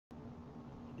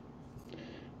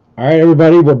All right,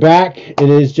 everybody, we're back. It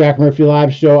is Jack Murphy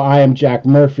Live Show. I am Jack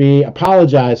Murphy.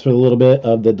 Apologize for a little bit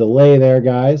of the delay there,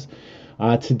 guys.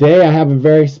 Today, I have a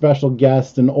very special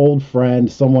guest, an old friend,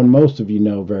 someone most of you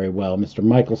know very well, Mr.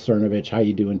 Michael Cernovich. How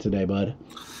you doing today, bud?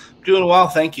 Doing well,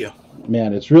 thank you.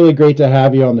 Man, it's really great to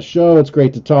have you on the show. It's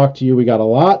great to talk to you. We got a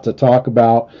lot to talk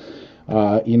about.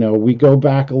 We go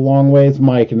back a long ways,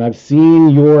 Mike, and I've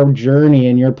seen your journey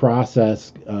and your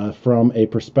process from a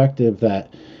perspective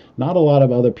that not a lot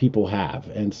of other people have.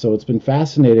 And so it's been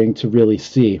fascinating to really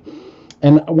see.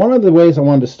 And one of the ways I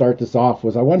wanted to start this off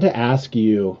was I wanted to ask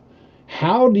you,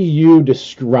 how do you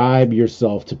describe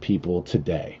yourself to people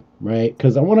today, right?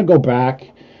 Because I want to go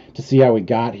back to see how we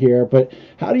got here, but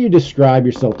how do you describe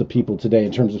yourself to people today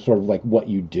in terms of sort of like what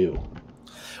you do?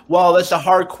 Well, that's a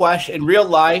hard question. In real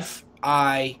life,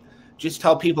 I just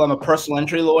tell people I'm a personal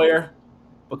injury lawyer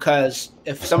because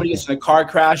if somebody gets in a car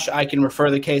crash, I can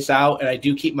refer the case out, and I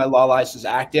do keep my law license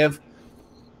active.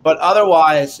 But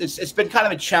otherwise, it's been kind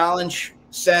of a challenge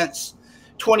since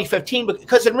 2015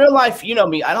 because in real life, you know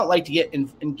me, I don't like to get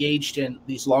engaged in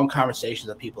these long conversations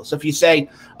with people. So if you say,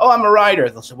 "Oh, I'm a writer,"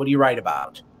 they'll say, "What do you write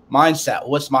about?" Mindset.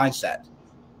 What's mindset?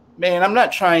 Man, I'm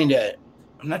not trying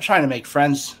to make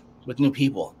friends with new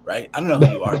people, right? I don't know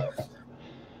who you are.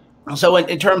 So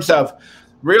in terms of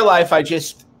real life, I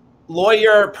just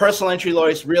personal injury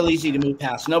lawyer is real easy to move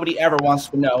past. Nobody ever wants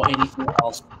to know anything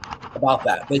else about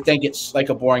that. They think it's like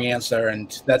a boring answer,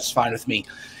 and that's fine with me.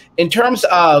 In terms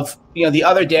of, the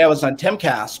other day I was on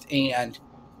Timcast, and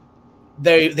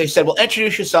they said, well,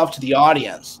 introduce yourself to the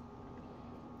audience.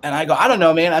 And I go, I don't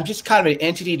know, man. I'm just kind of an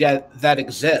entity that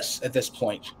exists at this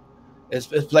point.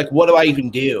 It's like, what do I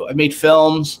even do? I made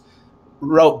films,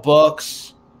 wrote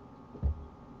books.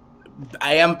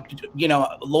 I am,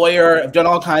 a lawyer. I've done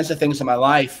all kinds of things in my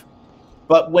life.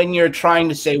 But when you're trying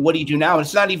to say, what do you do now?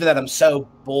 It's not even that I'm so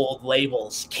bold,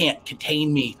 labels can't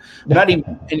contain me. I'm not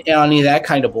even on any of that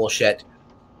kind of bullshit.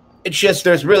 It's just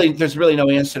there's really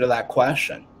no answer to that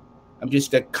question. I'm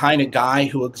just a kind of guy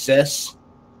who exists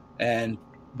and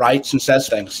writes and says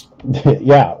things.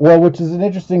 Yeah, well, which is an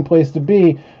interesting place to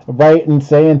be, writing and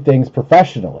saying things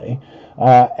professionally.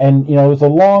 And it was a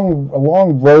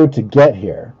long road to get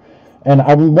here. And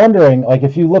I'm wondering, like,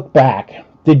 if you look back,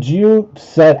 did you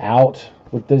set out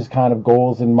with these kind of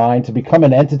goals in mind to become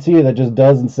an entity that just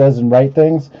does and says and write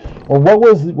things? Or what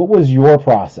was your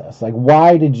process? Like,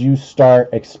 why did you start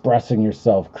expressing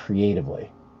yourself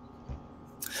creatively?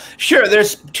 Sure,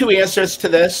 there's two answers to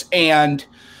this, and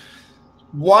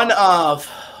one of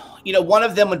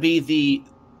them would be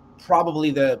probably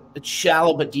the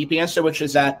shallow but deep answer, which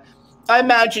is that I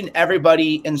imagine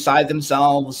everybody inside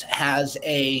themselves has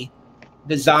a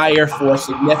desire for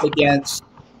significance,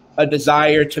 a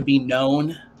desire to be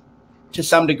known to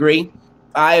some degree.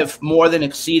 I have more than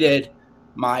exceeded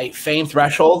my fame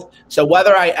threshold. So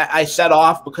whether I set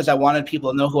off because I wanted people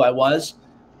to know who I was,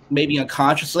 maybe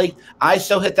unconsciously, I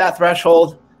still hit that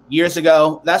threshold years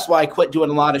ago. That's why I quit doing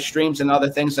a lot of streams and other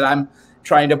things that I'm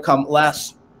trying to become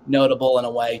less notable in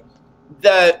a way.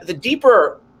 The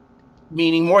deeper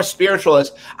meaning, more spiritual,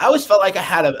 is I always felt like I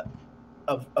had a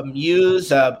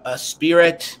muse, a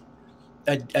spirit.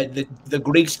 The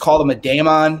Greeks call them a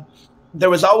daemon. There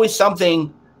was always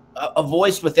something, a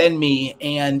voice within me,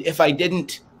 and if I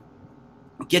didn't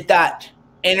get that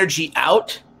energy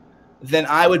out, then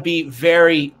I would be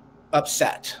very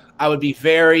upset. I would be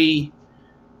very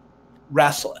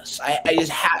restless. I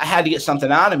had to get something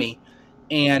out of me.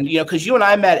 And, because you and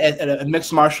I met at a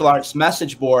mixed martial arts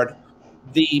message board,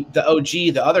 the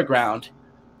OG, the other ground.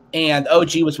 And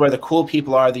OG was where the cool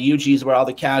people are. The UG is where all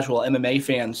the casual MMA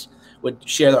fans would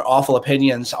share their awful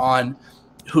opinions on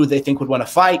who they think would win a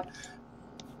fight.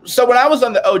 So when I was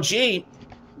on the OG,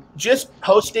 just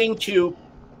posting to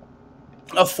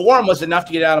a forum was enough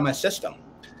to get out of my system.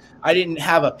 I didn't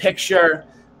have a picture,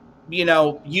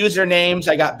 usernames.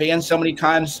 I got banned so many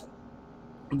times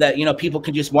that, people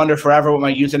could just wonder forever what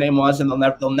my username was, and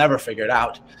they'll never figure it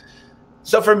out.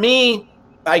 So for me,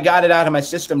 I got it out of my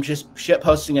system just shit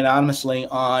posting anonymously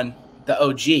on the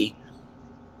OG.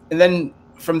 And then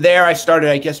from there, I started,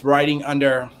 I guess, writing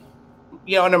under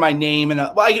my name. And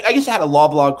I guess I had a law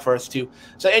blog first too.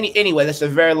 So anyway, that's a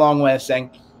very long way of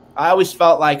saying I always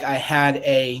felt like I had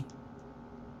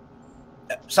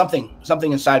something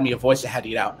inside me, a voice that had to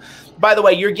get out. By the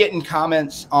way, you're getting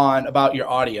comments about your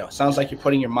audio. Sounds like you're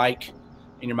putting your mic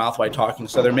in your mouth while talking.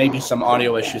 So there may be some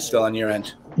audio issues still on your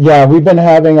end. Yeah, we've been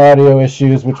having audio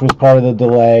issues, which was part of the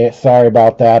delay. Sorry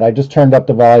about that. I just turned up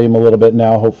the volume a little bit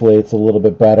now. Hopefully it's a little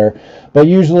bit better. But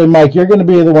usually, Mike, you're going to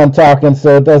be the one talking,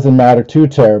 so it doesn't matter too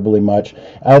terribly much.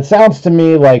 It sounds to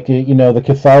me like, the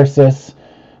catharsis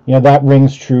You know, that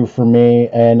rings true for me.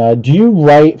 And do you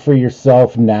write for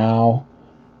yourself now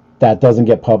that doesn't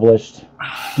get published?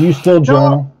 Do you still No,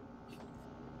 journal?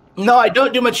 no, I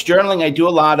don't do much journaling. I do a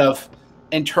lot of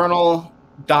internal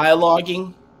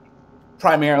dialoguing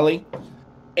primarily.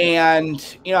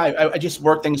 And, I just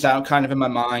work things out kind of in my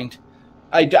mind.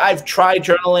 I've tried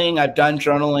journaling, I've done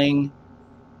journaling,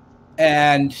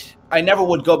 and I never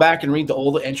would go back and read the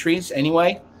old entries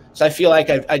anyway. So I feel like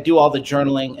I do all the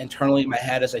journaling internally in my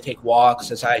head as I take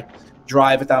walks, as I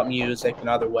drive without music and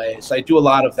other ways. I do a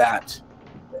lot of that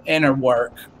inner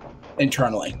work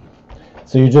internally.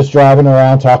 So you're just driving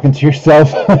around talking to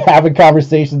yourself, having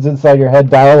conversations inside your head,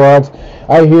 dialogues.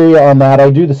 I hear you on that. I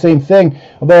do the same thing.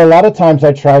 Although a lot of times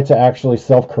I try to actually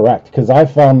self-correct because I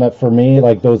found that for me,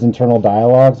 like those internal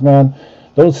dialogues, man,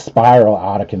 those spiral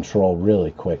out of control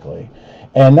really quickly.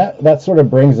 And that sort of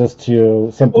brings us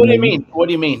to something What do that you mean? What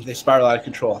do you mean they spiral out of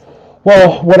control?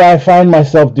 well, what I find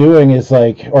myself doing is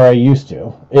like, or I used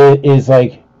to, is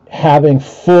like having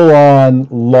full on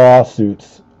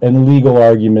lawsuits and legal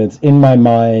arguments in my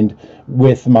mind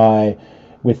with my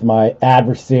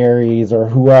adversaries or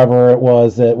whoever it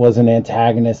was that was an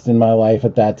antagonist in my life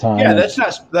at that time. Yeah, And that's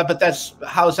not. But that's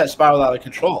how is that spiral out of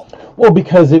control? well,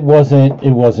 because it wasn't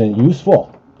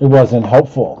useful. It wasn't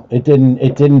helpful. It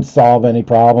didn't solve any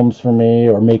problems for me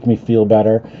or make me feel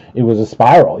better. It was a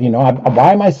spiral.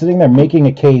 Why am I sitting there making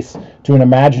a case to an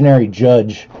imaginary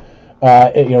judge,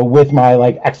 with my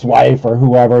like ex-wife or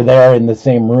whoever there in the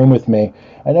same room with me?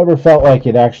 I never felt like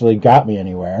it actually got me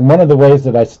anywhere. And one of the ways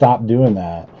that I stopped doing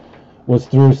that was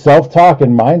through self-talk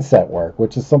and mindset work,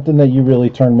 which is something that you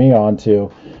really turned me on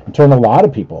to and turned a lot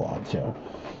of people on to.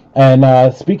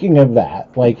 And speaking of that,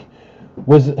 like,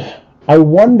 was I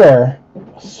wonder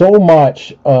so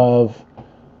much of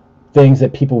things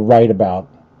that people write about,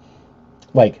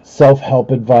 like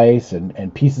self-help advice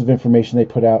and pieces of information they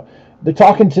put out, they're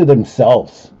talking to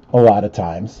themselves a lot of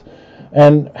times.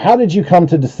 And how did you come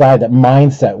to decide that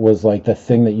mindset was like the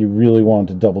thing that you really wanted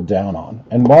to double down on?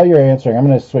 And while you're answering, I'm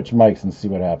going to switch mics and see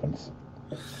what happens.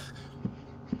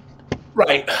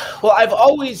 Right. Well,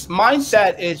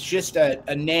 mindset is just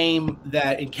a name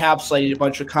that encapsulated a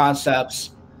bunch of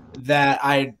concepts that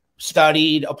I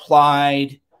studied,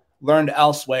 applied, learned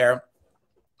elsewhere.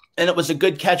 And it was a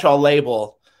good catch-all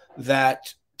label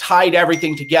that tied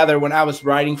everything together when I was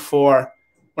writing for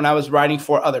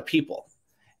other people.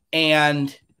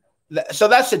 And so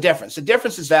that's the difference. The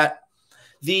difference is that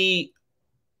the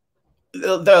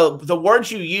words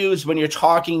you use when you're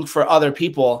talking for other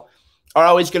people are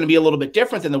always going to be a little bit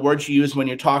different than the words you use when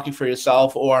you're talking for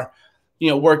yourself or,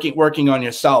 working on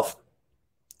yourself.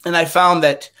 And I found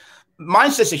that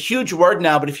mindset's a huge word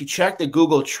now, but if you check the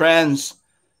Google Trends,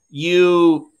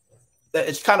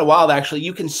 it's kind of wild actually.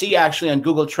 You can see actually on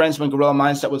Google Trends when Gorilla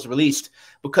Mindset was released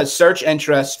because search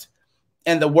interest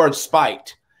and the word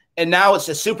spiked. And now it's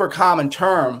a super common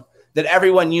term that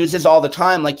everyone uses all the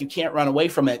time, like you can't run away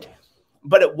from it.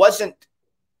 But it wasn't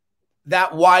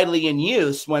that widely in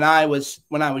use when I was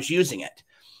using it.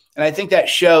 And I think that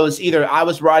shows either I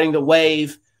was riding the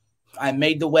wave, I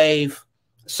made the wave,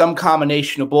 some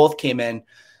combination of both came in.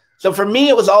 So for me,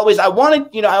 it was always, I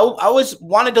always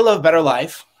wanted to live a better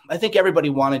life. I think everybody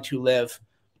wanted to live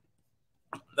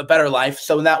a better life.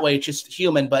 So in that way, it's just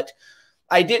human, but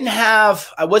I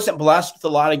wasn't blessed with a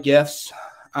lot of gifts.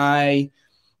 I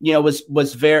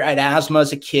had asthma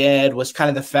as a kid, was kind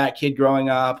of the fat kid growing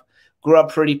up, grew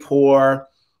up pretty poor.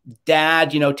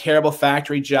 Dad, terrible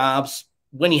factory jobs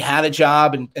when he had a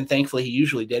job, and thankfully he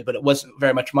usually did, but it wasn't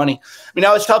very much money. I mean, I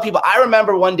always tell people, I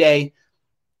remember one day,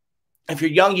 if you're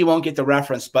young, you won't get the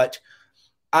reference, but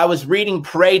I was reading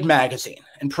Parade magazine,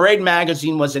 and Parade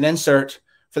magazine was an insert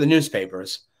for the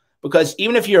newspapers because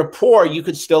even if you're poor, you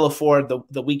could still afford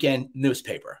the weekend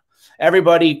newspaper.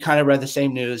 Everybody kind of read the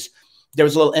same news. There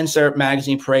was a little insert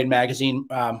magazine, Parade magazine.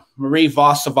 Marie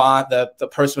Voss Savant, the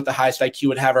person with the highest IQ,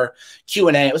 would have her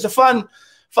Q&A. It was a fun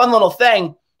little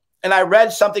thing. And I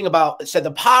read something about, it said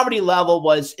the poverty level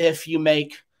was if you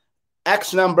make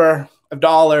X number of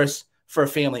dollars for a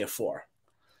family of four.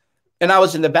 And I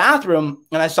was in the bathroom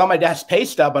and I saw my dad's pay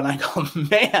stub and I go,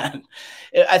 man,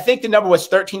 I think the number was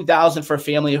 $13,000 for a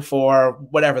family of four,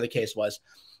 whatever the case was.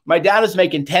 My dad was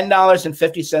making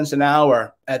 $10.50 an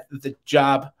hour at the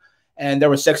job, and there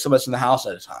were 6 of us in the house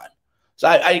at a time. So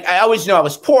I always knew I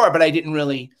was poor, but I didn't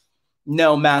really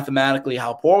know mathematically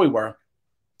how poor we were.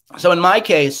 So in my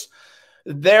case,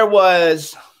 there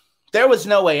was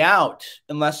no way out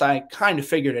unless I kind of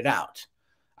figured it out.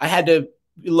 I had to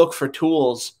look for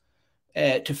tools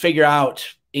to figure out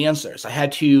answers. I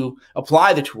had to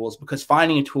apply the tools because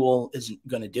finding a tool isn't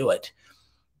going to do it.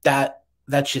 That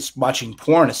that's just watching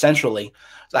porn essentially.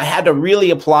 So I had to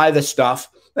really apply this stuff.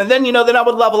 And then, then I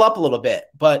would level up a little bit.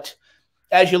 But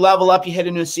as you level up, you hit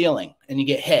a new ceiling and you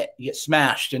get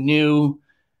smashed, a new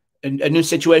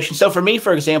situation. So for me,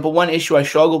 for example, one issue I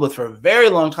struggled with for a very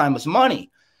long time was money.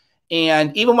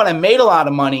 And even when I made a lot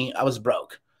of money, I was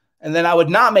broke. And then I would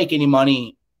not make any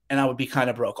money and I would be kind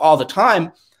of broke all the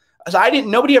time. So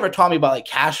nobody ever taught me about like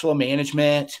cash flow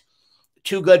management.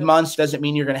 2 good months doesn't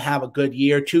mean you're going to have a good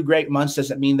year. 2 great months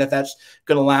doesn't mean that that's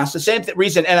going to last. The same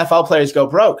reason NFL players go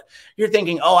broke. You're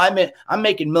thinking, oh, I'm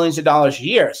making millions of dollars a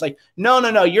year. It's like, no.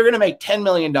 You're going to make $10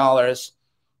 million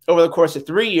over the course of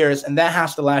 3 years, and that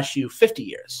has to last you 50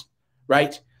 years,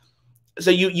 right?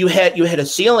 So you hit a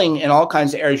ceiling in all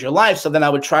kinds of areas of your life. So then I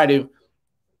would try to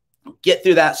get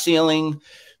through that ceiling,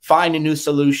 find a new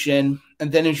solution.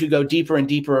 And then as you go deeper and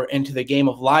deeper into the game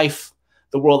of life,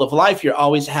 the world of life, you're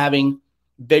always having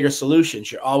bigger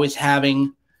solutions. You're always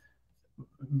having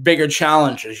bigger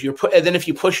challenges. And then if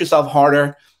you push yourself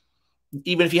harder,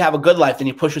 even if you have a good life, then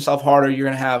you push yourself harder, you're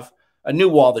going to have a new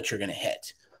wall that you're going to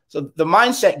hit. So the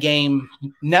mindset game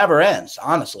never ends,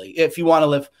 honestly. If you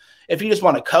just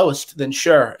want to coast, then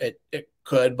sure, it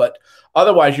could. But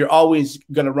otherwise, you're always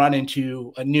going to run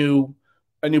into a new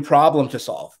problem to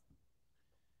solve.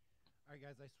 All right,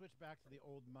 guys, I switched back to the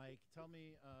old mic. Tell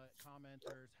me,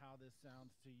 commenters, how this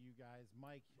sounds to you guys.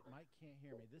 Mike can't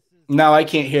hear me. No, I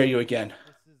can't hear you again.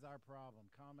 This is our problem.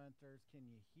 Commenters, can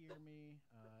you hear me?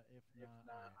 If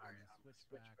not, I'm going to switch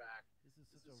back. This is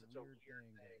such a weird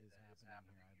thing that is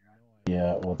happening here. I have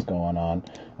no idea what's going on.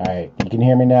 All right, you can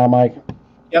hear me now, Mike?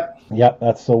 Yep,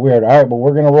 that's so weird. All right, but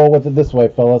we're going to roll with it this way,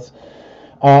 fellas.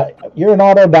 You're an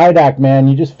autodidact, man.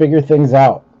 You just figure things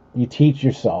out. You teach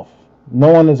yourself.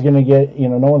 No one is going to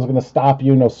no one's going to stop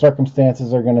you. No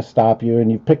circumstances are going to stop you.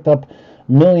 And you've picked up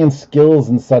a million skills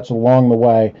and such along the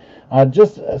way.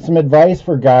 Just some advice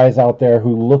for guys out there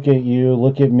who look at you,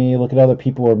 look at me, look at other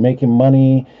people who are making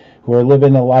money, who are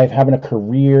living a life, having a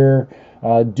career,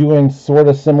 doing sort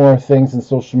of similar things in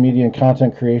social media and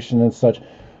content creation and such.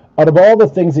 Out of all the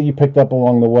things that you picked up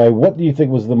along the way, what do you think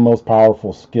was the most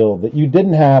powerful skill that you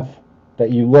didn't have,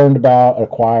 that you learned about,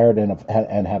 acquired,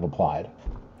 and have applied?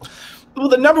 Well,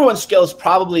 the number one skill is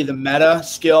probably the meta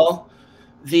skill,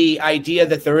 the idea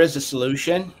that there is a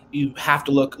solution. You have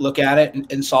to look at it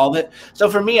and solve it. So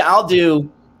for me, I'll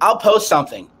post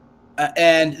something,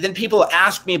 and then people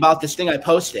ask me about this thing I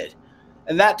posted,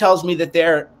 and that tells me that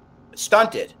they're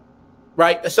stunted,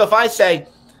 right? So if I say,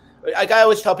 like I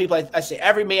always tell people, I say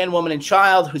every man, woman, and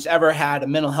child who's ever had a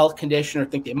mental health condition or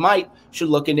think they might should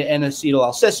look into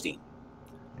N-acetylcysteine.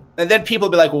 And then people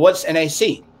will be like, well, what's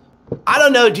NAC? I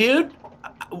don't know, dude.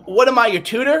 What am I, your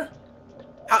tutor?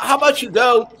 How about you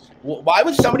go, why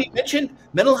would somebody mention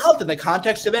mental health in the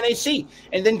context of NAC?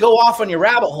 And then go off on your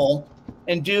rabbit hole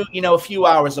and do, a few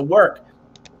hours of work.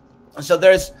 So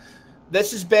this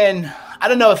has been, I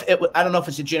don't know if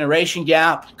it's a generation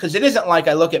gap, because it isn't like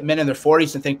I look at men in their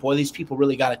 40s and think, boy, these people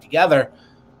really got it together.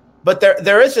 But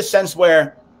there is a sense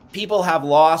where people have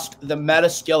lost the meta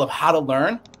skill of how to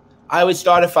learn. I always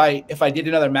thought if I did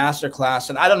another master class,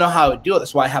 and I don't know how I would do it,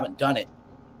 that's why I haven't done it.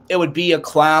 It would be a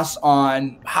class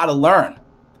on how to learn.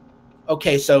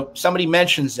 Okay, so somebody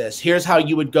mentions this. Here's how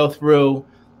you would go through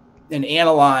and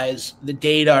analyze the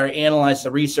data or analyze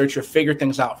the research or figure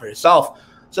things out for yourself.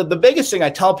 So the biggest thing I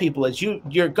tell people is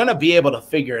you're going to be able to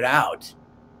figure it out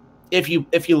if you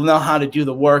know how to do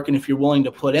the work and if you're willing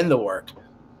to put in the work.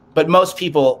 But most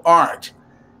people aren't.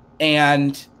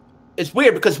 And it's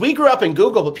weird because we grew up in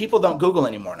Google, but people don't Google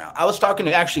anymore now. I was talking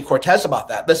to actually Cortez about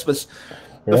that. This was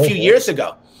a few years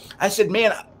ago. I said,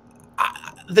 man,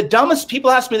 the dumbest people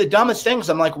ask me the dumbest things.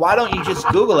 I'm like, why don't you just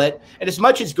Google it? And as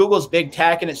much as Google's big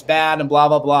tech and it's bad and blah,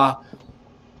 blah, blah,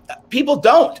 people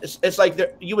don't. It's like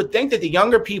you would think that the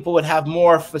younger people would have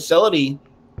more facility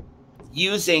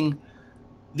using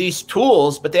these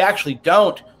tools, but they actually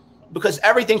don't, because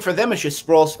everything for them is just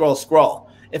scroll, scroll, scroll.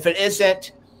 If it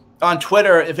isn't on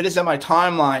Twitter, if it isn't my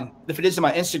timeline, if it isn't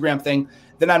my Instagram thing,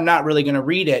 then I'm not really going to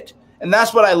read it. And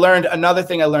that's what I learned. Another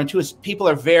thing I learned too is people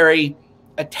are very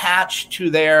attached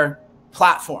to their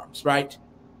platforms, right?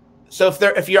 So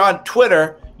if you're on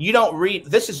Twitter, you don't read.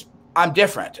 I'm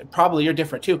different. Probably you're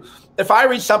different too. If I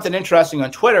read something interesting on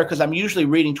Twitter, because I'm usually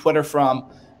reading Twitter from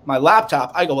my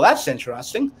laptop, I go, well, that's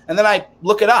interesting. And then I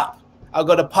look it up. I'll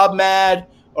go to PubMed,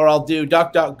 or I'll do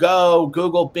DuckDuckGo,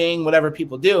 Google, Bing, whatever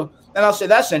people do. And I'll say,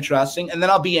 that's interesting. And then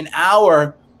I'll be an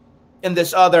hour in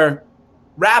this other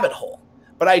rabbit hole.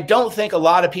 But I don't think a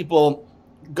lot of people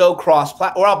go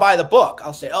cross-platform. Or I'll buy the book.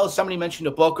 I'll say, oh, somebody mentioned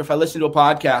a book. Or if I listen to a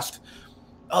podcast,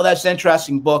 oh, that's an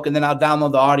interesting book. And then I'll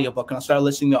download the audiobook and I'll start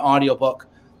listening to the audiobook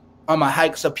on my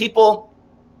hike. So people,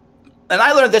 and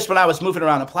I learned this when I was moving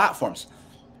around the platforms,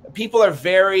 people are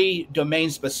very domain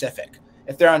specific.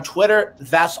 If they're on Twitter,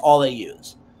 that's all they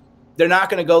use. They're not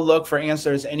going to go look for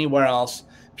answers anywhere else.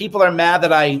 People are mad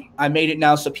that I made it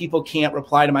now so people can't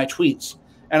reply to my tweets.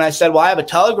 And I said, well, I have a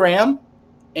Telegram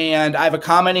and I have a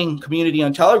commenting community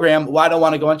on Telegram. Well, I don't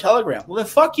want to go on Telegram. Well, then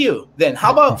fuck you. Then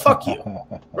how about fuck you,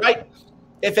 right?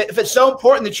 If it's so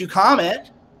important that you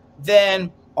comment,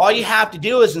 then all you have to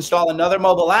do is install another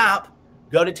mobile app,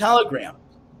 go to Telegram.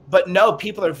 But no,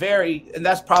 people are and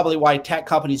that's probably why tech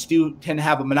companies do tend to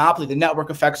have a monopoly. The network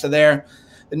effects are there.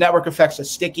 The network effects are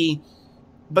sticky.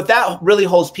 But that really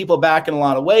holds people back in a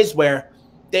lot of ways where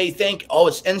they think, oh,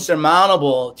 it's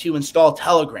insurmountable to install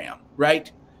Telegram,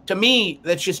 right? To me,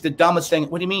 that's just the dumbest thing.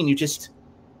 What do you mean?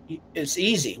 It's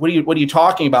easy. What are you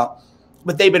talking about?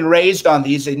 But they've been raised on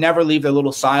these. They never leave their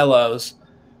little silos.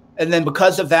 And then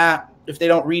because of that, if they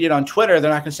don't read it on Twitter,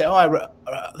 they're not going to say, oh,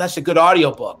 that's a good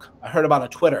audiobook I heard about on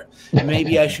Twitter.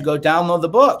 Maybe I should go download the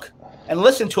book and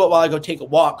listen to it while I go take a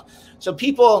walk. So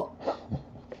people,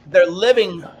 they're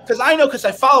living, because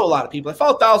I follow a lot of people. I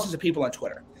follow thousands of people on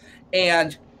Twitter.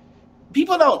 And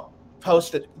people don't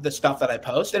post the stuff that I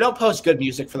post. They don't post good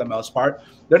music for the most part.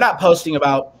 They're not posting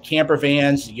about camper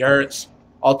vans, yurts,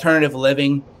 alternative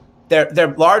living.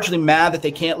 They're largely mad that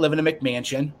they can't live in a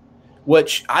McMansion,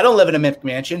 which I don't live in a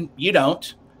McMansion. You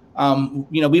don't.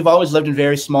 We've always lived in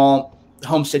very small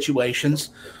home situations.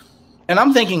 And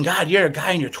I'm thinking, God, you're a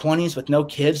guy in your 20s with no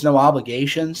kids, no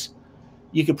obligations.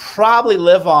 You could probably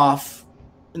live off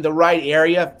in the right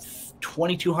area,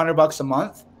 $2,200 a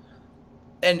month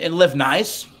and live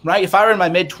nice, right? If I were in my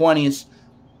mid-20s,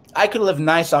 I could live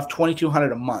nice off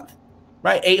 $2,200 a month,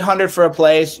 right? $800 for a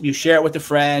place. You share it with a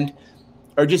friend,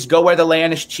 or just go where the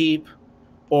land is cheap,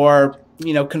 or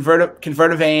convert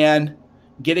a van,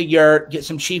 get a yurt, get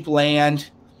some cheap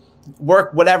land,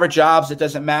 work whatever jobs, it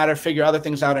doesn't matter, figure other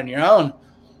things out on your own.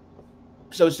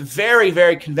 So it's a very,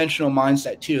 very conventional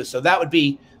mindset too. So that would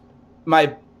be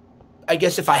I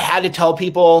guess if I had to tell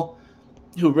people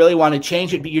who really want to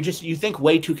change it, but you think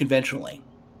way too conventionally.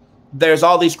 There's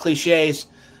all these cliches.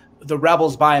 The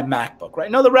rebels buy a MacBook, right?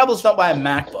 No, the rebels don't buy a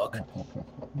MacBook.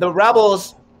 The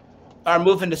rebels are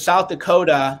moving to South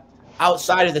Dakota,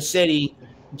 outside of the city,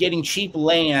 getting cheap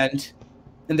land,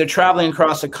 and they're traveling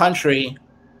across the country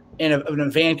in a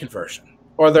van conversion,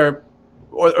 or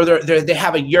they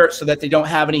have a yurt so that they don't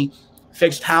have any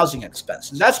fixed housing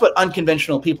expenses. That's what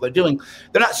unconventional people are doing.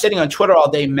 They're not sitting on Twitter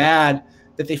all day mad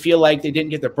that they feel like they didn't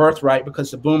get their birthright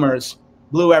because the boomers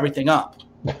blew everything up.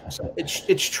 So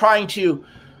it's trying to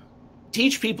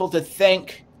teach people to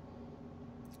think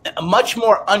much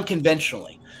more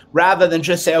unconventionally, rather than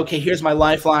just say, okay, here's my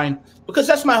lifeline, because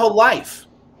that's my whole life.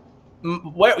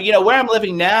 Where I'm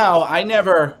living now, I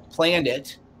never planned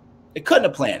it. I couldn't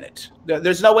have planned it.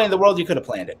 There's no way in the world you could have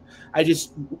planned it. I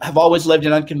just have always lived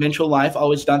an unconventional life,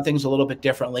 always done things a little bit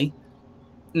differently.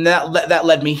 And that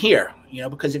led me here,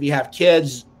 because if you have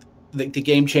kids, the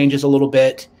game changes a little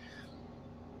bit.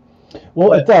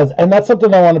 Well, it does. And that's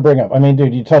something I want to bring up. I mean,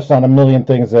 dude, you touched on a million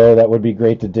things there that would be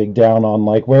great to dig down on.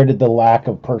 Like, where did the lack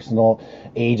of personal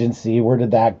agency, where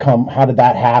did that come? How did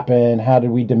that happen? How did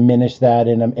we diminish that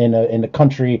in a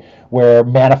country where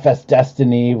manifest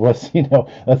destiny was,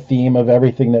 a theme of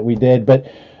everything that we did? But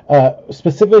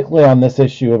specifically on this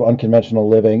issue of unconventional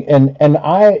living, and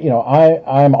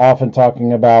I'm often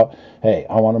talking about, hey,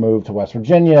 I want to move to West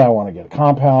Virginia. I want to get a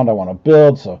compound. I want to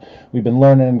build. So we've been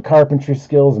learning carpentry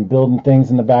skills and building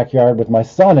things in the backyard with my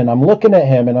son. And I'm looking at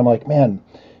him and I'm like, man,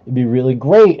 it'd be really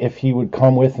great if he would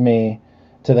come with me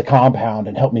to the compound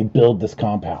and help me build this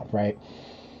compound, right?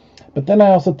 But then I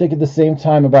also think at the same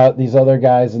time about these other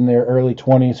guys in their early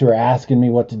 20s who are asking me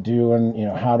what to do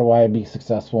and, how do I be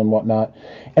successful and whatnot.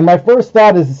 And my first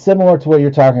thought is similar to what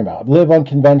you're talking about. Live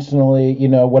unconventionally,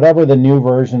 whatever the new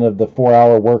version of the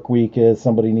 4-hour work week is,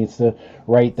 somebody needs to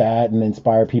write that and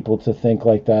inspire people to think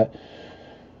like that.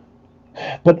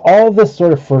 But all of this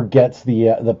sort of forgets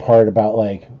the part about,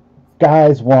 like,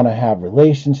 guys want to have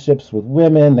relationships with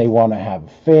women. They want to have a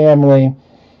family.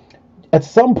 At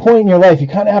some point in your life, you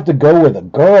kind of have to go where the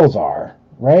girls are,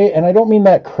 right? And I don't mean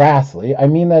that crassly. I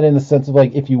mean that in the sense of,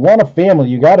 like, if you want a family,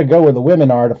 you got to go where the women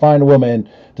are to find a woman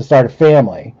to start a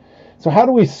family. So how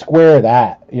do we square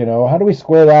that? How do we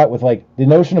square that with, like, the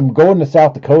notion of going to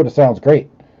South Dakota sounds great.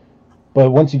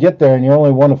 But once you get there and you're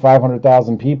only one of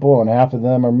 500,000 people and half of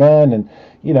them are men, and,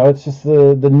 it's just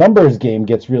the numbers game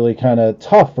gets really kind of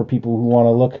tough for people who want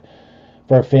to look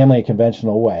for a family a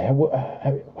conventional way.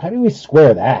 How do we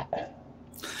square that?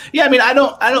 Yeah, I mean, I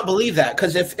don't believe that,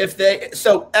 because if they,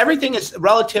 so everything is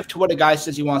relative to what a guy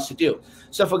says he wants to do.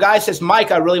 So if a guy says,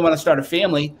 Mike, I really want to start a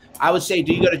family, I would say,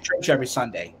 do you go to church every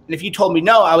Sunday? And if you told me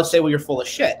no, I would say, well, you're full of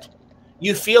shit.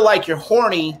 You feel like you're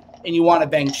horny and you want to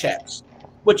bang chicks,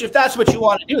 which if that's what you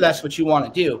want to do, that's what you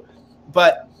want to do.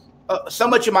 But so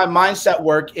much of my mindset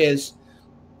work is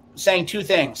saying two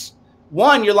things.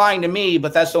 One, you're lying to me,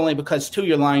 but that's only because, two,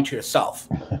 you're lying to yourself.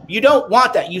 You don't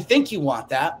want that. You think you want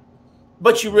that,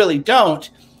 but you really don't.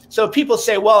 So people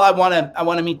say, well, I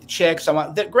want to meet the chicks. I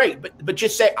want that. Great. But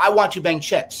just say, I want to bang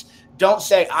chicks. Don't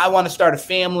say, I want to start a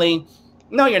family.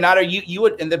 No, you're not. Or you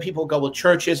would, and then people go, well,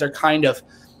 churches are kind of,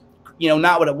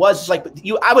 not what it was. It's like,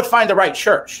 I would find the right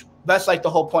church. That's like the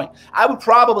whole point. I would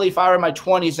probably, if I were in my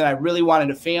 20s and I really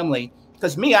wanted a family,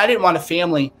 because I didn't want a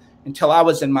family until I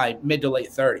was in my mid to late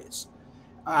 30s.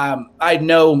 I had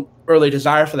no early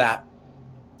desire for that.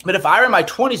 But if I were in my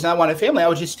 20s and I wanted a family, I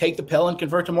would just take the pill and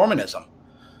convert to Mormonism,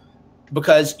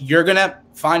 because you're going to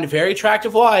find a very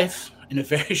attractive wife in a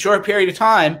very short period of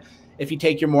time if you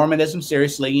take your Mormonism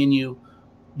seriously and you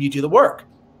do the work.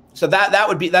 So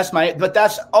but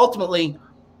that's ultimately,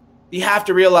 you have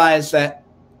to realize that,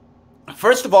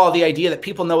 first of all, the idea that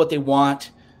people know what they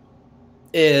want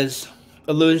is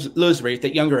illusory at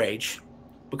that younger age,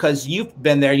 because you've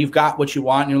been there, you've got what you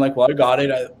want, and you're like, well, I got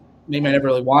it. Maybe I never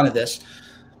really wanted this.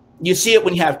 You see it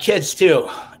when you have kids too.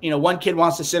 One kid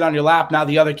wants to sit on your lap. Now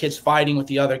the other kid's fighting with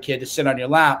the other kid to sit on your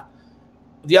lap.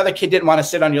 The other kid didn't want to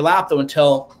sit on your lap though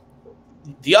until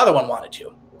the other one wanted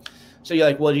to. So you're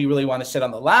like, well, do you really want to sit on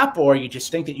the lap, or you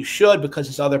just think that you should because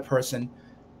this other person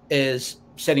is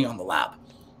sitting on the lap?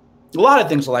 A lot of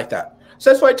things are like that.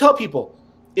 So that's why I tell people,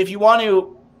 if you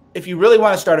really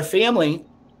want to start a family,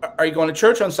 are you going to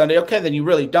church on Sunday? Okay, then you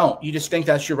really don't. You just think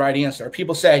that's your right answer.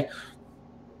 People say,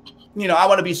 I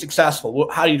want to be successful. Well,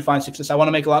 how do you define success? I want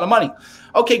to make a lot of money.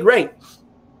 Okay, great.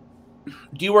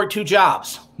 Do you work 2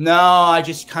 jobs? No, I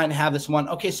just kind of have this one.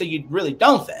 Okay, so you really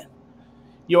don't then.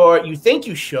 You think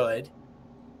you should.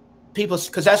 Because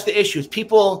that's the issue. Is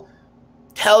people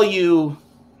tell you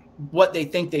what they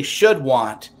think they should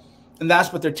want, and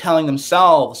that's what they're telling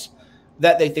themselves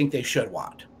that they think they should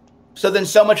want. So then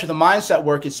so much of the mindset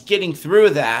work is getting through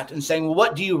that and saying, well,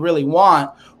 what do you really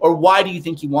want? Or why do you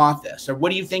think you want this? Or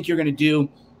what do you think you're going to do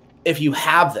if you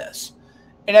have this?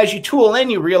 And as you tool in,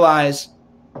 you realize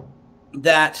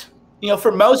that,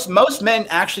 for most men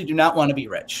actually do not want to be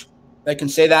rich. I can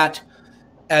say that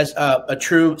as a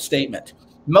true statement.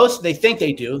 Most, they think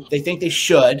they do. They think they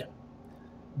should.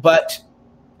 But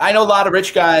I know a lot of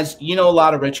rich guys. You know a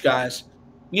lot of rich guys.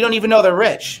 You don't even know they're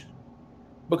rich.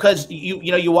 Because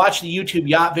you watch the YouTube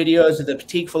yacht videos of the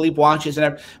Patek Philippe watches,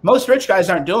 and most rich guys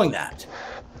aren't doing that,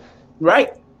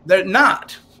 right? They're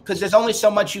not, because there's only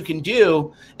so much you can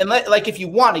do. And like if you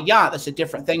want a yacht, that's a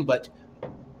different thing. But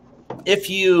if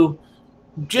you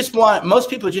most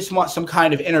people just want some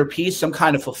kind of inner peace, some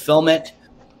kind of fulfillment.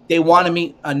 They want to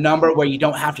meet a number where you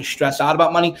don't have to stress out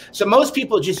about money. So most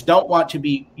people just don't want to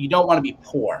be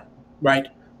poor, right?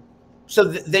 So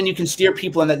then you can steer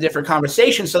people in a different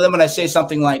conversation. So then when I say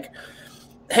something like,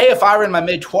 hey, if I were in my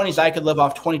mid-20s, I could live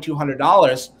off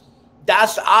 $2,200.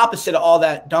 That's the opposite of all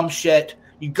that dumb shit.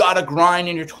 You got to grind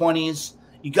in your 20s.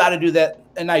 You got to do that.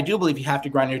 And I do believe you have to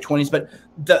grind in your 20s. But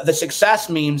the success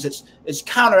memes, it's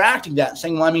counteracting that,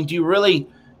 saying, well, I mean, do you really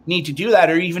need to do that,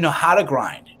 or even know how to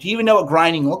grind? Do you even know what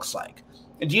grinding looks like?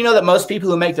 And do you know that most people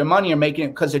who make their money are making it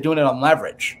because they're doing it on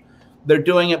leverage? They're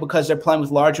doing it because they're playing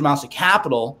with large amounts of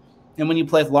capital. And when you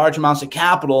play with large amounts of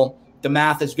capital, the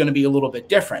math is going to be a little bit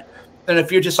different than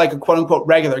if you're just like a quote unquote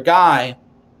regular guy,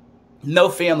 no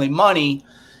family money,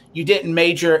 you didn't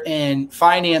major in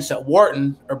finance at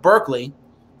Wharton or Berkeley.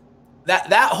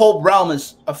 That whole realm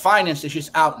of finance is just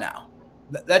out now.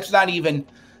 That's not even,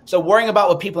 so worrying about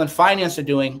what people in finance are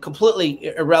doing,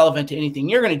 completely irrelevant to anything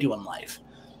you're going to do in life.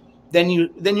 Then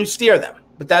you steer them.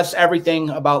 But that's everything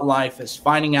about life, is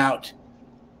finding out,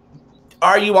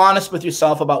 are you honest with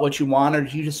yourself about what you want, or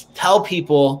do you just tell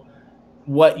people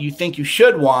what you think you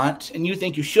should want, and you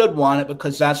think you should want it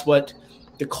because that's what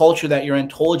the culture that you're in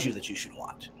told you that you should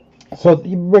want? So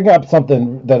you bring up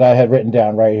something that I had written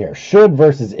down right here: should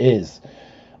versus is,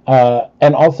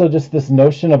 and also just this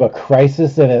notion of a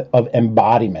crisis and of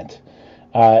embodiment.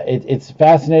 It's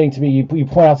fascinating to me. You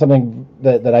point out something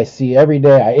that I see every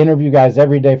day. I interview guys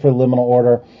every day for the Liminal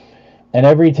Order. And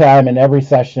every time in every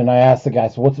session, I ask the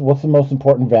guys, so what's the most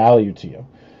important value to you?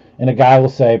 And a guy will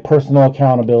say personal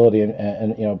accountability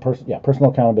and personal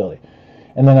accountability.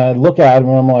 And then I look at him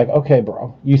and I'm like, okay,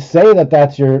 bro, you say that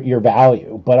that's your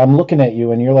value, but I'm looking at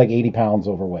you and you're like 80 pounds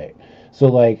overweight. So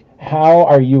like, how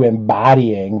are you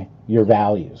embodying your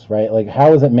values, right? Like,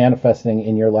 how is it manifesting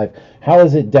in your life? How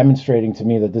is it demonstrating to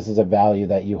me that this is a value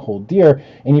that you hold dear?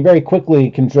 And you very quickly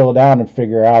can drill down and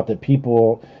figure out that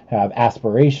people have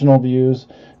aspirational views,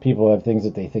 people have things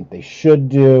that they think they should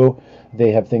do,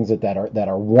 they have things that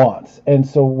are wants. And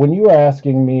so when you were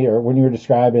asking me, or when you were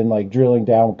describing like drilling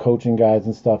down coaching guys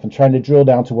and stuff and trying to drill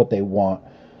down to what they want,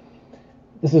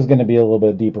 this is going to be a little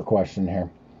bit deeper question here.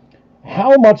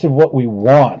 How much of what we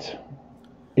want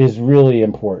is really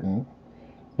important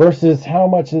versus how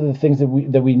much of the things that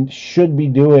we should be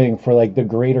doing for like the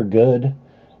greater good,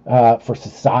 for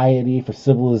society, for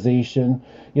civilization?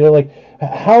 You know, like,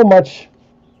 how much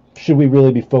should we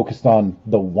really be focused on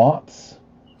the wants?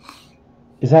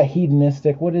 Is that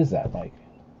hedonistic? What is that, Mike?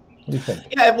 What do you think?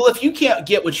 Yeah, well, if you can't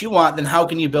get what you want, then how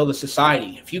can you build a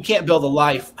society? If you can't build a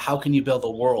life, how can you build a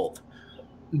world?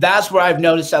 That's where I've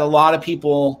noticed that a lot of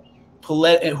people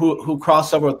who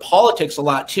cross over with politics a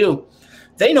lot too,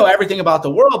 they know everything about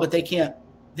the world, but they can't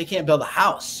build a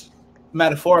house,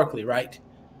 metaphorically, right?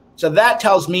 So that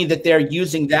tells me that they're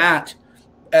using that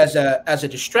as a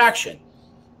distraction.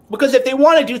 Because if they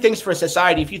want to do things for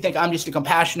society, if you think I'm just a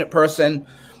compassionate person,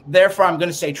 therefore I'm going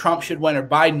to say Trump should win or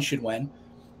Biden should win,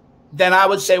 then I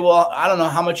would say, well, I don't know,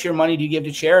 how much of your money do you give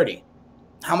to charity?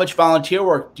 How much volunteer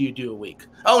work do you do a week?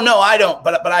 Oh, no, I don't.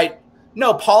 But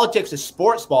no, politics is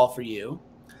sports ball for you.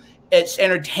 It's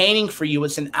entertaining for you.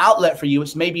 It's an outlet for you.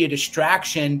 It's maybe a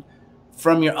distraction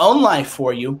from your own life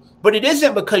for you. But it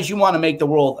isn't because you want to make the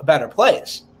world a better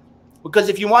place. Because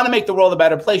if you want to make the world a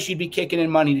better place, you'd be kicking in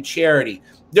money to charity.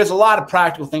 There's a lot of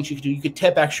practical things you could do. You could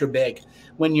tip extra big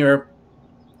when you're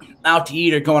out to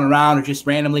eat or going around, or just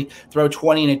randomly throw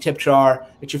 20 in a tip jar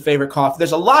at your favorite coffee.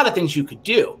 There's a lot of things you could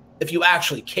do if you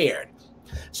actually cared.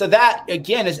 So that,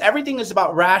 again, is everything is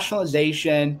about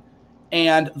rationalization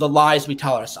and the lies we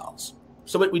tell ourselves.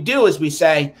 So what we do is we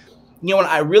say, you know what,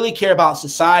 I really care about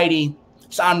society,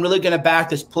 so I'm really going to back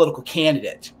this political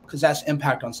candidate because that's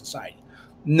impact on society.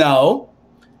 No,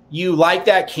 you like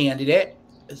that candidate.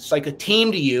 It's like a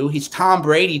team to you. He's Tom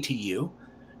Brady to you.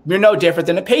 You're no different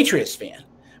than a Patriots fan.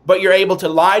 But you're able to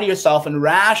lie to yourself and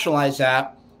rationalize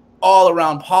that all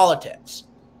around politics.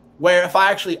 Where if I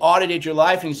actually audited your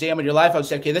life and examined your life, I would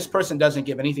say, okay, this person doesn't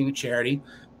give anything to charity.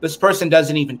 This person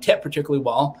doesn't even tip particularly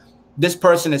well. This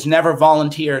person has never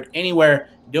volunteered anywhere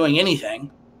doing anything.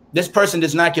 This person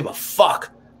does not give a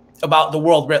fuck about the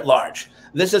world writ large.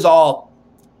 This is all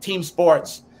team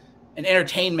sports and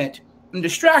entertainment and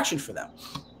distraction for them.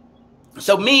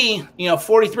 So me,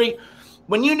 43,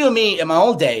 when you knew me in my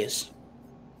old days,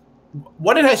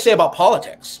 what did I say about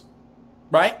politics,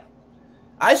 right?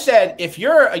 I said, if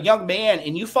you're a young man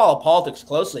and you follow politics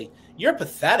closely, you're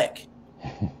pathetic,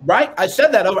 right? I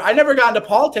said that I never got into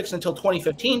politics until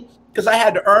 2015 because I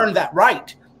had to earn that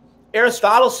right.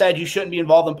 Aristotle said you shouldn't be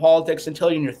involved in politics until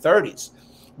you're in your 30s.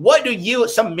 What do you,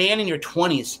 some man in your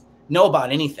 20s, know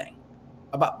about anything?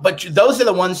 But those are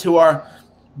the ones who are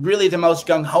really the most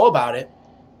gung-ho about it.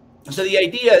 So the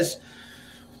idea is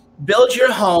build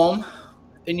your home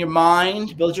in your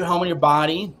mind, build your home in your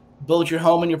body, build your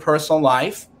home in your personal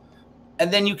life,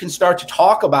 and then you can start to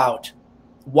talk about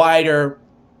wider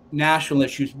national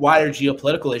issues, wider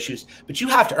geopolitical issues, but you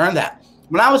have to earn that.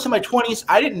 When I was in my 20s,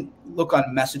 I didn't look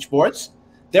on message boards.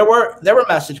 There were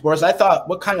message boards. I thought,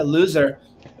 what kind of loser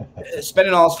is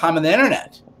spending all his time on the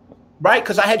internet, right?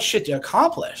 Because I had shit to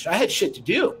accomplish. I had shit to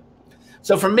do.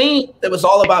 So for me, it was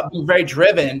all about being very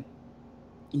driven,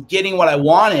 getting what I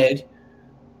wanted.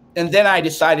 And then I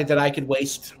decided that I could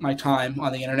waste my time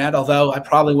on the internet, although I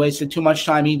probably wasted too much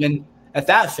time even at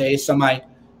that phase. So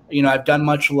I've done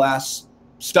much less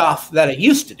stuff that I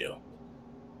used to do.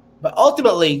 But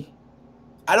ultimately,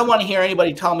 I don't want to hear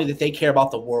anybody tell me that they care about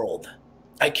the world.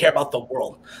 I care about the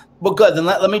world. Well, good. Then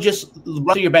let me just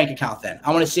run through your bank account then.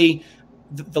 I want to see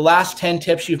the last 10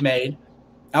 tips you've made.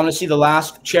 I want to see the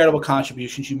last charitable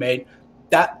contributions you made.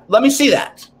 Let me see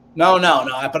that. No.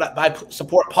 I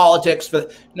support politics.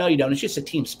 No, you don't. It's just a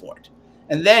team sport.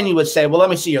 And then you would say, well, let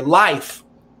me see your life.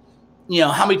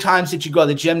 How many times did you go to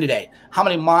the gym today? How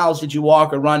many miles did you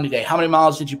walk or run today? How many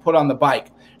miles did you put on the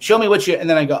bike? Show me and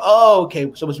then I go, oh,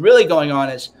 okay. So what's really going on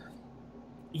is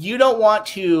you don't want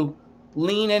to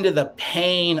lean into the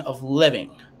pain of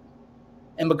living.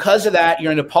 And because of that,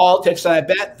 you're into politics. And I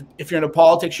bet if you're into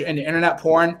politics, you're into internet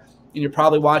porn, and you're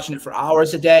probably watching it for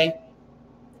hours a day.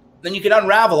 Then you can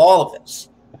unravel all of this.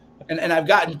 And I've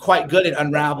gotten quite good at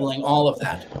unraveling all of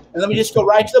that. And let me just go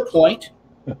right to the point.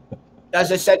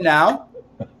 As I said now,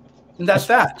 and that's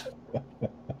that.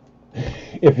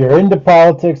 If you're into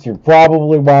politics, you're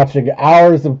probably watching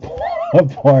hours of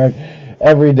porn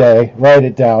every day. Write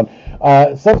it down.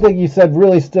 Something you said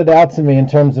really stood out to me in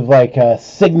terms of like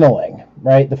signaling,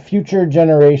 right? The future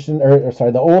generation, or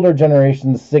sorry, the older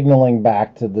generation signaling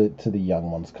back to the young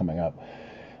ones coming up.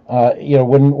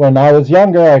 When I was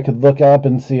younger, I could look up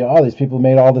and see, oh, these people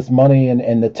made all this money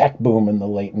in the tech boom in the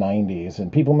late 90s,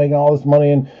 and people making all this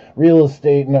money in real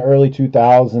estate in the early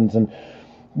 2000s. And,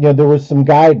 there was some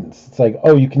guidance. It's like,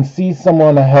 oh, you can see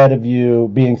someone ahead of you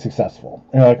being successful.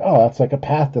 And you're like, oh, that's like a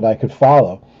path that I could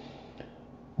follow.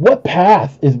 What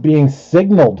path is being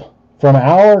signaled from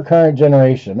our current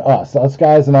generation, us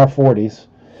guys in our 40s?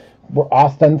 We're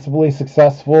ostensibly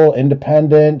successful,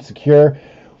 independent, secure.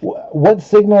 What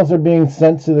signals are being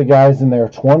sent to the guys in their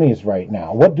 20s right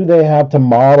now? What do they have to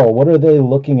model? What are they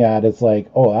looking at? It's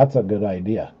like, oh, that's a good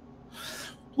idea.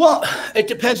 Well, it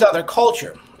depends on their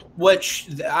culture, which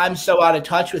I'm so out of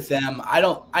touch with them. I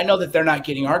know that they're not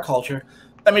getting our culture.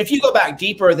 I mean, if you go back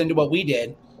deeper than what we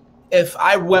did, if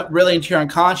I went really into your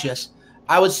unconscious,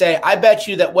 I would say, I bet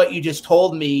you that what you just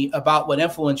told me about what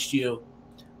influenced you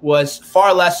was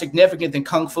far less significant than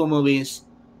Kung Fu movies,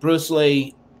 Bruce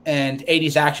Lee, and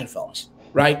 80s action films,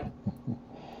 right?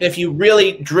 If you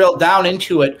really drill down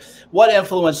into it, what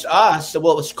influenced us,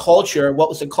 what was culture, what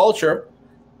was the culture?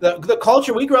 The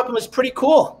culture we grew up in was pretty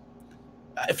cool.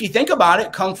 If you think about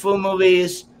it, Kung Fu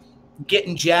movies,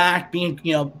 getting jacked,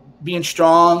 being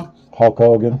strong. Hulk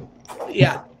Hogan.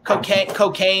 Yeah.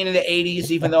 Cocaine in the 80s,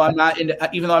 even though I'm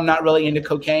not really into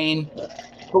cocaine.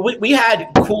 But we had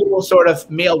cool sort of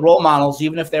male role models,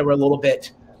 even if they were a little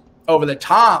bit over the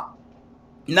top.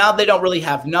 Now they don't really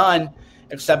have none,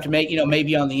 except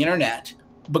maybe on the internet,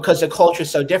 because the culture is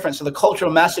so different. So the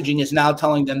cultural messaging is now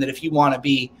telling them that if you want to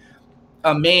be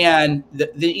a man,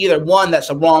 either one, that's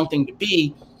a wrong thing to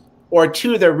be, or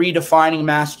two, they're redefining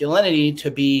masculinity to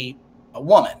be a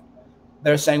woman.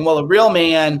 They're saying, well, a real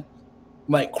man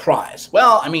like cries.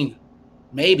 Well, I mean,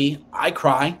 maybe I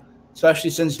cry, especially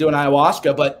since doing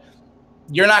ayahuasca, but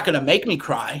you're not going to make me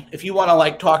cry. If you want to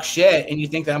like talk shit and you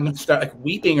think that I'm going to start like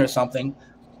weeping or something,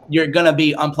 you're going to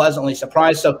be unpleasantly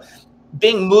surprised. So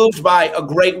being moved by a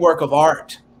great work of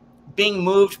art, being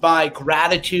moved by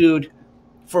gratitude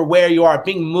for where you are,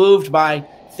 being moved by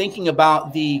thinking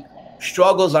about the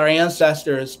struggles our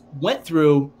ancestors went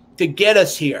through to get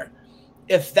us here.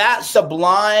 If that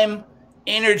sublime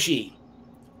energy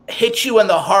hits you in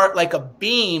the heart like a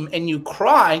beam and you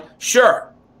cry,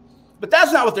 sure. But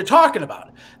that's not what they're talking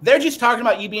about. They're just talking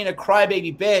about you being a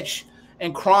crybaby bitch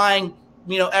and crying,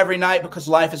 every night because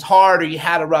life is hard or you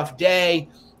had a rough day,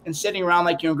 and sitting around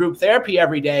like you're in group therapy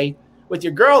every day with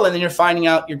your girl, and then you're finding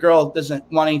out your girl doesn't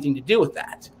want anything to do with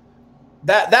that.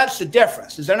 That's the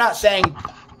difference. Is they're not saying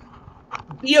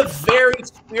be a very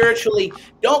spiritually,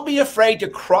 don't be afraid to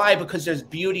cry because there's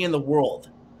beauty in the world.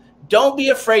 Don't be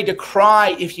afraid to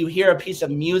cry if you hear a piece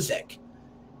of music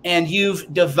and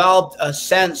you've developed a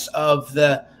sense of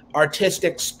the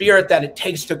artistic spirit that it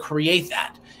takes to create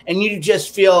that. And you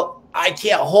just feel, I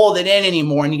can't hold it in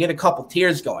anymore, and you get a couple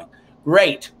tears going.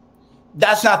 Great.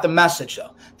 That's not the message,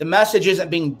 though. The message isn't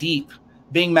being deep,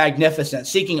 being magnificent,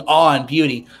 seeking awe and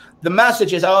beauty. The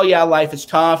message is, oh, yeah, life is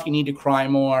tough. You need to cry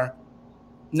more.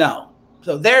 No.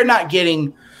 So they're not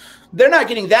getting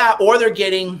that, or they're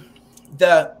getting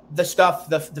the stuff,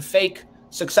 the fake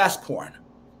success porn,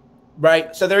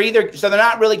 right? So they're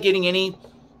not really getting any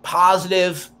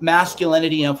positive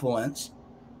masculinity influence.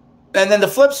 And then the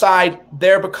flip side,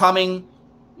 they're becoming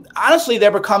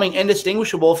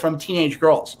indistinguishable from teenage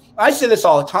girls. I say this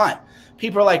all the time.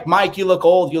 People are like, Mike, you look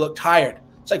old, you look tired.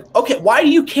 It's like, okay, why do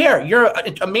you care? You're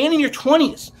a man in your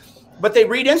 20s, but they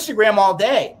read Instagram all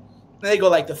day. And they go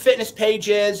like the fitness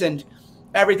pages and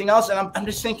everything else. And I'm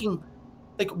just thinking,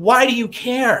 like, why do you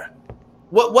care?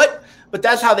 What? But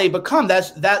that's how they become.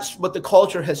 That's what the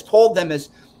culture has told them, is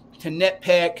to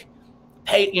nitpick,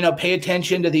 pay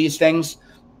attention to these things.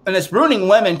 And it's ruining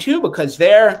women too, because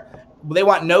they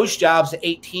want nose jobs at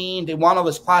 18. They want all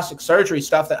this plastic surgery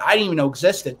stuff that I didn't even know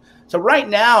existed. So right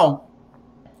now,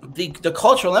 the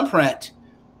cultural imprint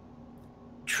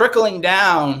trickling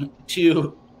down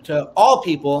to all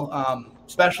people,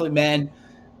 especially men.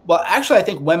 Well, actually, I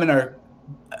think women are,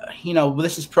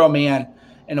 this is pro-man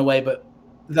in a way, but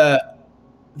the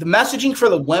messaging for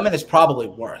the women is probably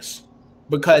worse,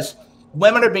 because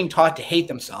women are being taught to hate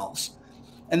themselves.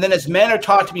 And then as men are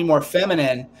taught to be more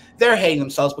feminine, they're hating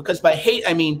themselves, because by hate,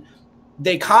 I mean,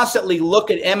 they constantly look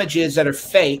at images that are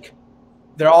fake.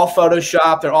 They're all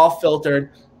Photoshopped, they're all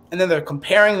filtered, and then they're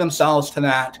comparing themselves to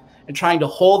that and trying to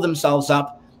hold themselves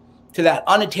up to that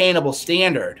unattainable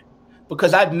standard.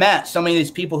 Because I've met so many of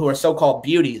these people who are so-called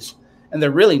beauties, and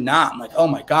they're really not. I'm like, oh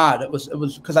my God, it was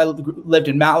because I lived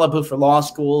in Malibu for law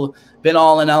school, been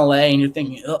all in LA, and you're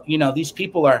thinking, you know, these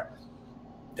people are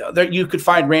there. You could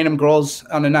find random girls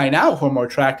on a night out who are more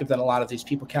attractive than a lot of these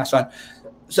people cast on.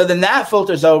 So then that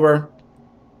filters over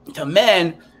to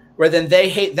men, where then they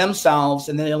hate themselves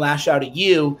and then they lash out at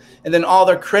you, and then all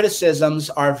their criticisms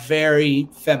are very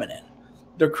feminine.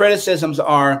 Their criticisms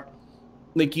are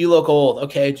like, you look old.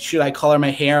 Okay, should I color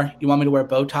my hair? You want me to wear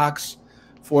Botox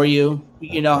for you?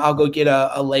 You know, I'll go get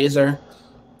a laser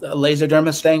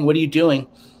dermis thing. What are you doing?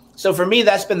 So for me,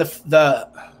 that's been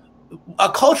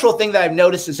a cultural thing that I've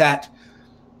noticed is that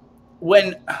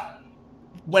when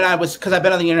I was, because I've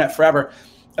been on the internet forever,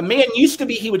 a man used to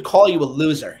be, he would call you a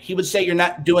loser. He would say you're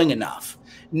not doing enough.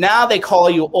 Now they call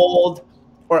you old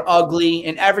or ugly,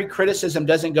 and every criticism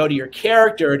doesn't go to your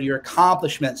character or to your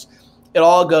accomplishments. It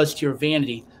all goes to your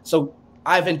vanity. So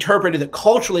I've interpreted that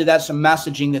culturally, that's a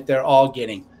messaging that they're all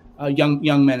getting,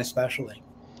 young men especially.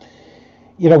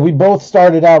 You know, we both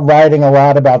started out writing a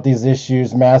lot about these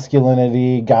issues: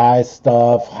 masculinity, guy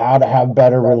stuff, how to have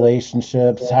better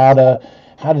relationships, how to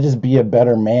just be a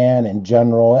better man in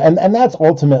general. And that's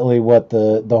ultimately what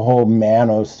the whole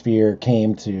manosphere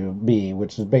came to be,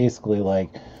 which is basically like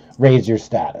raise your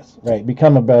status, right?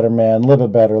 Become a better man, live a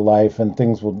better life, and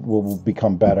things will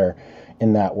become better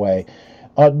in that way.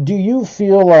 Do you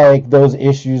feel like those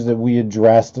issues that we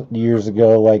addressed years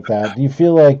ago like that, do you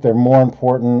feel like they're more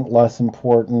important, less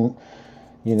important,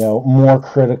 you know, more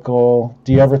critical?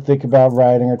 Do you ever think about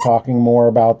writing or talking more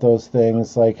about those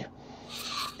things? Like,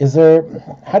 is there,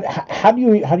 how do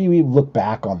you look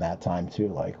back on that time too?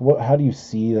 Like, how do you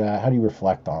see that? How do you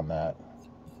reflect on that?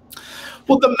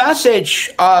 Well, the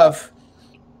message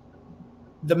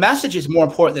is more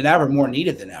important than ever, more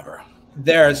needed than ever.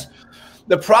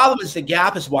 The problem is the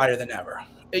gap is wider than ever.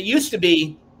 It used to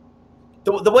be,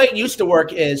 the way it used to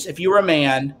work is if you were a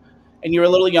man and you were a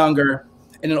little younger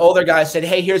and an older guy said,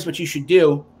 hey, here's what you should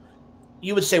do,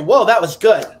 you would say, whoa, that was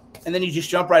good. And then you just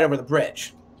jump right over the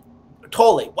bridge.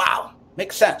 Totally. Wow.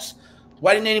 Makes sense.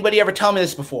 Why didn't anybody ever tell me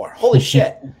this before? Holy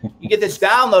shit. You get this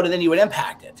download and then you would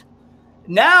impact it.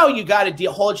 Now you got a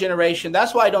whole generation.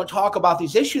 That's why I don't talk about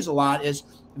these issues a lot, is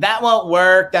that won't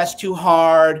work. That's too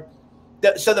hard.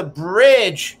 So the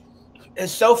bridge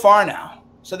is so far now.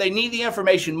 So they need the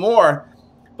information more,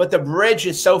 but the bridge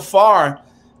is so far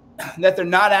that they're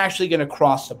not actually going to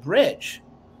cross the bridge.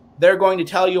 They're going to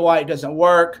tell you why it doesn't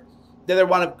work. They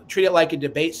want to treat it like a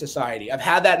debate society. I've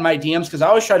had that in my DMs because I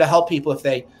always try to help people if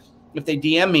they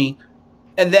DM me.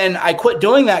 And then I quit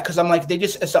doing that because I'm like,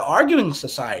 it's an arguing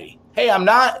society. Hey,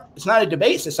 it's not a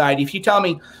debate society. If you tell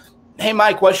me, hey,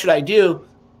 Mike, what should I do?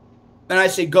 And I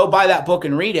say, go buy that book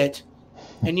and read it.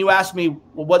 And you ask me,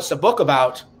 well, what's the book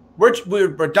about?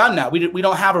 We're done now. We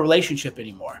don't have a relationship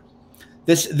anymore.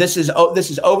 This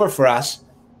is over for us.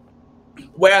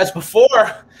 Whereas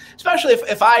before, especially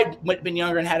if I'd been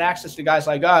younger and had access to guys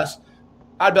like us,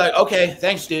 I'd be like, okay,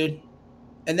 thanks, dude.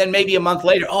 And then maybe a month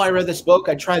later, oh, I read this book.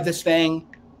 I tried this thing.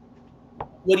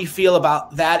 What do you feel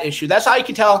about that issue? That's how you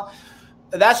can tell.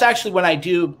 That's actually when I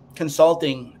do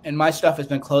consulting, and my stuff has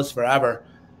been closed forever.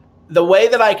 The way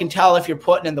that I can tell if you're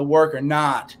putting in the work or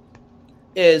not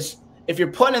is if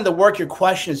you're putting in the work, your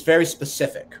question is very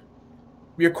specific.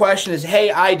 Your question is,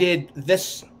 hey, I did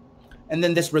this, and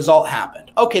then this result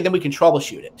happened. Okay, then we can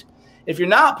troubleshoot it. If you're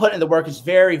not putting in the work, it's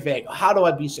very vague. How do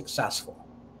I be successful?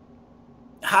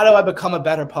 How do I become a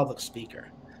better public speaker?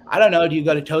 I don't know. Do you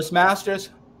go to Toastmasters?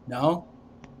 No.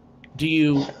 Do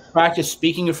you practice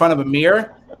speaking in front of a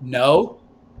mirror? No.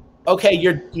 Okay,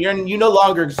 you no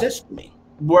longer exist to me.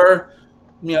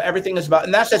 Everything is about,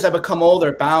 and that's as I become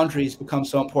older, boundaries become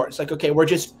so important. It's like, okay,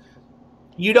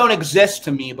 you don't exist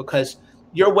to me because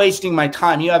you're wasting my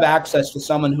time. You have access to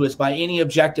someone who is by any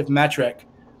objective metric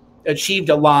achieved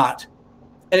a lot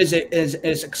and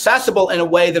is accessible in a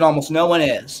way that almost no one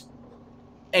is.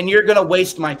 And you're going to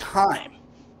waste my time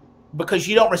because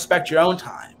you don't respect your own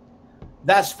time.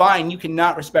 That's fine. You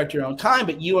cannot respect your own time,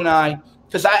 but you and I,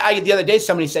 because I the other day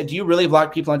somebody said, do you really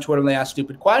block people on Twitter when they ask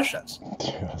stupid questions?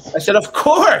 Yes. I said, of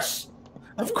course.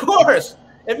 Of course.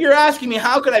 If you're asking me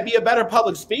how could I be a better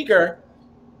public speaker,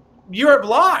 you're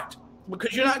blocked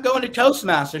because you're not going to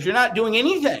Toastmasters. You're not doing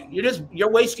anything. You're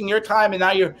wasting your time, and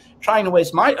now you're trying to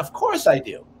waste mine. Of course I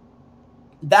do.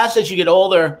 That's as you get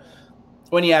older.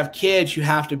 When you have kids, you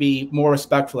have to be more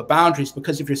respectful of boundaries,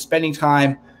 because if you're spending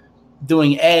time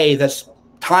doing A, that's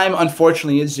time,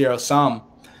 unfortunately, is zero sum.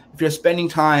 If you're spending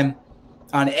time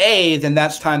on A, then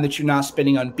that's time that you're not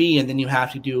spending on B, and then you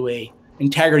have to do a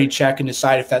integrity check and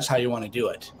decide if that's how you want to do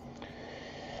it.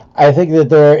 I think that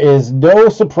there is no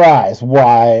surprise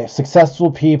why successful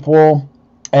people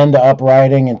end up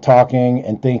writing and talking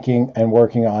and thinking and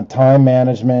working on time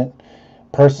management,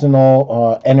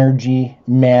 personal energy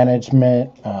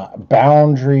management,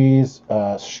 boundaries,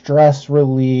 stress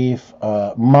relief,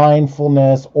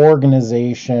 mindfulness,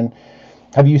 organization.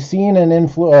 Have you seen an an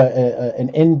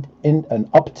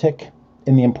uptick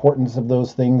in the importance of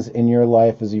those things in your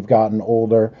life as you've gotten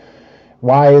older?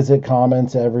 Why is it common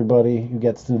to everybody who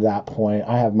gets to that point?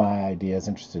 I have my ideas.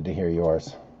 Interested to hear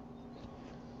yours.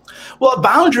 Well,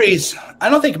 boundaries, I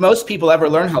don't think most people ever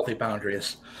learn healthy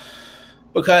boundaries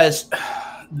because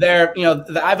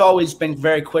I've always been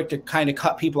very quick to kind of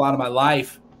cut people out of my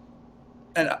life,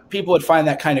 and people would find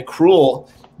that kind of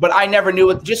cruel, but I never knew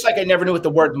it, just like I never knew what the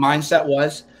word mindset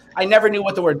was. I never knew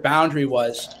what the word boundary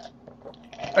was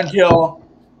until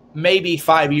maybe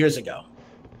 5 years ago.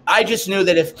 I just knew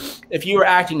that if you were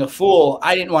acting a fool,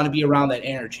 I didn't want to be around that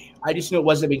energy. I just knew it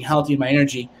wasn't being healthy in my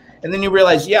energy. And then you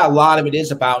realize, yeah, a lot of it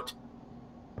is about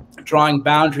drawing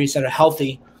boundaries that are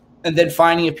healthy, and then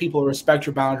finding if people respect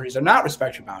your boundaries or not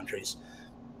respect your boundaries.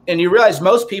 And you realize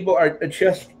most people are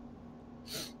just,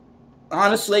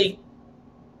 honestly,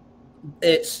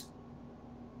 it's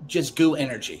just goo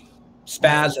energy,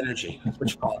 spaz energy, that's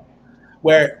what you call it.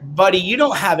 Where, buddy, you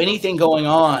don't have anything going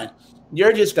on.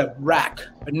 You're just a wreck,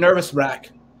 a nervous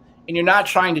wreck. And you're not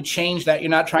trying to change that.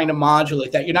 You're not trying to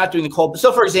modulate that. You're not doing the cold.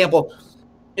 So, for example,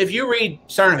 if you read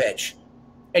Cernovich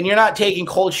and you're not taking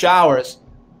cold showers,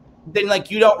 then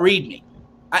you don't read me.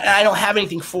 I don't have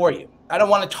anything for you. I don't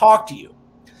want to talk to you.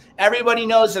 Everybody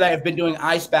knows that I have been doing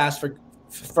ice baths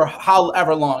for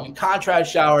however long, and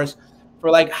contrast showers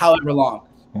for however long.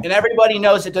 And everybody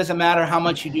knows it doesn't matter how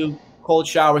much you do cold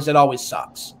showers, it always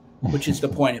sucks, which is the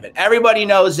point of it. Everybody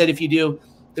knows that if you do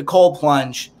the cold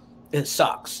plunge, it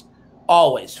sucks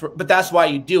always. But that's why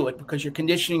you do it, because you're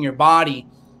conditioning your body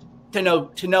to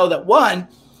know that, one,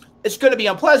 it's going to be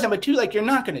unpleasant, but two, you're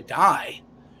not going to die,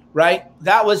 right?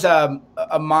 That was a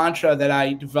mantra that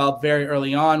I developed very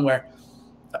early on, where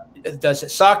does it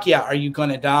suck? Yeah. Are you going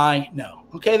to die? No.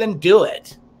 Okay, then do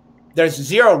it. There's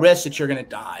zero risk that you're going to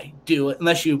die. Do it,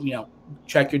 unless you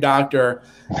check your doctor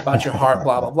about your heart,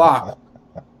 blah, blah, blah.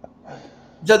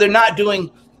 So they're not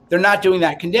doing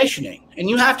that conditioning, and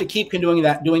you have to keep doing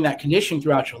that conditioning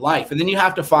throughout your life. And then you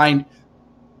have to find,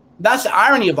 that's the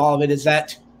irony of all of it, is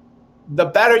that the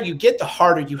better you get, the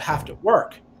harder you have to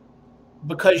work,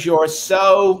 because you're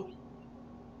so,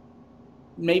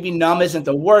 maybe numb isn't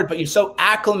the word, but you're so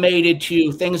acclimated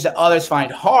to things that others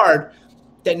find hard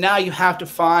that now you have to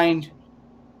find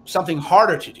something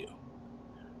harder to do,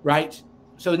 right?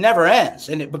 So it never ends,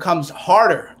 and it becomes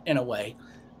harder in a way,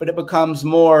 but it becomes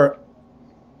more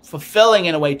fulfilling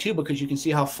in a way too, because you can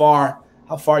see how far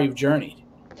you've journeyed.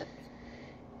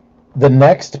 The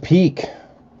next peak.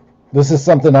 This is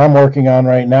something I'm working on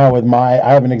right now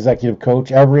I have an executive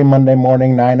coach every Monday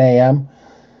morning, 9 a.m.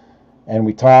 And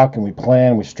we talk and we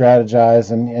plan, we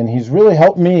strategize, and he's really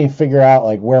helped me figure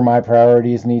out where my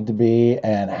priorities need to be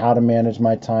and how to manage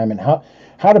my time and how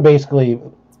to basically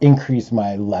increase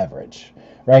my leverage,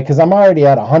 right? Because I'm already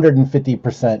at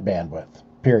 150% bandwidth,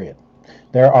 period.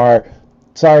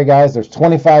 Sorry guys, there's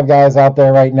 25 guys out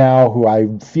there right now who I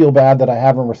feel bad that I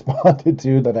haven't responded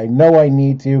to, that I know I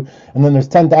need to, and then there's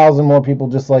 10,000 more people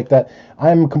just like that.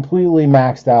 I'm completely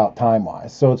maxed out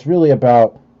time-wise, so it's really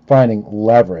about finding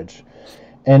leverage.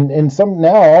 And some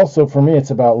now also for me,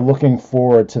 it's about looking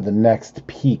forward to the next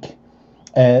peak.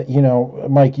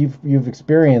 Mike, you've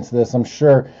experienced this. I'm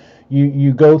sure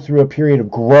you go through a period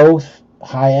of growth,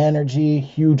 high energy,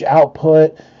 huge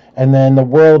output, and then the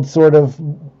world sort of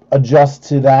adjusts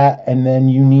to that, and then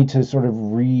you need to sort of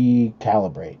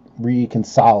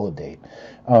reconsolidate.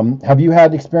 Have you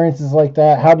had experiences like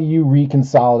that? How do you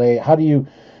reconsolidate? How do you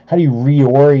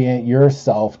reorient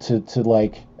yourself to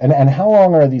and how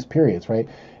long are these periods, right?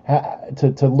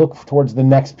 To look towards the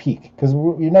next peak, because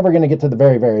you're never going to get to the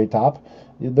very, very top.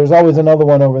 There's always another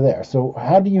one over there. So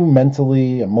how do you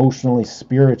mentally, emotionally,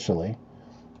 spiritually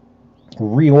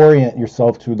reorient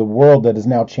yourself to the world that has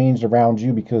now changed around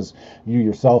you because you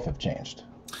yourself have changed?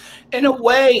 In a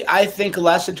way, I think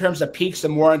less in terms of peaks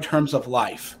and more in terms of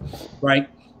life, right?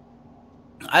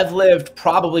 I've lived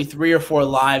probably 3 or 4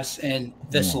 lives in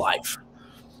this life.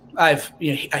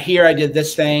 Here I did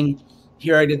this thing,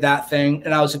 here I did that thing,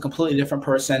 and I was a completely different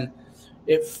person.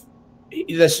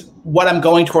 What I'm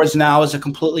going towards now is a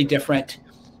completely different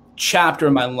chapter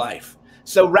in my life.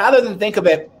 So rather than think of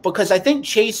it, because I think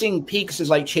chasing peaks is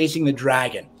like chasing the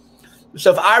dragon.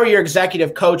 So if I were your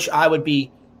executive coach, I would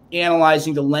be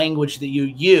analyzing the language that you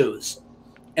use,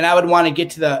 and I would want to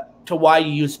get to to why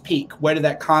you use peak. Where did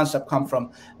that concept come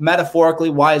from? Metaphorically,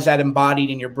 why is that embodied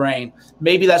in your brain?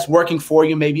 Maybe that's working for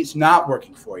you. Maybe it's not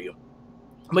working for you.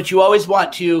 But you always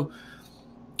want to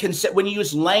consider, when you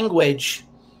use language,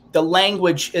 the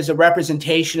language is a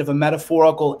representation of a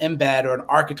metaphorical embed or an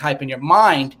archetype in your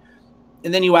mind.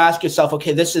 And then you ask yourself,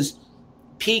 okay,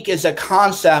 peak is a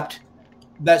concept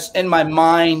that's in my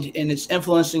mind and it's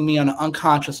influencing me on an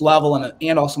unconscious level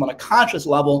and also on a conscious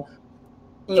level.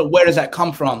 Where does that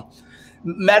come from?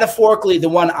 Metaphorically, the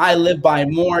one I live by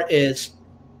more is,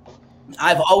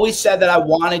 I've always said that I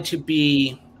wanted to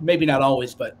be, maybe not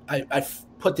always, but I've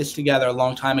put this together a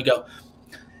long time ago,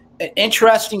 an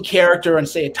interesting character in,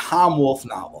 say, a Tom Wolfe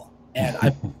novel. And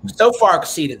I've so far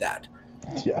exceeded that.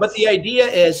 Yes. But the idea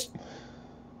is,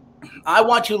 I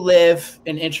want to live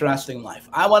an interesting life.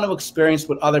 I want to experience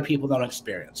what other people don't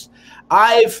experience.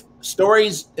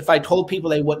 Stories, if I told people,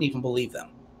 they wouldn't even believe them.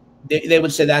 They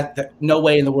would say that no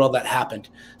way in the world that happened.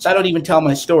 So I don't even tell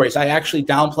my stories. I actually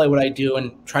downplay what I do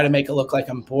and try to make it look like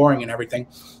I'm boring and everything.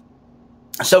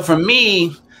 So for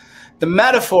me, the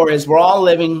metaphor is we're all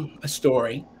living a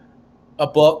story, a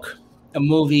book, a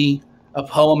movie, a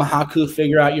poem, a haiku,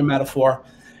 figure out your metaphor.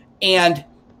 And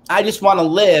I just want to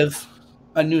live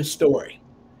a new story.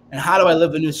 And how do I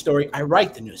live a new story? I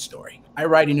write the new story. I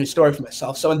write a new story for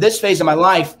myself. So in this phase of my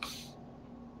life,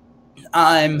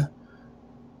 I'm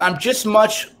just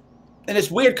much, and it's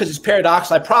weird because it's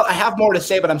paradoxical. I have more to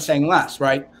say, but I'm saying less,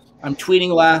 right? I'm tweeting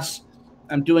less.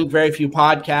 I'm doing very few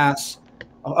podcasts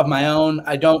of my own.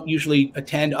 I don't usually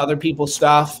attend other people's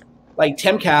stuff. Like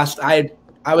Timcast,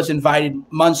 I was invited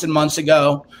months and months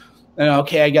ago. And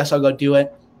okay, I guess I'll go do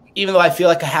it. Even though I feel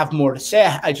like I have more to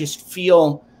say, I just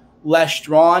feel less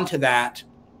drawn to that.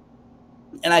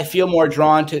 And I feel more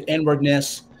drawn to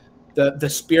inwardness, the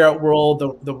spirit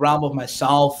world, the realm of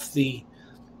myself, the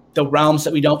realms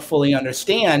that we don't fully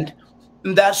understand.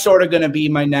 And that's sort of going to be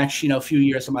my next, few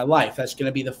years of my life. That's going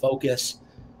to be the focus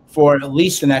for at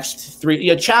least the next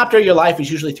chapter of your life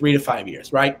is usually 3 to 5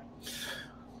 years, right?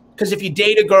 Because if you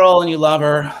date a girl and you love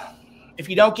her, if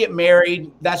you don't get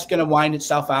married, that's going to wind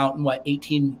itself out in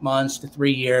 18 months to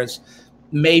 3 years,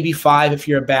 maybe 5 if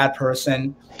you're a bad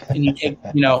person and you take,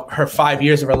 her 5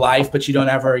 years of her life, but you don't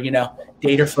ever,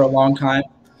 date her for a long time.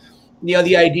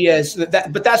 The idea is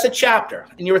but that's a chapter,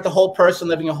 and you're with the whole person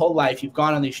living a whole life. You've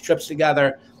gone on these trips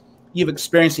together. You've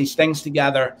experienced these things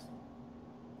together.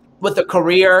 With a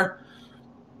career,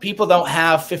 people don't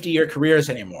have 50-year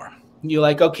careers anymore. You're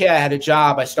like, okay, I had a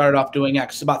job. I started off doing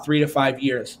X, about 3 to 5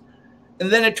 years. And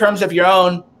then in terms of your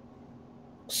own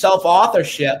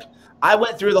self-authorship, I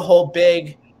went through the whole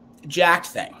big jacked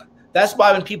thing. That's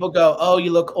why when people go, oh, you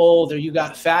look old or you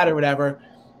got fat or whatever,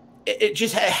 it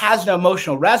just has no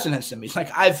emotional resonance in me. It's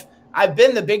like I've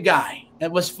been the big guy.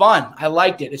 It was fun. I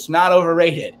liked it. It's not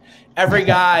overrated. Every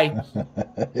guy,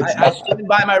 I stand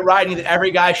by my writing that every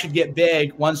guy should get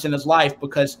big once in his life,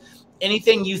 because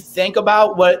anything you think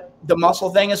about what the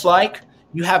muscle thing is like,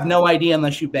 you have no idea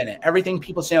unless you've been it. Everything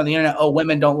people say on the internet, oh,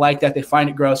 women don't like that. They find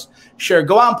it gross. Sure,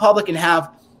 go out in public and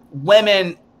have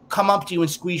women come up to you and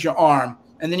squeeze your arm,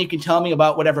 and then you can tell me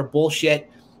about whatever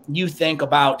bullshit you think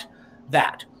about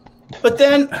that. But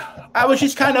then I was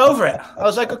just kind of over it. I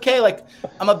was like, okay,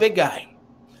 I'm a big guy.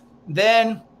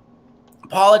 Then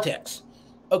politics.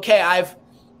 Okay,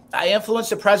 I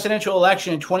influenced the presidential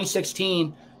election in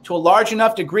 2016 to a large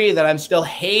enough degree that I'm still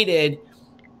hated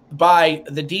by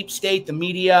the deep state, the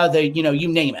media, you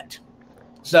name it.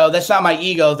 So that's not my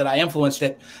ego that I influenced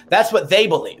it. That's what they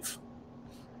believe.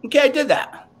 Okay, I did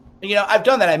that. I've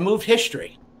done that. I moved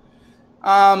history.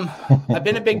 I've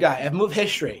been a big guy. I've moved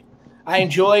history.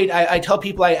 I tell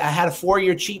people I had a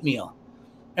 4-year cheat meal,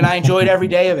 and I enjoyed every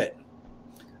day of it.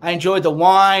 I enjoyed the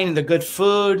wine and the good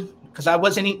food, because I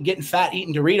wasn't getting fat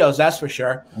eating Doritos, that's for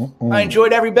sure. I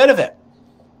enjoyed every bit of it.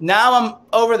 Now I'm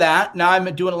over that. Now I'm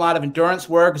doing a lot of endurance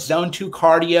work, zone 2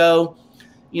 cardio,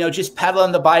 just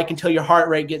pedaling the bike until your heart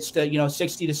rate gets to,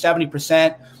 60 to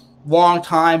 70%, long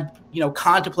time,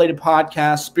 contemplated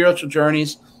podcasts, spiritual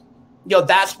journeys.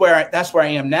 That's where I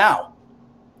am now.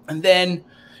 And then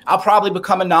I'll probably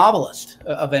become a novelist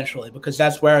eventually, because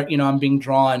that's where, I'm being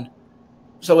drawn.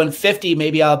 So in 50,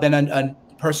 maybe I'll have been a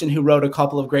person who wrote a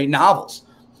couple of great novels.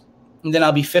 And then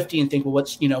I'll be 50 and think, well,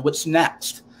 what's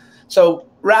next? So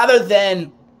rather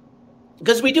than,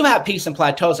 because we do have peaks and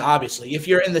plateaus, obviously. If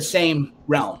you're in the same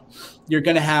realm, you're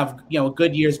going to have,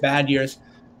 good years, bad years.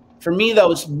 For me,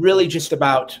 though, it's really just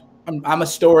about, I'm a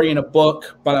story in a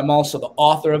book, but I'm also the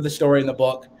author of the story in the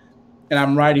book, and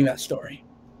I'm writing that story.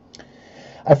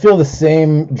 I feel the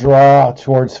same draw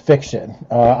towards fiction.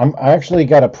 I actually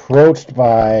got approached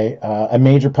by a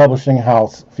major publishing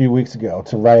house a few weeks ago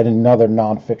to write another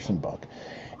nonfiction book.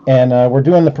 And we're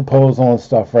doing the proposal and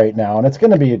stuff right now, and it's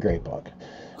going to be a great book.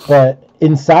 But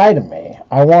inside of me,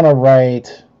 I want to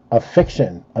write a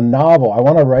fiction, a novel. I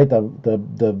want to write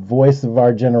the voice of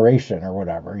our generation or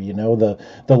whatever, you know,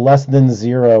 the less than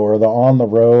zero or the on the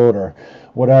road or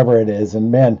whatever it is. And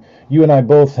man, you and I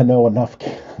both know enough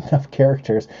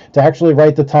characters to actually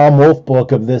write the Tom Wolfe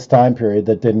book of this time period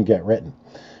that didn't get written,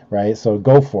 right? So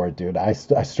go for it, dude. I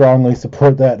strongly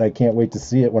support that, and I can't wait to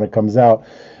see it when it comes out.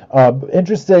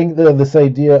 Interesting, this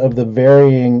idea of the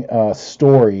varying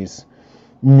stories,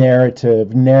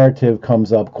 narrative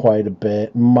comes up quite a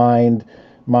bit. Mindset,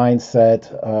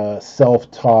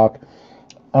 self-talk.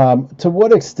 To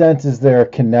what extent is there a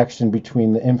connection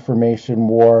between the information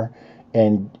war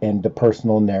and the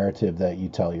personal narrative that you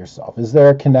tell yourself? Is there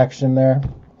a connection there?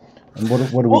 And what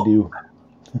do we do?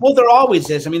 Well, there always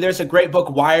is. I mean, there's a great book,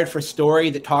 Wired for Story,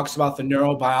 that talks about the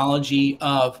neurobiology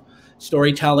of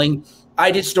storytelling.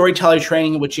 I did storyteller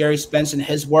training with Jerry Spence and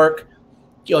his work,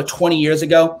 20 years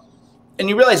ago. And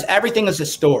you realize everything is a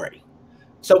story.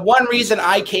 So one reason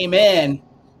I came in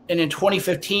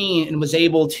 2015 and was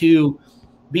able to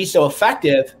be so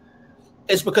effective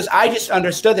is because I just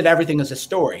understood that everything is a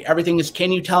story. Everything is,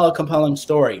 can you tell a compelling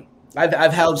story?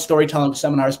 I've held storytelling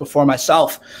seminars before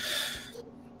myself.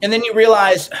 And then you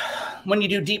realize when you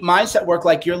do deep mindset work,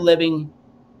 like you're living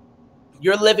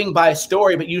by a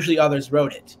story, but usually others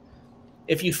wrote it.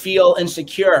 If you feel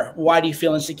insecure, why do you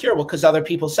feel insecure? Well, because other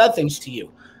people said things to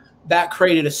you. That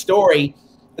created a story,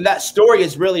 and that story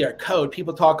is really our code.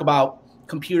 People talk about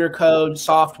computer code,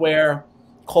 software,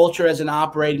 culture as an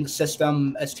operating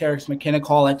system, as Terence McKenna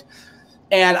call it.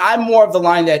 And I'm more of the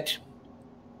line that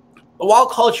while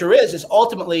culture is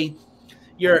ultimately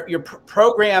your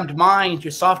programmed mind,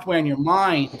 your software in your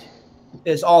mind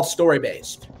is all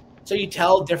story-based. So you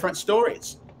tell different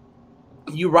stories.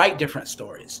 You write different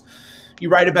stories. You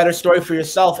write a better story for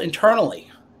yourself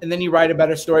internally, and then you write a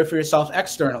better story for yourself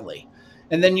externally.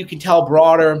 And then you can tell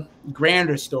broader,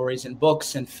 grander stories in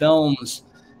books and films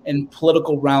and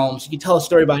political realms. You can tell a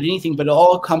story about anything, but it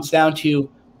all comes down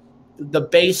to the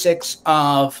basics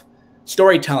of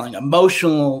storytelling,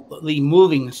 emotionally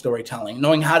moving storytelling,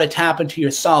 knowing how to tap into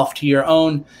yourself,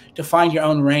 to find your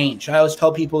own range. I always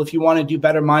tell people, if you want to do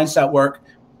better mindset work,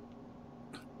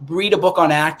 read a book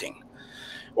on acting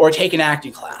or take an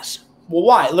acting class. Well,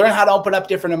 why? Learn how to open up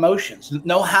different emotions.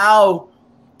 Know how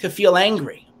to feel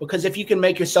angry. Because if you can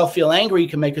make yourself feel angry, you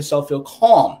can make yourself feel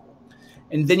calm.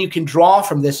 And then you can draw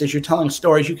from this as you're telling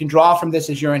stories. You can draw from this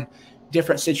as you're in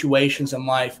different situations in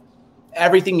life.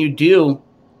 Everything you do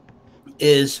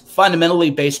is fundamentally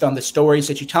based on the stories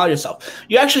that you tell yourself.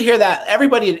 You actually hear that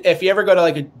everybody, if you ever go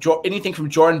to anything from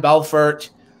Jordan Belfort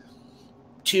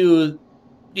to,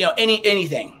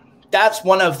 anything. That's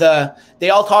one of they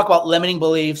all talk about limiting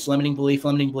beliefs. But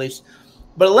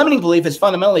a limiting belief is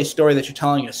fundamentally a story that you're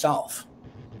telling yourself.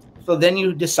 So then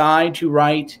you decide to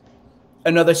write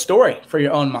another story for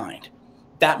your own mind.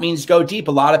 That means go deep.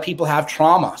 A lot of people have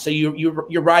trauma. So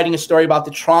you're writing a story about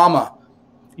the trauma.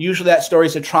 Usually that story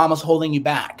is the trauma's holding you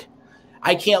back.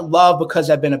 I can't love because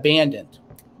I've been abandoned.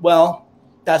 Well,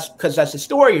 that's because that's the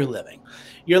story you're living.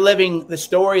 You're living the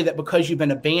story that because you've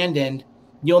been abandoned,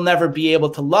 you'll never be able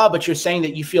to love, but you're saying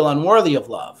that you feel unworthy of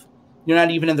love. You're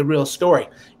not even in the real story.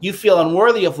 You feel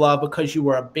unworthy of love because you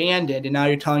were abandoned, and now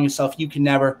you're telling yourself you can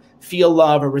never feel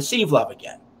love or receive love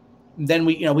again. And then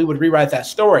we would rewrite that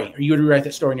story, or you would rewrite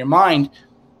that story in your mind.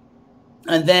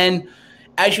 And then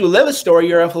as you live a story,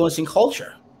 you're influencing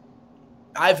culture.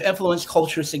 I've influenced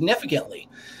culture significantly.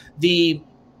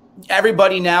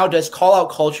 Everybody now does call out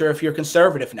culture if you're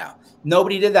conservative now.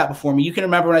 Nobody did that before me. You can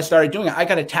remember when I started doing it, I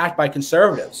got attacked by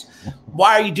conservatives.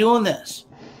 Why are you doing this?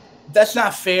 That's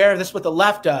not fair. That's what the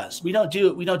left does. We don't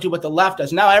do what the left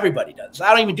does. Now everybody does.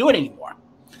 I don't even do it anymore.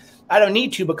 I don't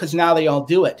need to because now they all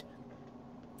do it.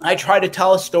 I try to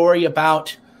tell a story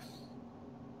about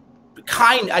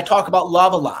I talk about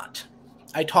love a lot.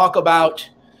 I talk about,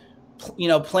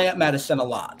 plant medicine a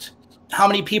lot. How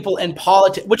many people in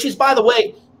politics, which is, by the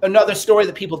way, another story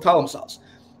that people tell themselves.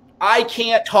 I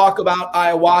can't talk about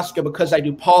ayahuasca because I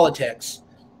do politics.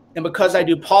 And because I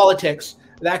do politics,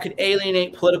 that could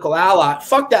alienate political allies.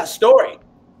 Fuck that story,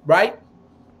 right?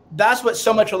 That's what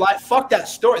so much of life, fuck that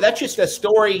story. That's just a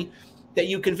story that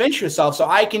you convince yourself. So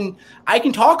I can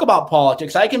talk about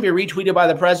politics. I can be retweeted by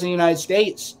the president of the United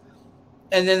States.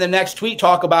 And then the next tweet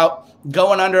talk about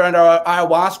going under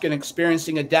ayahuasca and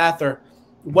experiencing a death or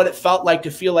what it felt like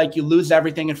to feel like you lose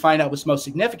everything and find out what's most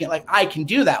significant. Like, I can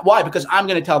do that. Why? Because I'm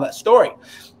going to tell that story.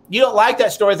 You don't like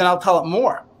that story, then I'll tell it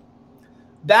more.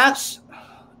 That's,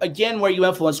 again, where you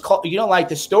influence culture. You don't like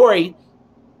the story,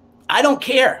 I don't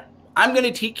care. I'm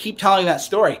going to keep telling that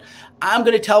story. I'm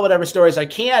going to tell whatever stories I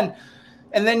can,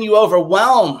 and then you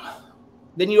overwhelm.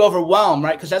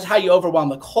 Right? Because that's how you overwhelm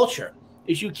the culture,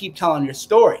 is you keep telling your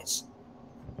stories.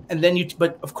 And then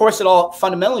but of course, it all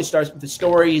fundamentally starts with the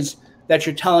stories that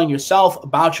you're telling yourself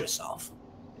about yourself.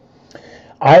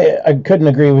 I couldn't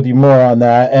agree with you more on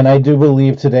that. And I do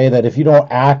believe today that if you don't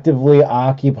actively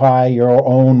occupy your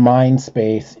own mind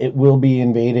space, it will be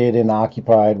invaded and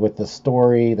occupied with the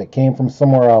story that came from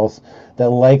somewhere else that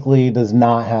likely does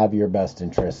not have your best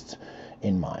interests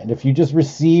in mind. If you just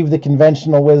receive the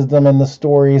conventional wisdom and the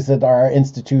stories that our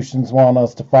institutions want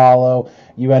us to follow,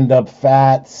 you end up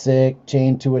fat, sick,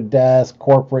 chained to a desk,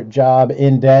 corporate job,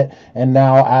 in debt, and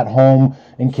now at home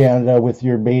in Canada with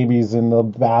your babies in the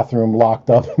bathroom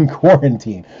locked up in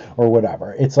quarantine or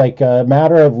whatever. It's like a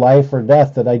matter of life or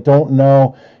death that I don't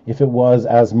know if it was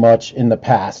as much in the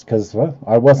past, because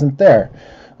I wasn't there.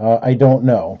 I don't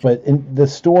know. But the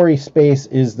story space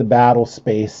is the battle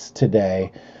space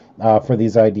today. For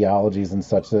these ideologies and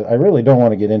such that I really don't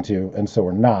want to get into, and so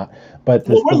we're not. But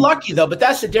we're lucky though. But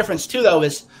that's the difference too, though,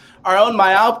 is our own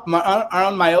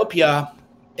myopia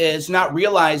is not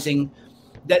realizing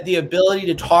that the ability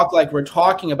to talk like we're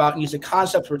talking about and use the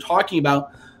concepts we're talking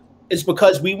about is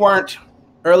because we weren't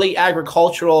early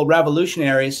agricultural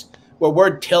revolutionaries where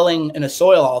we're tilling in a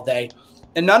soil all day,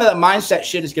 and none of that mindset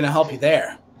shit is going to help you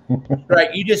there,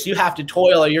 right? You have to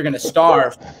toil or you're going to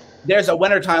starve. There's a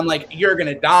wintertime like you're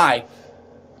going to die.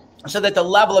 So that the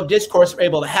level of discourse we're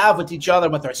able to have with each other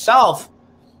and with ourselves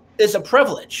is a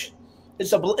privilege.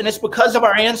 And it's because of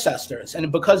our ancestors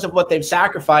and because of what they've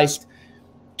sacrificed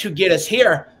to get us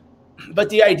here. But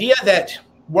the idea that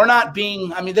we're not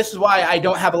being, I mean, this is why I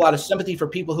don't have a lot of sympathy for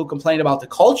people who complain about the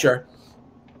culture,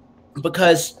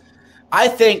 because I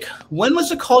think, when was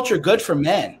the culture good for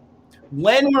men?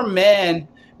 When were men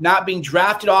not being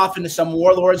drafted off into some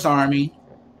warlord's army?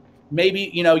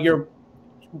 Maybe, your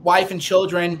wife and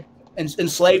children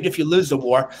enslaved if you lose the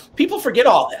war. People forget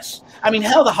all this. I mean,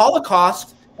 hell, the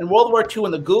Holocaust and World War II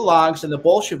and the gulags and the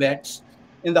Bolsheviks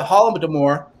and the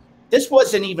Holodomor, this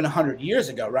wasn't even 100 years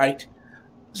ago, right?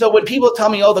 So when people tell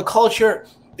me, oh, the culture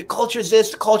is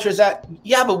this, the culture is that.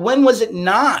 Yeah, but when was it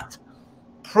not?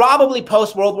 Probably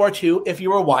post-World War II if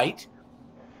you were white,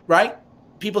 right?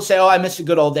 People say, oh, I miss the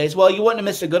good old days. Well, you wouldn't have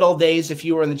missed the good old days if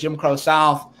you were in the Jim Crow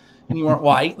South and you weren't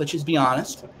white. Let's just be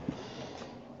honest.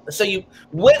 So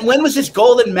when was this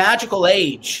golden magical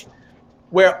age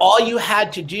where all you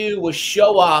had to do was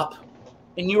show up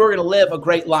and you were going to live a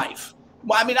great life?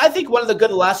 Well, I mean, I think one of the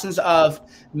good lessons of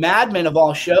Mad Men of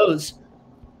all shows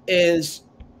is,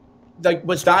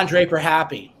 was Don Draper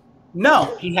happy?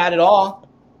 No, he had it all,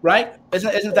 right?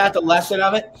 Isn't that the lesson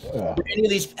of it? Yeah. Any of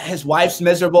these, his wife's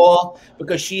miserable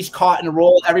because she's caught in a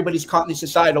role. Everybody's caught in these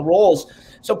societal roles.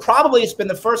 So probably it's been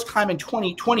the first time in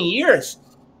 20 years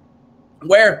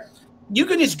where you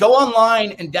can just go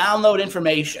online and download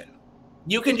information.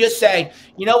 You can just say,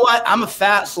 you know what? I'm a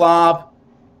fat slob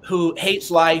who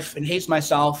hates life and hates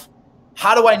myself.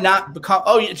 How do I not become?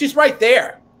 Oh, it's just right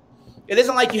there. It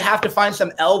isn't like you have to find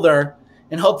some elder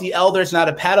and hope the elder's not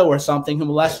a pedo or something who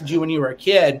molested you when you were a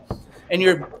kid and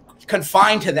you're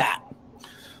confined to that.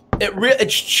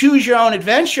 It's choose your own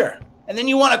adventure. And then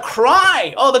you want to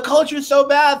cry. Oh, the culture is so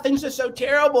bad. Things are so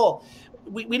terrible.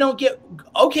 We don't get,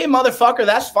 okay, motherfucker,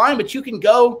 that's fine. But you can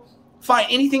go find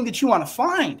anything that you want to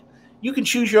find. You can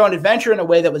choose your own adventure in a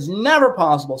way that was never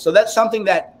possible. So that's something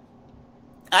that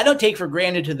I don't take for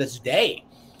granted to this day.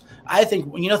 I think,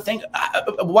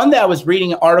 one day I was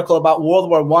reading an article about World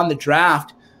War I, the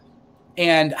draft,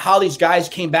 and how these guys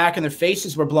came back and their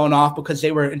faces were blown off because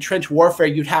they were in trench warfare.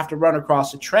 You'd have to run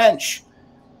across a trench.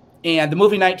 And the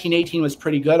movie 1918 was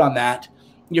pretty good on that.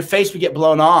 Your face would get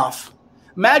blown off.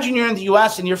 Imagine you're in the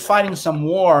U.S. and you're fighting some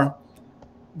war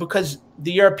because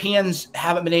the Europeans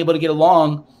haven't been able to get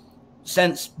along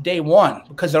since day one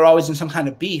because they're always in some kind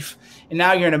of beef. And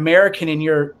now you're an American and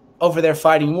you're over there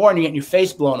fighting war and you're getting your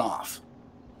face blown off.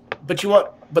 But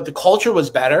the culture was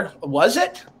better. Was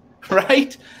it?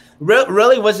 Right?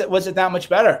 Really, was it that much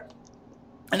better?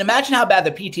 And imagine how bad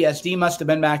the PTSD must have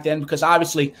been back then, because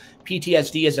obviously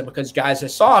PTSD isn't because guys are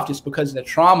soft, it's because of the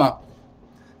trauma.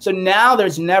 So now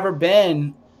there's never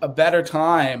been a better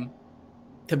time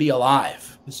to be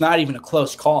alive. It's not even a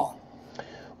close call.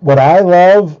 What I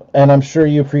love, and I'm sure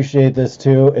you appreciate this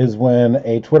too, is when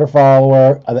a Twitter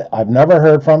follower I've never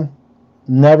heard from,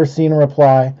 never seen a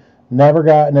reply, never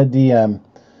gotten a DM,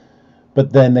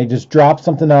 but then they just drop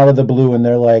something out of the blue and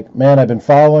they're like, man, I've been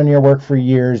following your work for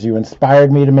years. You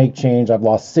inspired me to make change. I've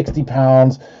lost 60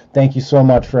 pounds. Thank you so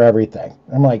much for everything.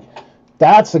 I'm like,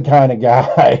 that's the kind of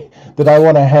guy that I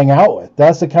want to hang out with.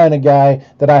 That's the kind of guy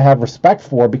that I have respect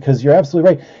for, because you're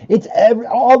absolutely right. It's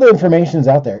all the information's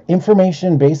out there.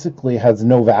 Information basically has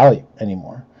no value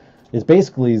anymore. It's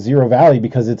basically zero value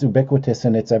because it's ubiquitous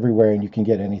and it's everywhere and you can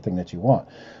get anything that you want.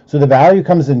 So the value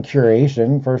comes in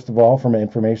curation, first of all, from an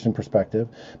information perspective,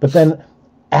 but then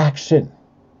action.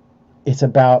 It's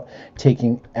about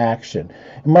taking action.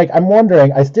 And Mike, I'm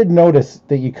wondering, I did notice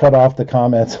that you cut off the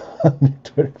comments on your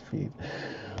Twitter feed,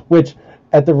 which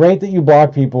at the rate that you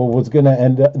block people was going to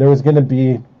end up, there was going to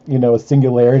be, you know, a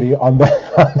singularity on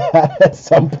that at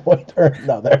some point or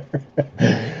another.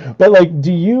 But like,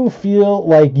 do you feel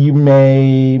like you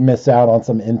may miss out on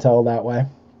some intel that way?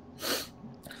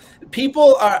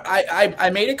 People are,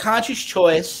 I made a conscious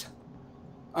choice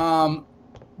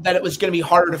that it was going to be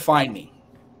harder to find me.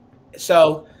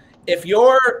 So if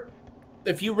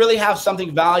you really have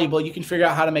something valuable, you can figure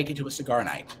out how to make it to a cigar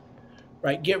night,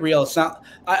 right? Get real. It's not,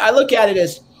 I look at it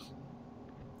as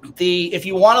if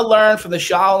you want to learn from the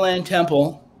Shaolin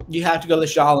Temple, you have to go to the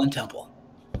Shaolin Temple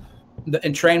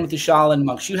and train with the Shaolin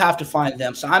monks. You have to find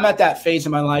them. So I'm at that phase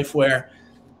in my life where,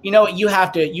 you know, you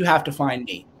have to find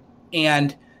me.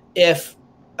 And if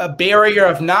a barrier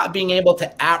of not being able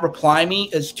to reply me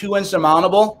is too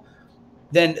insurmountable,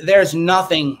 then there's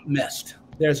nothing missed.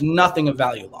 There's nothing of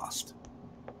value lost.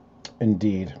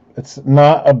 Indeed. It's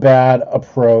not a bad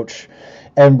approach.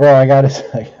 And bro, I gotta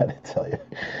tell you,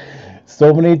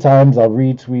 so many times I'll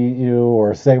retweet you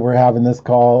or say we're having this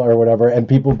call or whatever, and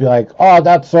people be like, oh,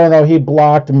 that's Cerno, he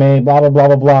blocked me, blah, blah, blah,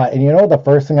 blah, blah. And you know what the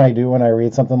first thing I do when I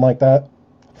read something like that?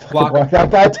 Block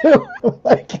that guy too.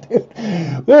 Like, dude,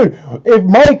 if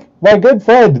Mike, my good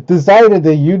friend, decided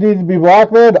that you need to be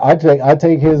blocked, man, I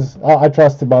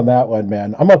trust him on that one,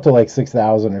 man. I'm up to like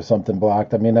 6,000 or something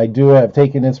blocked. I mean, I've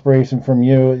taken inspiration from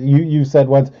you. You said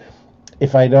once,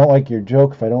 if I don't like your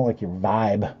joke, if I don't like your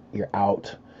vibe, you're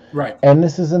out. Right. And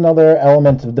this is another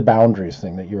element of the boundaries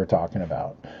thing that you were talking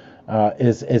about,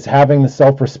 is having the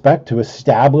self-respect to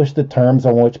establish the terms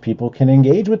on which people can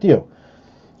engage with you.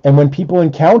 And when people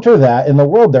encounter that in the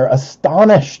world, they're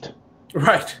astonished.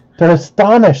 Right. They're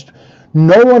astonished.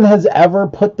 No one has ever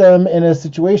put them in a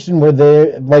situation where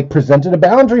they like presented a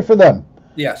boundary for them.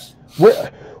 Yes.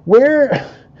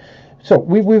 So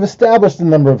we've established a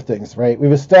number of things, right?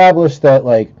 We've established that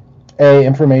like,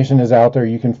 information is out there.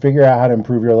 You can figure out how to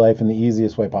improve your life in the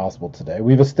easiest way possible today.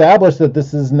 We've established that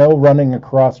this is no running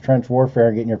across trench warfare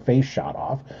and getting your face shot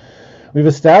off. We've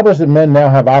established that men now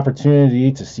have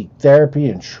opportunity to seek therapy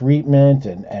and treatment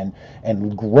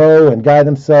and grow and guide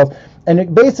themselves. And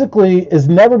it basically has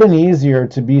never been easier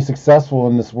to be successful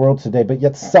in this world today, but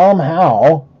yet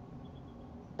somehow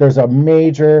there's a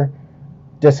major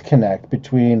disconnect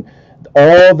between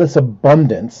all this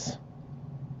abundance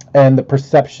and the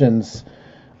perceptions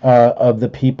of the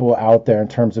people out there in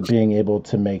terms of being able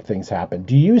to make things happen.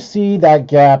 Do you see that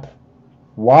gap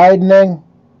widening?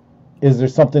 Is there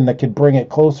something that could bring it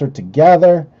closer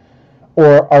together?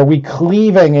 Or are we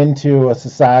cleaving into a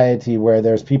society where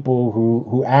there's people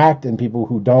who act and people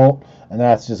who don't, and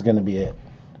that's just going to be it?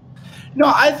 No,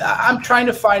 I'm trying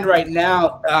to find right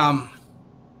now.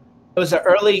 It was the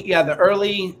early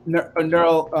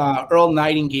Earl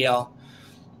Nightingale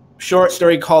short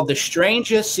story called "The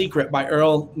Strangest Secret" by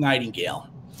Earl Nightingale,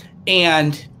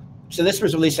 and so this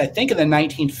was released, I think, in the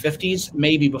 1950s,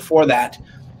 maybe before that.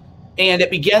 And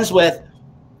it begins with,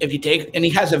 if you take, and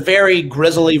he has a very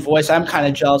grisly voice. I'm kind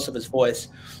of jealous of his voice.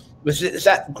 It's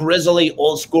that grisly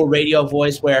old school radio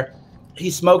voice where he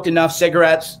smoked enough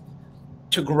cigarettes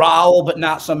to growl, but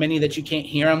not so many that you can't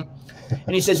hear him.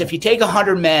 And he says, if you take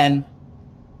 100 men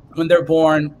when they're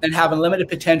born and have unlimited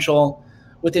potential,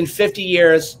 within 50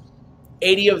 years,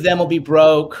 80 of them will be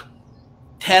broke,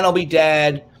 10 will be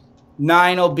dead,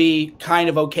 9 will be kind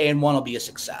of okay, and 1 will be a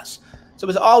success. So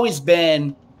it's always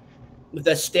been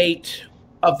the state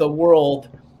of the world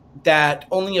that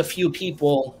only a few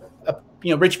people,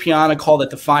 Rich Piana called it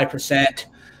the 5%,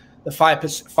 the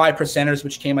 5%ers,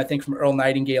 which came, I think, from Earl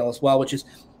Nightingale as well, which is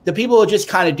the people who just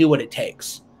kind of do what it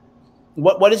takes.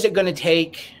 What is it going to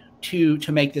take to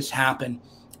make this happen?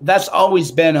 That's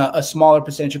always been a smaller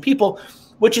percentage of people,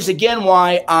 which is, again,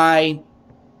 why I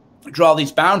draw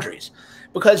these boundaries.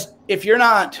 Because if you're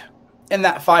not in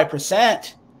that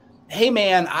 5%, hey,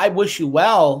 man, I wish you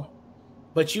well,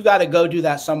 but you got to go do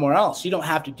that somewhere else. You don't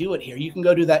have to do it here. You can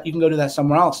go do that. You can go do that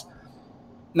somewhere else,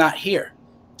 not here.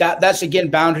 That's, again,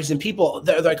 boundaries. And people,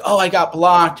 they're like, oh, I got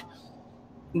blocked.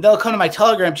 And they'll come to my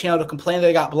Telegram channel to complain that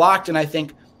they got blocked. And I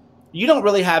think, you don't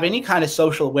really have any kind of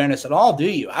social awareness at all, do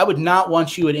you? I would not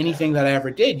want you at anything that I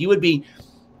ever did. You would be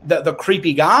the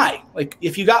creepy guy. Like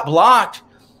if you got blocked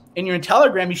and you're in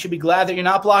Telegram, you should be glad that you're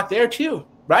not blocked there too,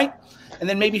 right? And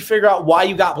then maybe figure out why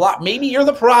you got blocked. Maybe you're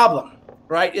the problem,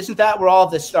 right? Isn't that where all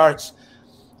this starts?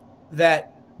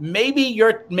 That maybe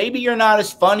you're not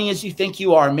as funny as you think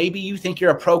you are. Maybe you think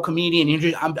you're a pro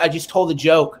comedian. I just told a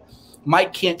joke.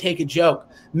 Mike can't take a joke.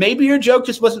 Maybe your joke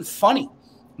just wasn't funny.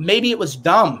 Maybe it was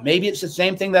dumb. Maybe it's the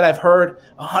same thing that I've heard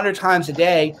 100 times a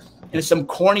day, and it's some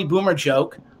corny boomer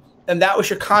joke, and that was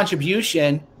your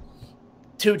contribution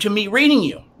to me reading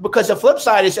you. Because the flip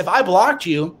side is, if I blocked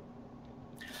you,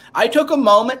 I took a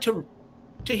moment to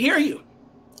hear you,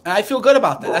 and I feel good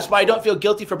about that. That's why I don't feel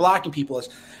guilty for blocking people. Is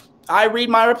I read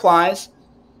my replies,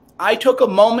 I took a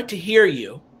moment to hear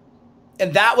you,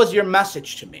 and that was your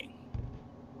message to me.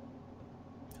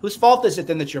 Whose fault is it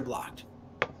then that you're blocked?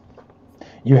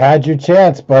 You had your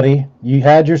chance, buddy. You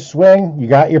had your swing. You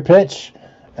got your pitch.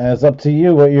 And it's up to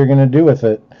you what you're going to do with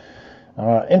it.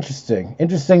 Interesting.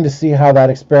 Interesting to see how that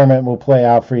experiment will play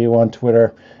out for you on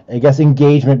Twitter. I guess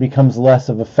engagement becomes less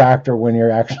of a factor when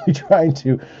you're actually trying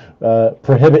to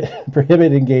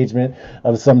prohibit engagement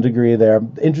of some degree there.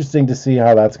 Interesting to see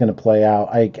how that's going to play out.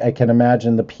 I can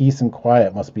imagine the peace and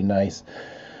quiet must be nice.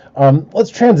 Let's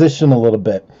transition a little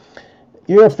bit.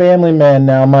 You're a family man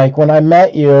now, Mike. When I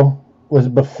met you was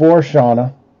before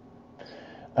Shauna.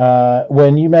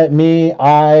 When you met me,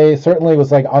 I certainly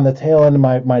was like on the tail end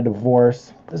of my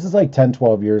divorce. This is like 10,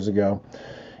 12 years ago.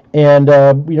 And,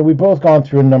 we both gone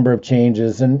through a number of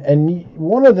changes. And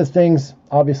one of the things,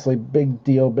 obviously, big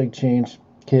deal, big change,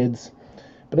 kids.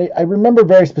 But I remember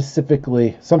very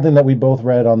specifically something that we both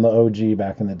read on the OG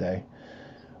back in the day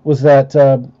was that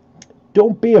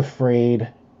don't be afraid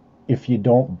if you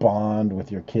don't bond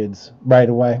with your kids right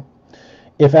away.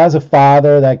 If as a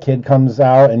father that kid comes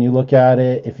out and you look at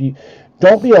it, if you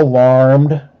don't be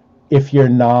alarmed if you're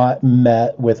not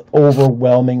met with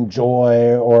overwhelming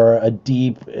joy or a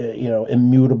deep,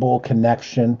 immutable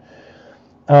connection.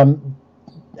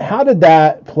 How did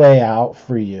that play out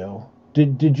for you?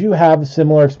 Did you have a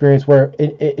similar experience where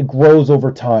it grows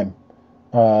over time,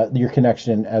 your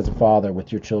connection as a father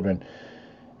with your children?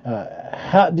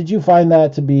 How did you find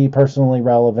that to be personally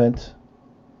relevant?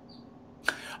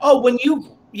 Oh,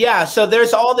 so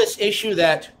there's all this issue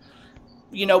that,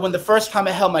 when the first time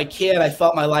I held my kid, I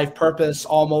felt my life purpose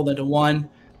all molded into one.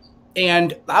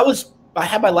 And I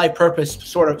had my life purpose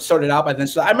sort of sorted out by then.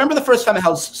 So I remember the first time I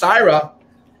held Syra,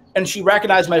 and she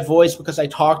recognized my voice because I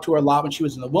talked to her a lot when she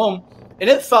was in the womb. And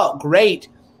it felt great,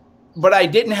 but I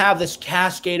didn't have this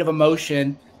cascade of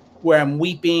emotion where I'm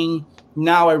weeping.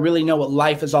 Now I really know what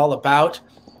life is all about.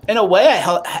 In a way,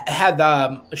 I had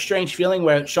a strange feeling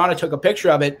where Shauna took a picture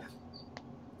of it,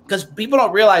 because people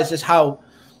don't realize just how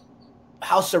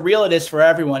surreal it is for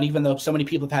everyone, even though so many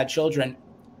people have had children.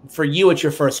 For you, it's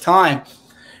your first time.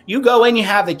 You go in, you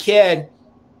have the kid.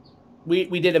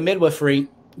 We did a midwifery.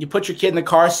 You put your kid in the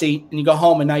car seat, and you go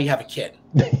home, and now you have a kid.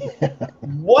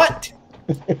 What?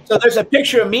 So there's a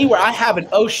picture of me where I have an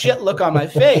oh shit look on my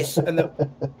face, and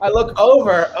I look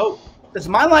over. Because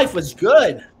my life was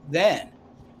good then.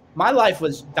 My life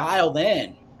was dialed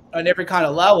in on every kind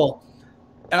of level.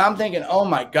 And I'm thinking, oh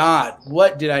my God,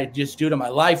 what did I just do to my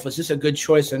life? Was this a good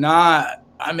choice or not?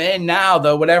 I'm in now,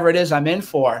 though, whatever it is I'm in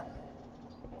for.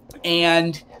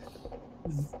 And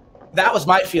that was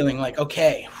my feeling, like,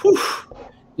 okay,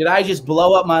 did I just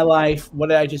blow up my life? What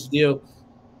did I just do?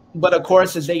 But of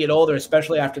course, as they get older,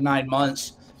 especially after 9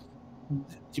 months,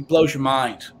 it blows your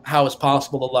mind how it's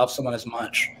possible to love someone as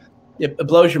much. It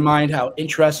blows your mind how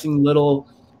interesting little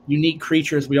unique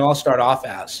creatures we all start off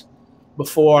as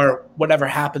before whatever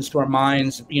happens to our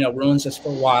minds, ruins us for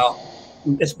a while.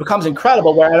 It becomes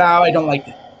incredible where now I don't like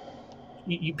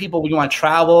you people, you want to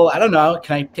travel. I don't know.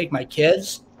 Can I take my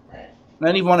kids? I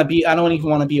don't even want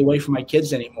to be away from my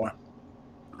kids anymore.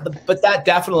 But that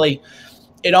definitely,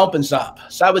 it opens up.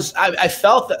 So I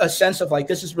felt a sense of like,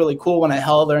 this is really cool when I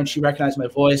held her and she recognized my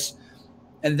voice.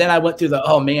 And then I went through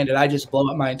oh man, did I just blow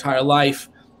up my entire life?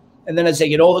 And then as they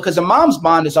get older, because the mom's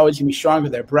bond is always going to be stronger.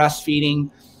 They're breastfeeding.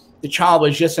 The child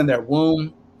was just in their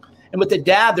womb. And with the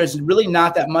dad, there's really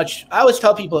not that much. I always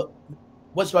tell people,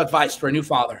 what's my advice for a new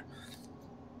father?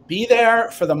 Be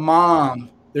there for the mom.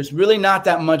 There's really not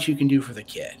that much you can do for the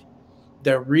kid.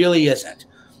 There really isn't.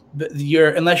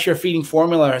 Unless you're feeding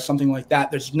formula or something like that,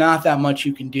 there's not that much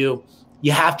you can do.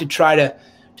 You have to try to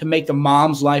make the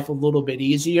mom's life a little bit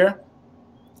easier,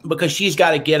 because she's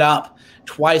got to get up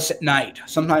twice at night,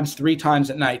 sometimes 3 times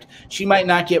at night. She might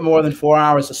not get more than 4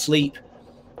 hours of sleep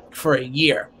for a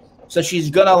year. So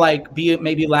she's going to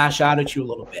maybe lash out at you a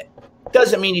little bit.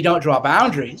 Doesn't mean you don't draw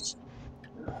boundaries,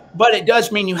 but it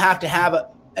does mean you have to have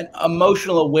an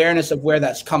emotional awareness of where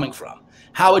that's coming from.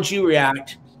 How would you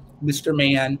react, Mr.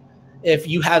 Man, if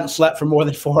you hadn't slept for more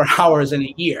than 4 hours in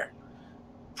a year?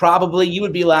 Probably you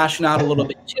would be lashing out a little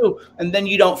bit too, and then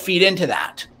you don't feed into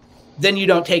that. Then you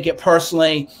don't take it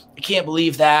personally. I can't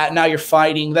believe that. Now you're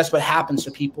fighting. That's what happens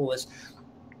to people is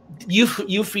you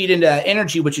feed into that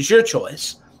energy, which is your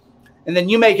choice. And then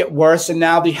you make it worse, and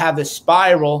now they have this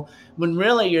spiral when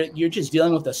really you're just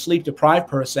dealing with a sleep-deprived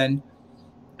person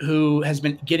who has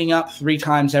been getting up 3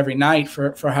 times every night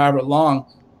for however long.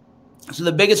 So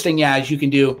the biggest thing, as you can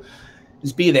do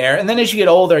is be there. And then as you get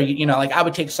older, like I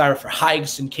would take Syra for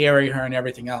hikes and carry her and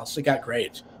everything else. It got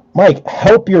great. Mike,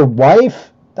 help your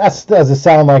wife? That doesn't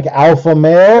sound like alpha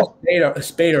male.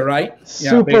 It's beta, right?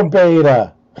 Super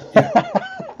beta.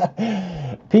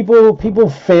 People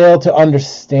fail to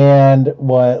understand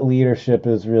what leadership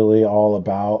is really all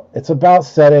about. It's about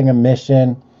setting a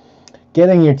mission,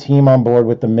 getting your team on board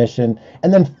with the mission,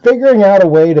 and then figuring out a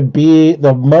way to be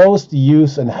the most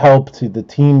use and help to the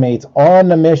teammates on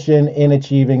the mission in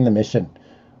achieving the mission.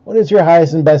 What is your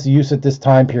highest and best use at this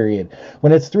time period?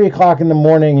 When it's 3 o'clock in the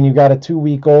morning and you've got a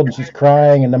 2-week-old and she's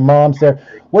crying and the mom's there,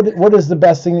 what is the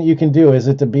best thing that you can do? Is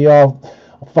it to be all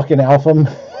fucking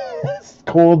alpha,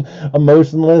 cold,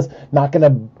 emotionless, not going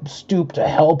to stoop to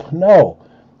help? No.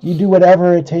 You do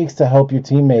whatever it takes to help your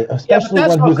teammate, especially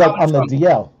one who's like on the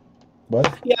DL.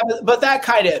 What? Yeah, but that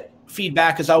kind of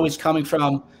feedback is always coming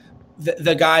from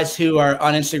the guys who are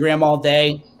on Instagram all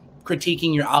day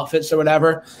critiquing your outfits or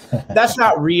whatever. That's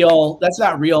not real. That's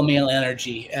not real male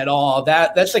energy at all.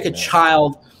 That's like a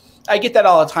child. I get that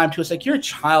all the time too. It's like you're a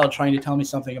child trying to tell me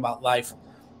something about life.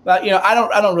 But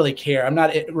I don't really care. I'm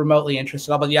not remotely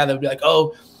interested. But yeah, they'll be like,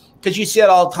 oh, because you see it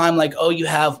all the time. Like, oh, you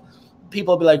have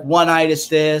people be like, one-itis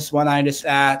this, one-itis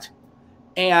that,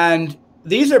 and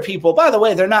these are people. By the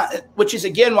way, they're not. Which is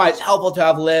again why it's helpful to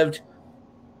have lived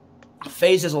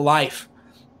phases of life.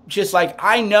 Just like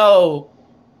I know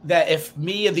that if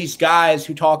me and these guys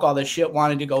who talk all this shit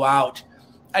wanted to go out,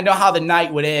 I know how the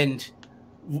night would end,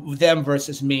 them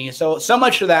versus me. So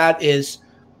much of that is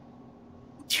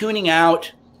tuning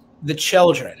out the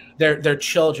children. They're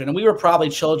children. And we were probably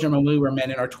children when we were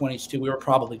men in our 20s too. We were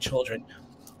probably children.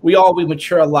 We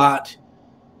mature a lot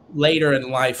later in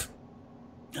life.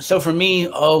 So for me,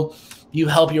 oh, you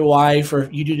help your wife or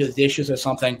you do the dishes or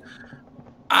something.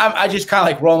 I just kind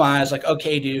of like roll my eyes like,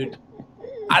 okay, dude,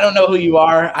 I don't know who you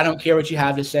are. I don't care what you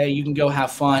have to say. You can go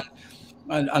have fun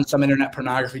on some internet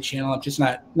pornography channel. I'm just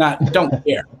don't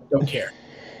care. Don't care.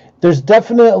 There's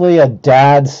definitely a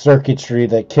dad circuitry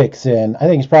that kicks in. I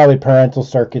think it's probably parental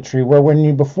circuitry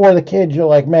where before the kid, you're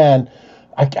like, man,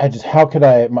 I just, how could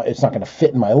it's not going to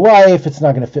fit in my life. It's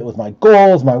not going to fit with my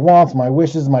goals, my wants, my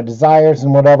wishes, my desires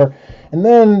and whatever. And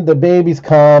then the babies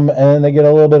come and they get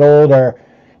a little bit older.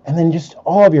 And then just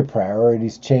all of your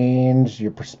priorities change,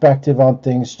 your perspective on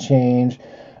things change.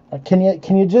 Can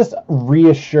you just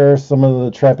reassure some of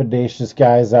the trepidatious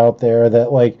guys out there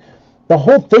that like the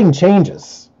whole thing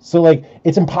changes? So like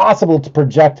it's impossible to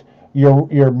project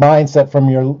your mindset from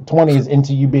your 20s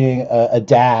into you being a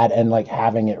dad and like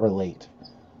having it relate.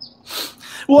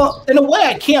 Well, in a way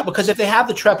I can't, because if they have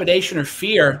the trepidation or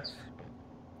fear,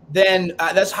 then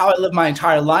that's how I lived my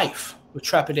entire life. With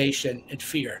trepidation and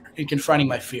fear and confronting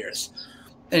my fears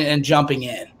and jumping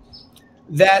in.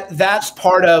 That's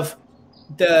part of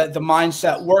the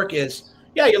mindset work is,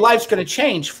 yeah, your life's going to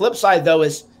change. Flip side, though,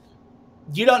 is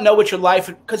you don't know what your life,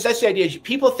 because that's the idea. Is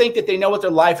people think that they know what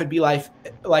their life would be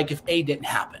like if A didn't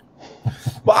happen.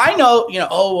 Well, I know,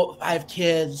 oh, I have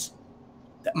kids,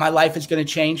 that my life is going to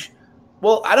change.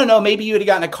 Well, I don't know. Maybe you would have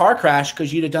gotten a car crash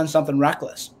because you'd have done something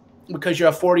reckless. Because you're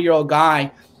a 40-year-old guy,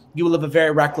 you would live a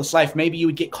very reckless life. Maybe you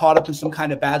would get caught up in some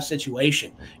kind of bad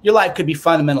situation. Your life could be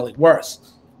fundamentally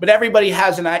worse. But everybody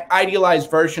has an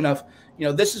idealized version of,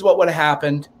 this is what would have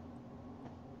happened.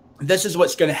 This is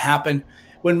what's going to happen.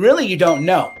 When really you don't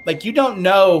know. Like, you don't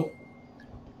know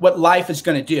what life is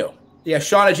going to do. Yeah,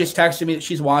 Shauna just texted me that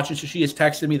she's watching, so she has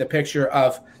texted me the picture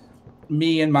of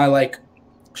me and my,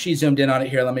 she zoomed in on it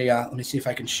here. Let me see if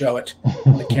I can show it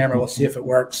on the camera. We'll see if it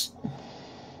works.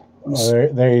 Oh,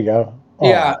 there you go. Oh,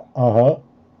 yeah. Uh-huh.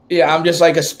 Yeah, I'm just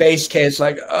like a space case,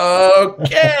 like,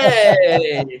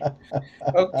 okay.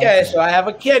 Okay, so I have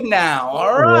a kid now.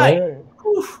 All right.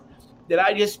 Oof. Did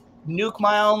I just nuke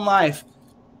my own life?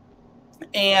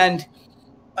 And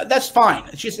that's fine.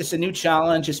 It's a new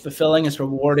challenge. It's fulfilling. It's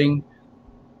rewarding.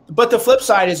 But the flip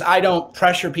side is I don't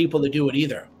pressure people to do it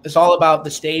either. It's all about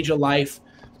the stage of life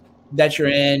that you're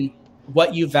in,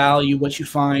 what you value, what you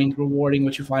find rewarding,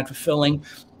 what you find fulfilling.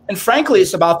 And frankly,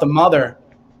 it's about the mother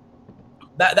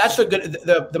That's a good.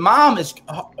 The mom is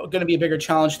going to be a bigger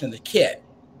challenge than the kid.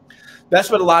 That's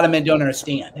what a lot of men don't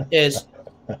understand is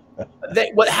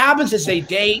what happens is they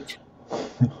date.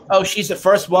 Oh, she's the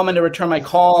first woman to return my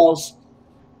calls,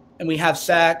 and we have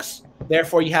sex.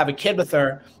 Therefore, you have a kid with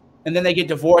her, and then they get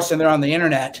divorced, and they're on the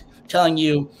internet telling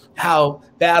you how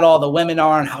bad all the women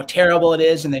are and how terrible it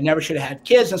is, and they never should have had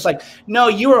kids. And it's like, no,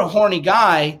 you were a horny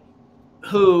guy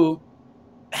who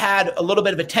had a little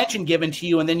bit of attention given to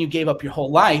you, and then you gave up your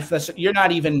whole life. You're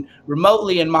not even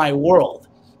remotely in my world.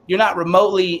 You're not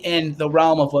remotely in the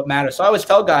realm of what matters. So I always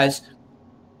tell guys,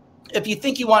 if you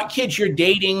think you want kids, you're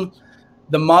dating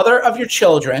the mother of your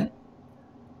children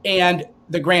and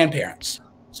the grandparents.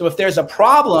 So if there's a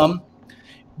problem,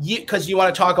 because you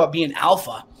want to talk about being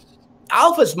alpha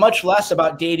is much less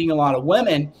about dating a lot of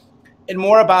women and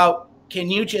more about, can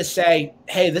you just say,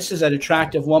 hey, this is an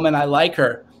attractive woman, I like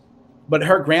her, but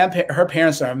her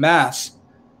parents are a mess,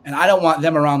 and I don't want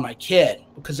them around my kid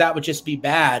because that would just be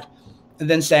bad. And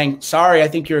then saying, sorry, I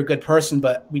think you're a good person,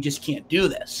 but we just can't do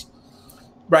this.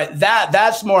 Right?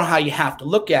 That's more how you have to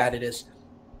look at it is,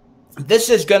 this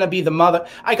is going to be the mother.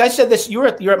 Like I said this, you're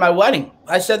at my wedding.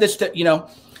 I said this to,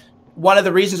 one of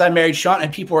the reasons I married Sean,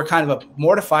 and people were kind of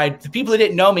mortified. The people who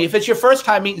didn't know me, if it's your first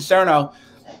time meeting Cerno,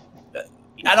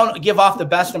 I don't give off the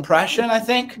best impression, I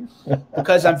think,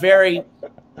 because I'm very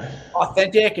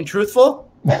authentic and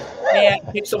truthful. And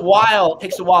it takes a while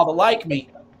to like me.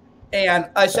 And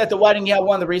I said at the wedding, yeah,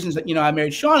 one of the reasons that, I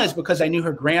married Sean is because I knew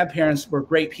her grandparents were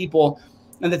great people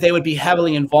and that they would be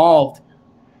heavily involved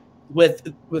with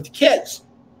kids.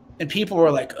 And people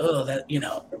were like, oh, that,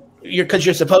 because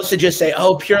you're supposed to just say,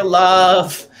 oh, pure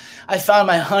love. I found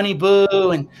my honey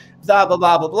boo and blah, blah,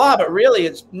 blah, blah, blah. But really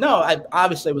it's, no, I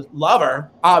obviously would love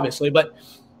her, obviously. But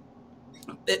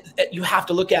you have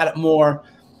to look at it more,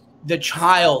 the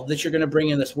child that you're going to bring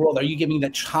in this world. Are you giving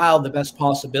that child the best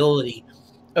possibility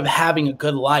of having a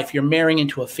good life? You're marrying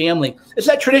into a family. It's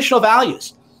that traditional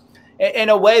values. In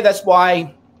a way, that's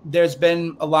why there's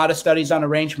been a lot of studies on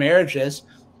arranged marriages.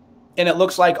 And it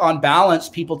looks like on balance,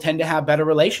 people tend to have better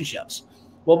relationships.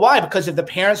 Well, why? Because if the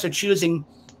parents are choosing,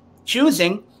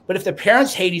 but if the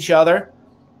parents hate each other,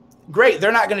 great.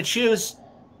 They're not going to choose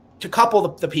to couple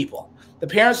the people. The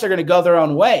parents are going to go their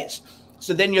own ways.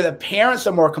 So then the parents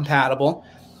are more compatible.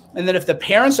 And then if the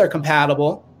parents are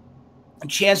compatible,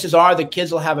 chances are the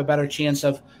kids will have a better chance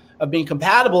of being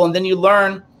compatible. And then you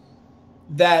learn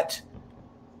that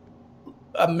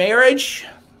a marriage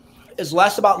is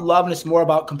less about love and it's more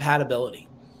about compatibility.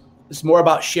 It's more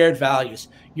about shared values.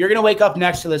 You're going to wake up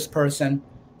next to this person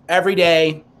every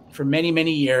day for many,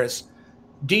 many years.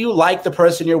 Do you like the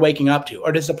person you're waking up to?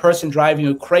 Or does the person drive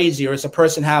you crazy? Or does the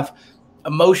person have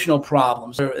emotional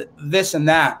problems or this and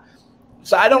that?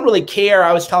 So I don't really care. I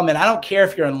always tell men, I don't care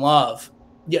if you're in love.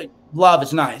 Yeah, love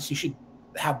is nice. You should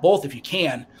have both if you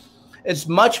can. It's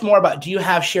much more about, do you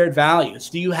have shared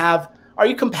values? Are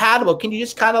you compatible? Can you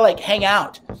just kind of like hang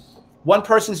out? One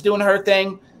person's doing her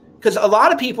thing, because a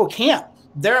lot of people can't.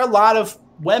 There are a lot of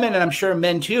women, and I'm sure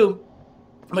men too,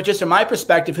 but just from my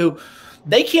perspective, who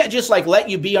they can't just like let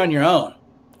you be on your own.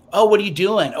 Oh, what are you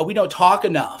doing? Oh, we don't talk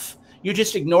enough. You're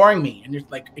just ignoring me. And you're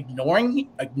like, ignoring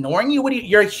you?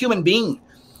 You're a human being.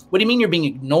 What do you mean you're being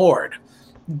ignored?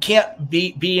 You can't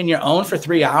be in your own for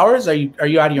 3 hours? Are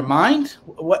you out of your mind?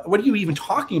 What are you even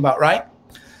talking about, right?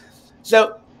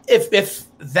 So if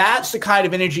that's the kind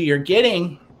of energy you're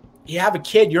getting, you have a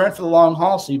kid, you're in for the long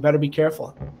haul, so you better be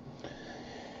careful.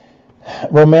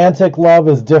 Romantic love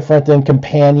is different than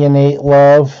companionate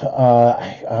love.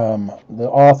 The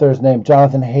author's named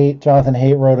Jonathan Haidt. Jonathan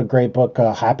Haidt wrote a great book,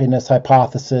 Happiness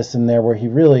Hypothesis, in there where he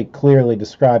really clearly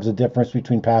describes the difference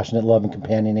between passionate love and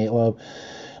companionate love.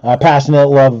 Passionate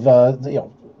love,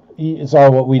 it's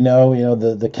all what we know.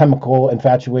 The chemical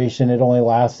infatuation, it only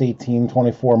lasts 18,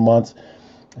 24 months.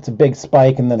 It's a big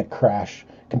spike and then a crash.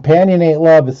 Companionate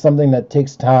love is something that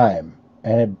takes time,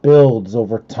 and it builds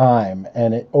over time.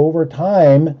 And over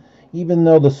time, even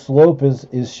though the slope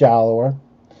is shallower,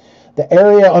 the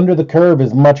area under the curve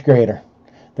is much greater.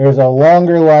 There's a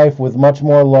longer life with much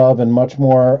more love and much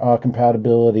more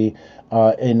compatibility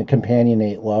in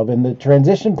companionate love. And the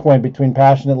transition point between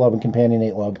passionate love and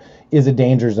companionate love is a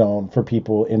danger zone for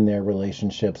people in their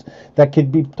relationships that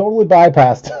could be totally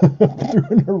bypassed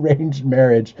through an arranged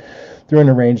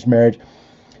marriage.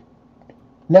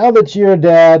 Now that you're a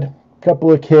dad, a couple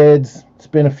of kids, it's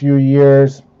been a few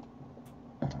years,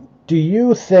 do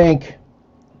you think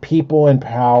people in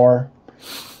power,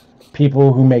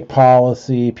 people who make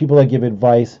policy, people that give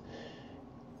advice,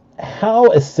 how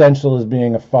essential is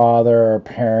being a father or a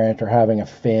parent or having a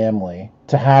family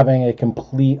to having a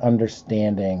complete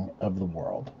understanding of the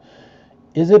world?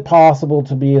 is it possible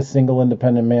to be a single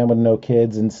independent man with no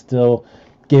kids and still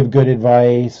give good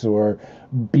advice or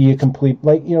be a complete,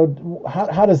 like,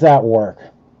 how does that work?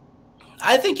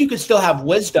 I think you can still have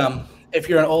wisdom if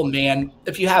you're an old man,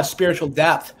 if you have spiritual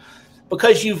depth,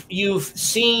 because you've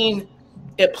seen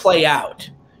it play out.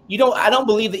 I don't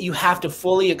believe that you have to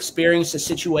fully experience the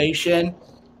situation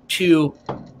to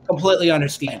completely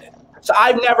understand it. So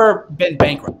I've never been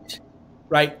bankrupt,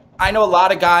 right? I know a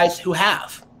lot of guys who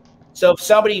have. So if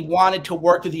somebody wanted to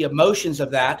work through the emotions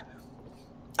of that,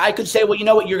 I could say, well, you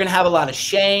know what? You're going to have a lot of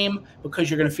shame because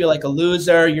you're going to feel like a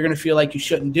loser. You're going to feel like you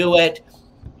shouldn't do it.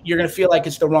 You're going to feel like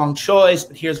it's the wrong choice,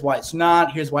 but here's why it's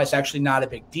not. Here's why it's actually not a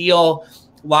big deal.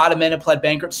 A lot of men have pled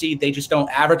bankruptcy. They just don't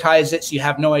advertise it, so you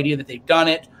have no idea that they've done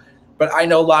it. But I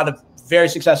know a lot of very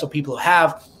successful people who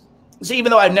have. So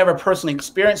even though I've never personally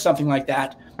experienced something like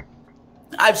that,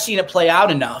 I've seen it play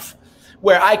out enough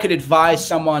where I could advise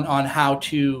someone on how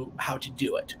to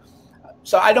do it.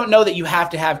 So I don't know that you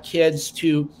have to have kids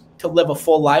to live a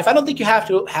full life. I don't think you have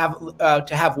to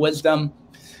have wisdom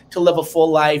to live a full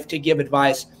life, to give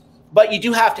advice, but you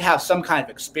do have to have some kind of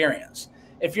experience.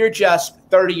 If you're just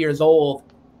 30 years old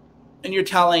and you're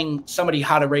telling somebody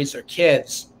how to raise their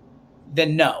kids,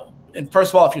 then no. And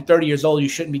first of all, if you're 30 years old, you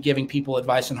shouldn't be giving people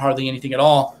advice on hardly anything at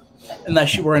all,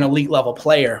 unless you were an elite level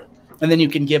player. And then you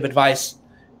can give advice,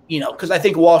 because I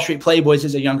think Wall Street Playboys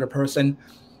is a younger person,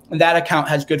 and that account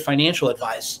has good financial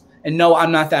advice. And no,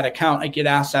 I'm not that account. I get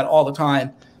asked that all the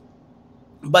time.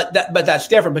 But that's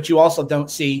different. But you also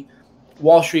don't see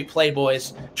Wall Street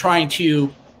Playboys trying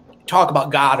to talk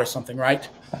about God or something, right?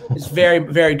 It's very,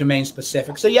 very domain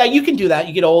specific. So yeah, you can do that.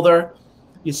 You get older,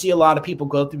 you see a lot of people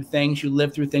go through things. You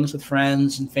live through things with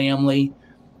friends and family.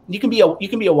 You can be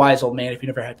a wise old man if you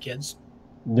never had kids.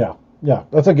 Yeah,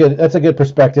 that's a good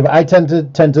perspective. I tend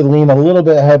to lean a little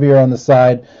bit heavier on the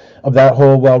side of that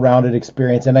whole well-rounded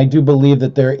experience, and I do believe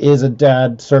that there is a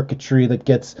dad circuitry that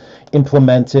gets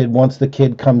implemented once the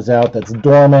kid comes out that's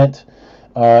dormant,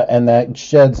 and that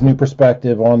sheds new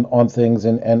perspective on things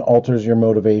and alters your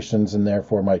motivations and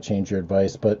therefore might change your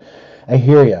advice. But I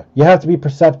hear you. You have to be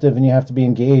perceptive and you have to be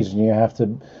engaged and you have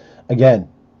to, again,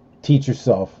 teach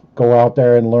yourself. Go out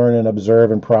there and learn and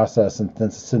observe and process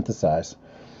and synthesize.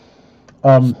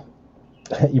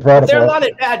 You brought up there are a lot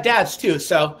of bad dads too.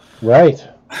 So right.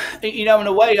 In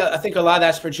a way, I think a lot of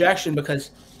that's projection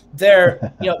because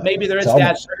maybe there is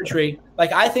dad surgery.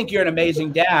 Like, I think you're an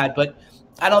amazing dad, but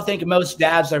I don't think most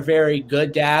dads are very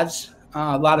good dads.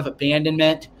 A lot of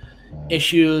abandonment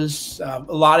issues. A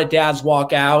lot of dads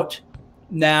walk out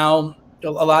now. A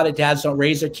lot of dads don't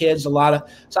raise their kids. So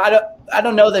I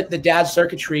don't know that the dad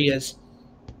circuitry is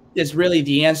really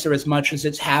the answer as much as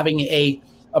it's having a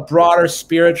broader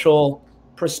spiritual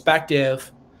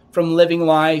perspective from living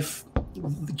life,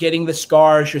 getting the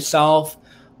scars yourself,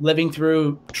 living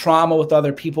through trauma with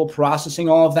other people, processing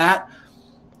all of that.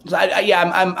 So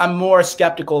I'm more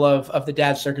skeptical of the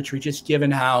dad circuitry, just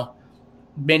given how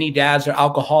many dads are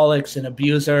alcoholics and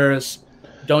abusers,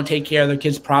 don't take care of their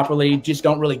kids properly, just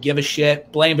don't really give a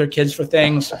shit, blame their kids for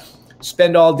things,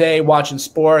 spend all day watching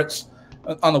sports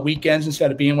on the weekends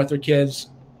instead of being with their kids.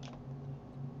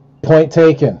 Point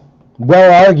taken.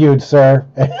 Well argued, sir.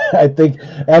 I think,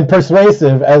 and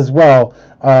persuasive as well.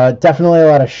 Definitely a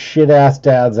lot of shit-ass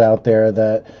dads out there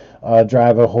that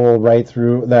drive a hole right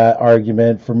through that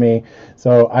argument for me.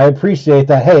 So I appreciate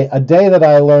that. Hey, a day that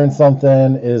I learned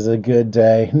something is a good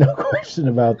day. No question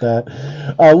about that.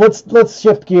 Let's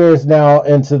shift gears now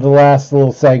into the last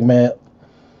little segment.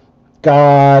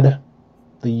 God,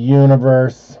 the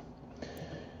universe.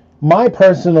 My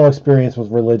personal experience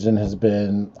with religion has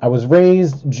been, I was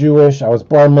raised Jewish. I was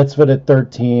bar mitzvahed at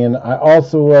 13. I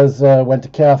also went to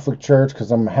Catholic church because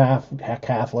I'm half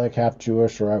Catholic, half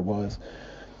Jewish, or I was.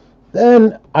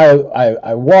 Then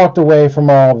I walked away from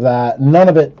all of that. None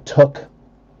of it took.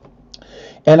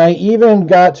 And I even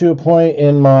got to a point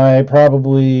in my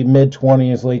probably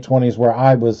mid-20s, late 20s, where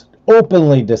I was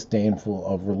openly disdainful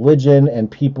of religion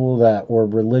and people that were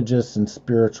religious and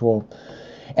spiritual.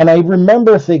 And I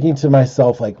remember thinking to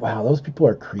myself, like, wow, those people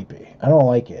are creepy. I don't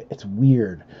like it. It's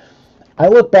weird. I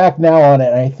look back now on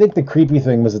it, and I think the creepy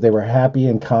thing was that they were happy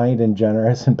and kind and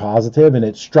generous and positive, and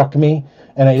it struck me,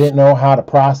 and I didn't know how to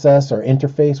process or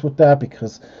interface with that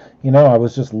because, I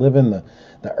was just living the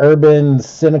urban,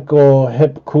 cynical,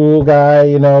 hip, cool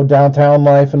guy, downtown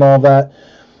life and all that.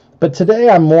 But today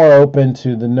I'm more open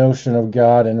to the notion of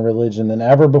God and religion than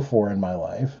ever before in my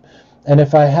life. And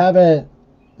if I haven't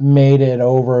made it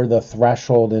over the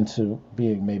threshold into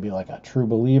being maybe like a true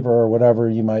believer or whatever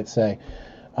you might say,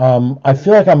 I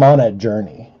feel like I'm on a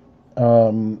journey.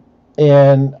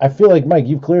 And I feel like, Mike,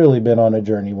 you've clearly been on a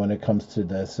journey when it comes to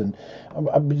this. And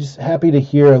I'm just happy to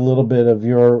hear a little bit of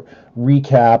your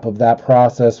recap of that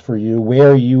process for you,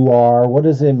 where you are, what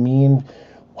does it mean?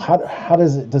 How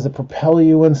does it propel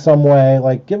you in some way?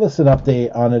 Like, give us an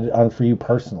update on it, on for you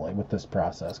personally with this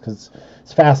process, because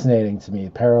it's fascinating to me,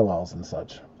 parallels and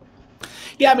such.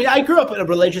 Yeah, I mean, I grew up in a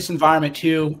religious environment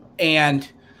too, and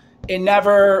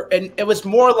it was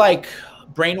more like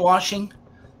brainwashing.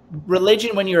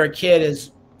 Religion when you're a kid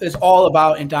is all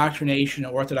about indoctrination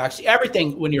and orthodoxy,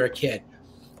 everything when you're a kid,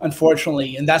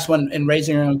 unfortunately. And that's when, in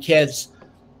raising your own kids,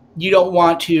 you don't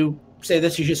want to say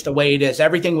this is just the way it is.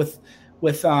 Everything with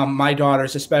my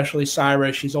daughters, especially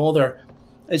Syra, she's older,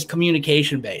 is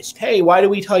communication based. Hey, why do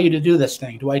we tell you to do this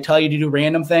thing? Do I tell you to do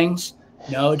random things?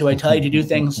 No. Do I tell you to do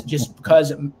things just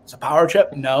because it's a power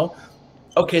trip? No.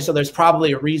 Okay, so there's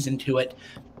probably a reason to it.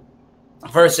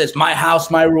 Versus my house,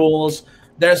 my rules.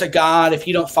 There's a God. If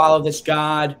you don't follow this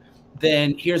God,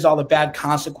 then here's all the bad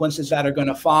consequences that are going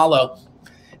to follow.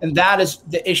 And that is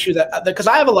the issue because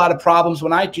I have a lot of problems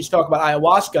when I just talk about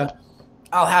ayahuasca.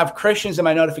 I'll have Christians in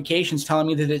my notifications telling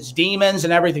me that it's demons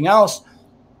and everything else.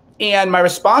 And my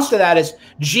response to that is,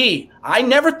 gee, I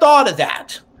never thought of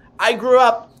that. I grew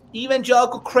up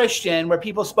evangelical Christian where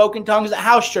people spoke in tongues at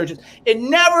house churches. It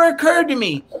never occurred to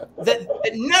me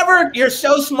you're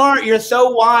so smart, you're so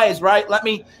wise, right? Let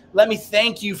me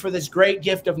thank you for this great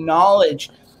gift of knowledge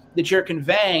that you're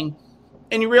conveying.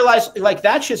 And you realize, like,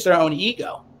 that's just their own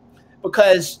ego.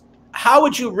 Because how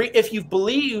would you, if you've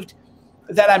believed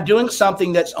that I'm doing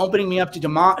something that's opening me up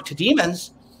to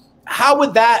demons, how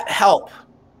would that help?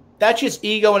 That's just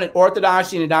ego and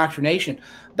orthodoxy and indoctrination.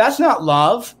 That's not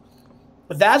love.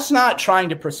 That's not trying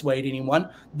to persuade anyone.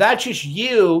 That's just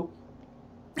you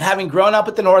having grown up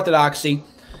with an orthodoxy,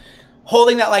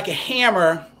 holding that like a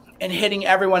hammer and hitting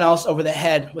everyone else over the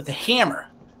head with a hammer.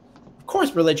 Of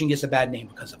course, religion gets a bad name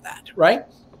because of that, right?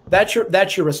 That's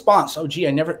your response. Oh, gee,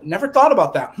 I never thought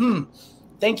about that.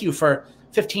 Thank you for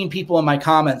 15 people in my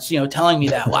comments, telling me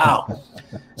that. Wow.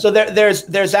 So there's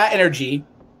that energy.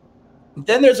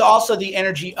 Then there's also the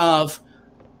energy of,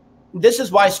 this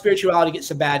is why spirituality gets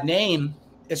a bad name,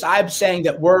 is I'm saying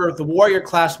that we're the warrior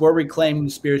class, we're reclaiming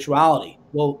the spirituality.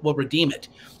 We'll redeem it.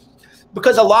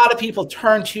 Because a lot of people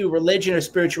turn to religion or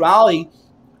spirituality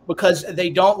because they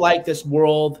don't like this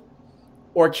world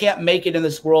or can't make it in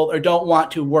this world or don't want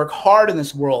to work hard in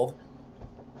this world.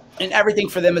 And everything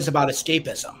for them is about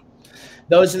escapism.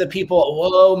 Those are the people,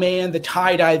 oh man, the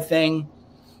tie-dye thing.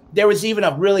 There was even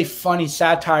a really funny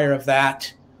satire of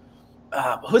that.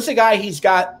 Who's the guy? He's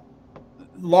got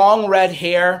long red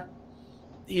hair.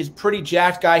 He's a pretty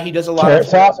jacked guy. He does a lot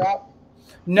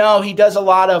he does a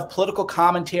lot of political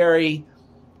commentary,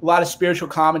 a lot of spiritual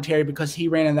commentary because he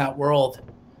ran in that world.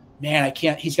 Man, I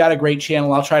can't. He's got a great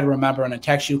channel. I'll try to remember and I'll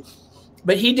text you.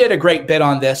 But he did a great bit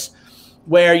on this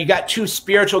where you got two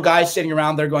spiritual guys sitting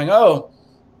around there going, oh,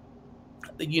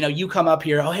 you come up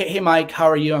here. Oh, hey, Mike, how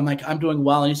are you? I'm like, I'm doing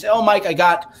well. And you say, oh, Mike,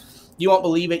 you won't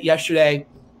believe it. Yesterday,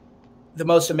 the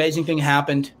most amazing thing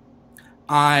happened.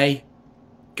 I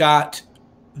got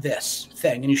this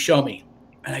thing. And you show me.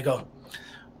 And I go,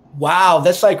 wow,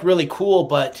 that's like really cool.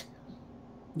 But,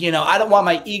 I don't want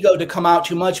my ego to come out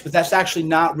too much, but that's actually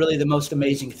not really the most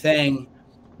amazing thing.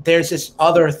 There's this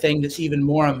other thing that's even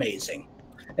more amazing.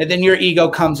 And then your ego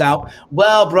comes out.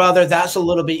 Well, brother, that's a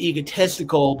little bit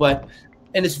egotistical,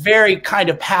 and it's very kind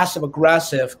of passive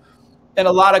aggressive. And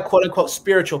a lot of quote unquote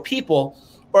spiritual people,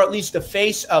 or at least the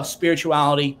face of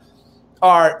spirituality,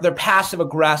 they're passive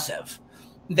aggressive.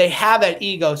 They have that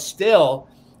ego still,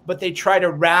 but they try to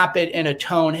wrap it in a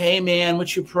tone. Hey man,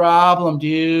 what's your problem,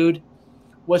 dude?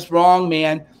 What's wrong,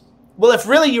 man? Well, if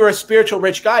really you were a spiritual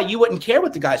rich guy, you wouldn't care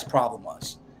what the guy's problem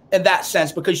was in that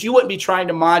sense, because you wouldn't be trying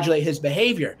to modulate his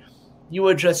behavior. You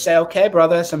would just say, okay,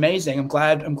 brother, that's amazing. I'm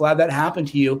glad that happened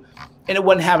to you. And it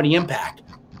wouldn't have any impact.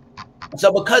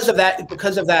 So because of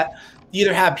that, you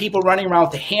either have people running around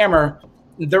with a hammer,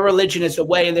 their religion is the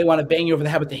way, and they want to bang you over the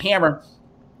head with the hammer,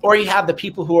 or you have the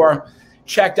people who are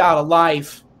checked out of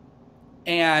life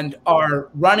and are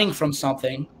running from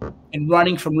something and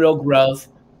running from real growth.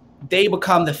 They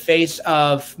become the face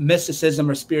of mysticism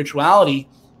or spirituality.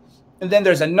 And then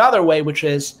there's another way, which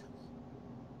is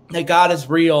that God is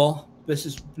real. This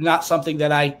is not something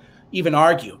that I even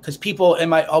argue, because people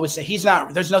might always say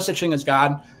there's no such thing as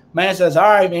God. Man says, all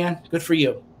right, man, good for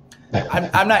you.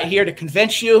 I'm not here to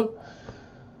convince you.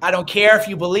 I don't care if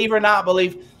you believe or not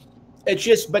believe. It's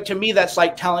just, but to me, that's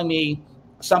like telling me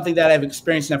something that I've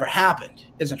experienced never happened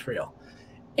isn't real.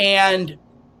 And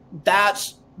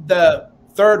that's the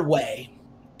third way,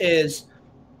 is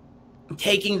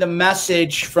taking the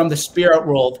message from the spirit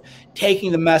world,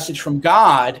 taking the message from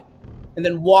God, and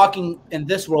then walking in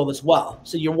this world as well.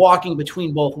 So you're walking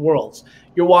between both worlds.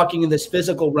 You're walking in this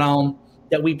physical realm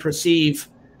that we perceive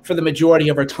for the majority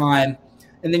of our time,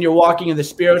 and then you're walking in the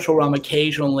spiritual realm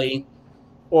occasionally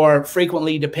or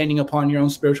frequently, depending upon your own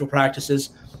spiritual practices.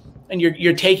 And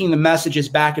you're taking the messages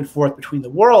back and forth between the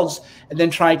worlds, and then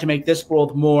trying to make this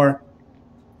world more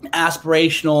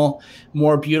aspirational,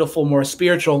 more beautiful, more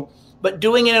spiritual, but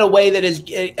doing it in a way that is,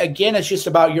 again, it's just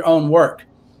about your own work.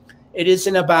 It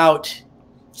isn't about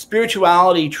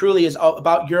spirituality. Truly is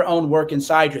about your own work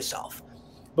inside yourself.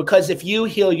 Because if you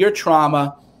heal your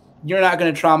trauma, you're not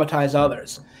going to traumatize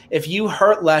others. If you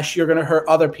hurt less, you're going to hurt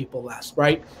other people less,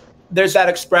 right? There's that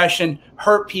expression,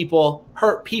 hurt people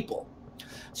hurt people.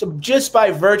 So just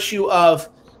by virtue of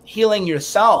healing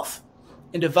yourself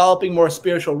and developing more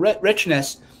spiritual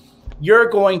richness, you're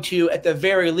going to, at the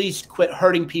very least, quit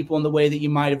hurting people in the way that you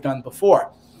might have done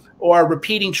before, or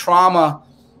repeating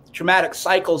traumatic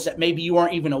cycles that maybe you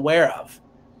weren't even aware of.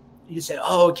 You say,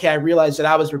 oh, okay, I realized that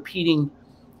I was repeating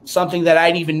something that I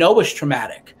didn't even know was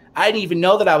traumatic. I didn't even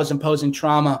know that I was imposing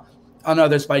trauma on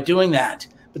others by doing that.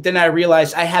 But then I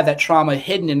realized I had that trauma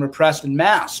hidden and repressed and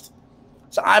masked.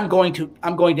 So I'm going to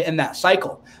end that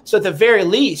cycle. So at the very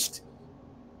least,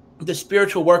 the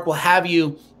spiritual work will have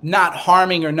you not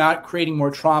harming or not creating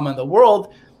more trauma in the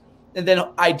world. And then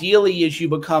ideally, as you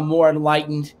become more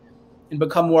enlightened and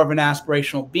become more of an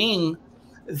aspirational being,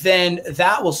 then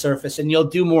that will surface and you'll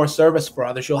do more service for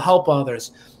others. You'll help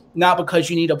others, not because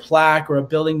you need a plaque or a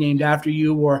building named after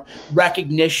you or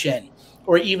recognition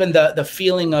or even the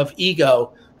feeling of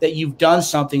ego that you've done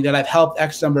something, that I've helped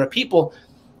X number of people,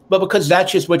 but because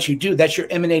that's just what you do. That's your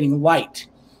emanating light.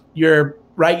 You're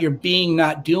being,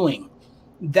 not doing.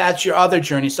 That's your other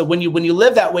journey. So when you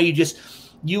live that way,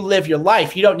 you live your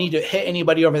life. You don't need to hit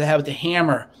anybody over the head with a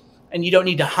hammer, and you don't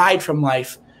need to hide from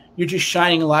life. You're just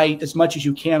shining light as much as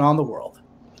you can on the world.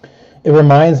 It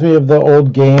reminds me of the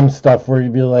old game stuff where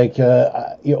you'd be like,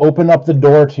 you open up the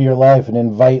door to your life and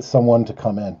invite someone to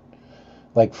come in,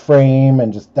 like frame,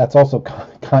 and just that's also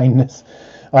kindness,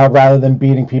 rather than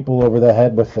beating people over the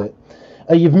head with it.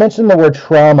 You've mentioned the word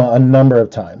trauma a number of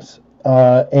times,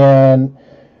 and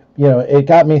it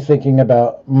got me thinking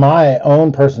about my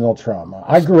own personal trauma.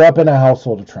 I grew up in a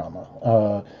household of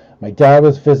trauma. My dad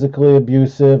was physically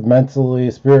abusive, mentally,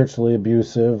 spiritually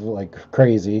abusive, like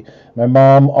crazy. My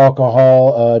mom,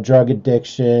 alcohol, drug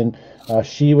addiction.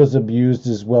 She was abused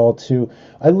as well, too.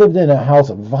 I lived in a house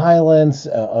of violence,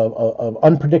 of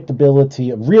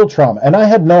unpredictability, of real trauma. And I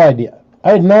had no idea.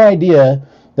 I had no idea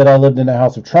that I lived in a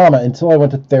house of trauma until I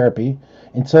went to therapy,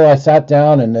 until I sat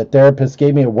down and the therapist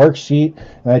gave me a worksheet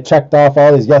and I checked off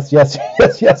all these yes, yes,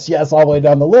 yes, yes, yes, all the way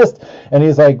down the list. And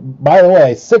he's like, by the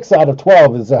way, 6 out of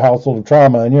 12 is a household of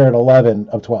trauma and you're at 11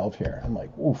 of 12 here. I'm like,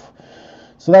 oof.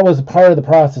 So that was part of the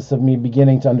process of me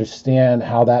beginning to understand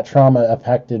how that trauma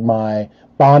affected my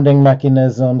bonding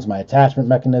mechanisms, my attachment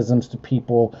mechanisms to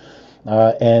people,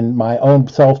 and my own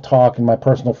self-talk and my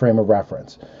personal frame of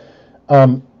reference.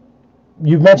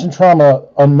 You've mentioned trauma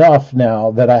enough now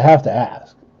that I have to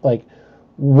ask, like,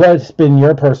 what's been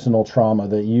your personal trauma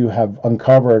that you have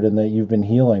uncovered and that you've been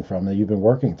healing from, that you've been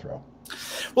working through?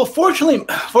 Well, fortunately,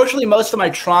 most of my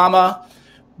trauma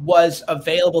was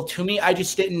available to me. I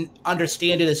just didn't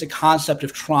understand it as a concept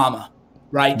of trauma,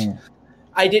 right?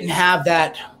 I didn't have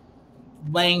that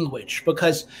language,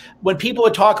 because when people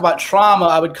would talk about trauma,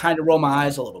 I would kind of roll my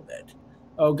eyes a little bit.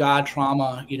 Oh God,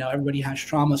 trauma, everybody has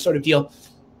trauma sort of deal.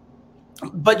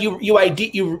 But you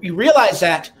realize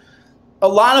that a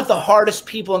lot of the hardest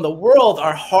people in the world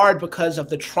are hard because of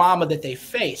the trauma that they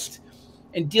faced.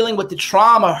 And dealing with the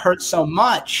trauma hurts so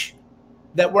much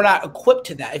that we're not equipped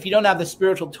to that. If you don't have the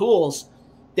spiritual tools,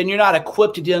 then you're not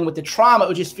equipped to dealing with the trauma. It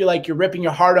would just feel like you're ripping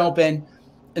your heart open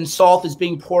and salt is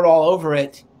being poured all over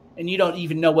it, and you don't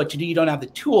even know what to do. You don't have the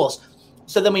tools.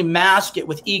 So then we mask it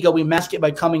with ego. We mask it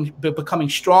by becoming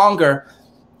stronger,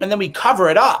 and then we cover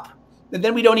it up. And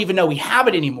then we don't even know we have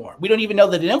it anymore. We don't even know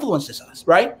that it influences us,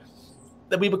 right?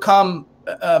 That we become,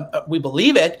 we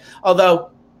believe it,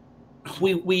 although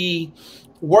we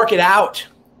work it out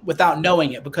without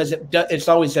knowing it, because it's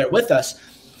always there with us.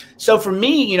 So for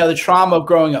me, the trauma of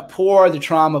growing up poor, the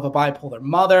trauma of a bipolar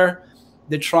mother,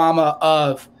 the trauma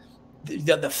of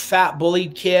the fat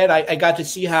bullied kid, I got to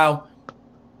see how,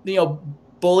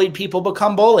 bullied people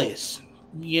become bullies.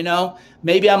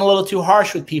 Maybe I'm a little too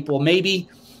harsh with people. Maybe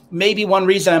one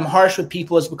reason I'm harsh with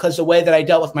people is because the way that I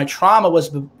dealt with my trauma was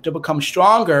to become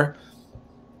stronger,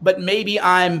 but maybe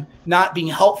I'm not being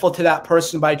helpful to that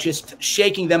person by just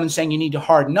shaking them and saying you need to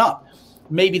harden up.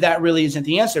 maybe that really isn't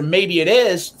the answer. Maybe it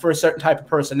is for a certain type of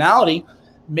personality.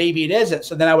 Maybe it isn't.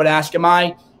 So then I would ask, am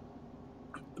I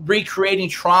recreating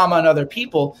trauma in other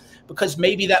people? Because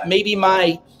maybe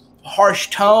my harsh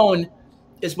tone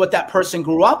is what that person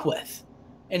grew up with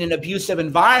in an abusive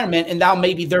environment. And now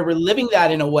maybe they're reliving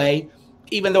that in a way,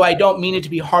 even though I don't mean it to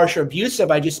be harsh or abusive.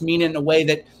 I just mean it in a way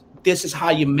that this is how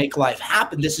you make life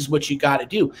happen. This is what you got to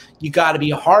do. You got to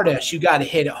be a hard ass. You got to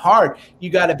hit it hard. You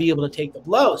got to be able to take the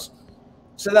blows.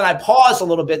 So then I pause a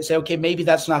little bit and say, okay, maybe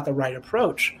that's not the right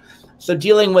approach. So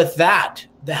dealing with that,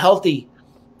 the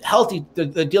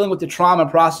dealing with the trauma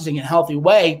processing in a healthy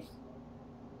way,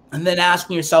 and then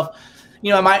asking yourself,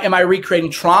 am I recreating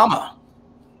trauma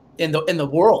in the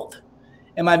world?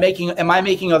 Am I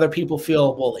making other people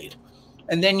feel bullied?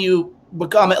 And then you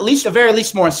become at least, at very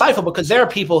least, more insightful, because there are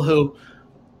people who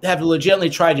have legitimately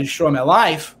tried to destroy my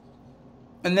life,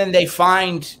 and then they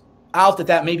find out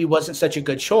that maybe wasn't such a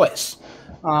good choice.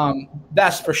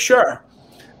 That's for sure.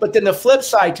 But then the flip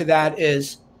side to that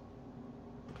is,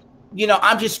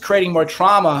 I'm just creating more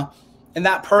trauma, and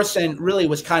that person really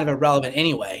was kind of irrelevant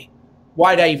anyway.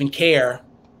 Why'd I even care?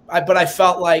 But I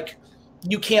felt like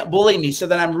you can't bully me. So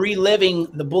then I'm reliving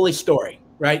the bully story,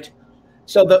 right?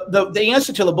 So the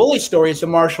answer to the bully story is the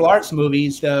martial arts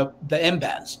movies, the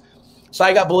embeds. So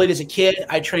I got bullied as a kid.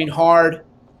 I trained hard,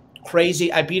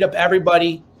 crazy. I beat up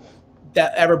everybody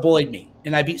that ever bullied me.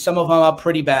 And I beat some of them up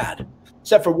pretty bad.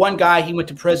 Except for one guy, he went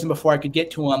to prison before I could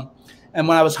get to him. And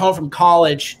when I was home from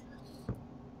college,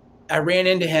 I ran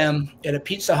into him at a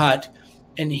Pizza Hut,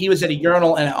 and he was at a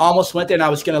urinal, and I almost went there, and I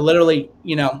was going to literally,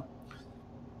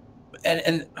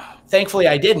 and thankfully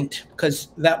I didn't, because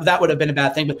that would have been a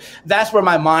bad thing. But that's where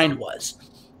my mind was.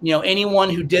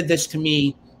 Anyone who did this to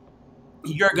me,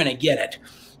 you're going to get it.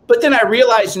 But then I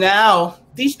realize now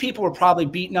these people were probably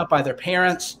beaten up by their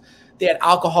parents. They had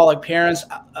alcoholic parents,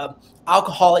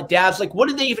 alcoholic dads. Like, what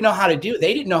did they even know how to do?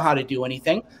 They didn't know how to do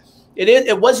anything.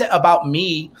 It wasn't about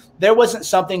me. There wasn't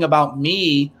something about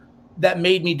me that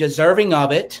made me deserving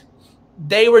of it.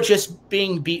 They were just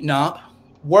being beaten up.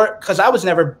 Because I was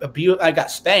never abused. I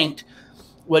got spanked,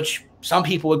 which some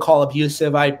people would call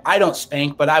abusive. I don't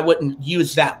spank, but I wouldn't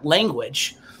use that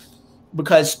language,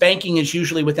 because spanking is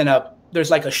usually there's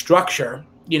like a structure.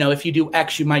 If you do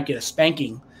X, you might get a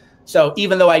spanking. So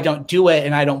even though I don't do it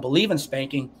and I don't believe in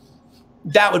spanking,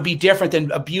 that would be different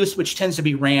than abuse, which tends to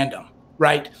be random,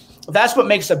 right? That's what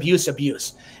makes abuse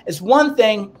abuse. It's one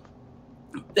thing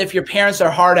if your parents are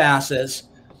hard asses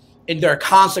and there are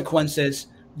consequences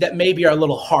that maybe are a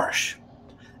little harsh.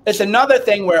 It's another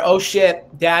thing where, oh shit,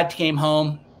 dad came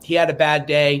home, he had a bad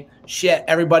day, shit,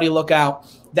 everybody look out.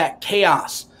 That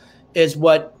chaos is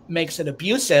what makes it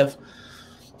abusive.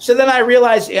 So then I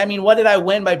realized, what did I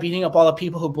win by beating up all the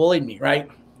people who bullied me, right?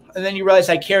 And then you realize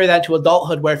I carry that to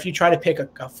adulthood, where if you try to pick a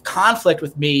conflict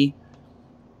with me,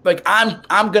 like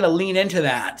I'm going to lean into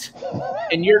that,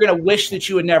 and you're going to wish that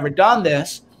you had never done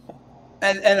this.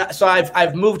 And so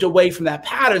I've moved away from that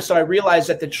pattern. So I realized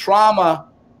that the trauma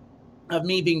of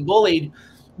me being bullied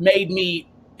made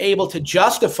me able to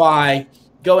justify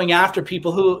going after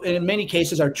people who in many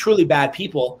cases are truly bad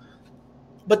people.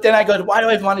 But then I go, why do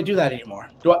I even want to do that anymore?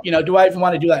 Do I even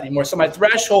want to do that anymore? So my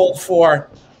threshold for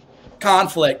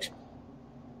conflict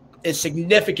is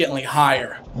significantly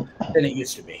higher than it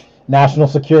used to be. National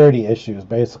security issues,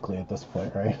 basically, at this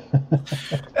point, right?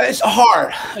 It's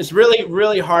hard. It's really,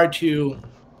 really hard to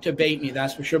bait me,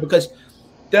 that's for sure. Because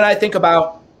then I think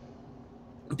about,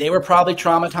 they were probably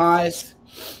traumatized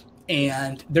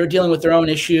and they're dealing with their own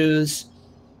issues.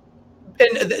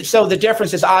 And so the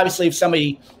difference is, obviously, if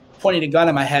somebody pointed a gun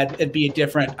at my head, it'd be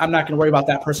different. I'm not going to worry about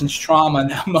that person's trauma in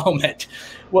that moment.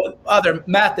 Well, other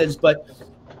methods, but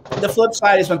the flip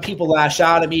side is when people lash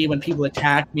out at me, when people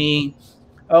attack me.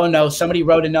 Oh no, somebody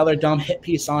wrote another dumb hit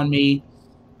piece on me.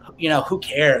 Who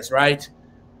cares, right?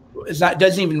 It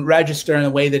doesn't even register in the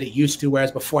way that it used to.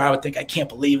 Whereas before I would think, I can't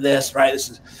believe this, right? This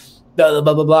is blah, blah,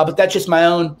 blah, blah, blah. But that's just my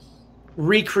own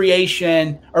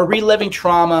recreation or reliving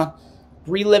trauma,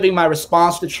 reliving my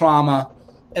response to trauma,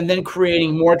 and then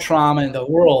creating more trauma in the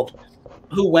world.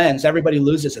 Who wins? Everybody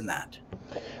loses in that.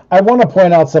 I want to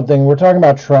point out something. We're talking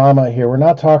about trauma here. We're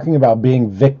not talking about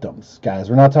being victims, guys.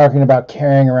 We're not talking about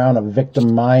carrying around a victim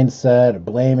mindset, or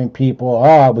blaming people. Oh,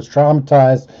 I was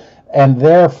traumatized, and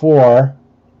therefore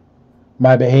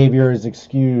my behavior is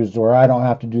excused, or I don't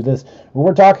have to do this. What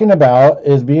we're talking about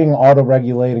is being an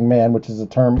auto-regulating man, which is a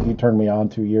term you turned me on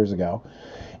 2 years ago.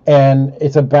 And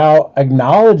it's about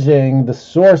acknowledging the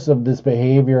source of this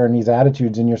behavior and these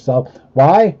attitudes in yourself.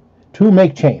 Why? To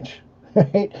make change.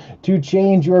 right? To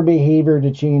change your behavior,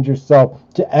 to change yourself,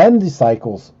 to end the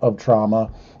cycles of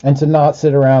trauma, and to not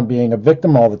sit around being a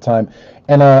victim all the time.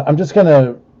 And I'm just going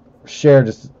to share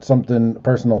just something,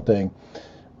 personal thing.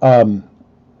 Um,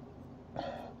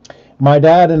 my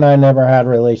dad and I never had a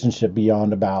relationship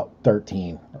beyond about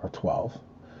 13 or 12.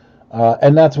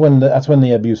 And that's when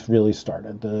the abuse really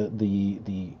started.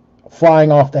 The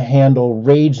flying off the handle,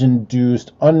 rage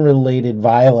induced, unrelated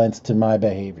violence to my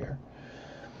behavior.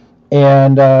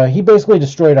 And he basically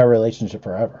destroyed our relationship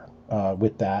forever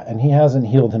with that. And he hasn't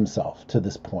healed himself to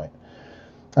this point.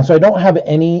 And so I don't have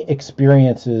any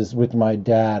experiences with my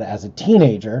dad as a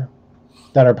teenager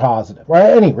that are positive, or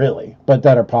any really, but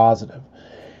that are positive.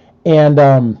 And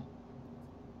now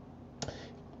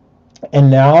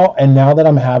that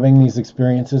I'm having these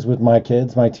experiences with my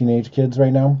kids, my teenage kids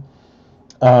right now,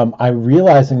 I'm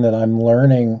realizing that I'm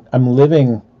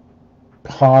living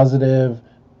positive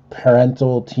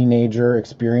parental teenager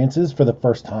experiences for the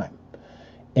first time.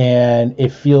 And it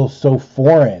feels so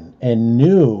foreign and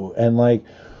new, and like,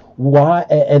 why?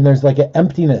 And there's like an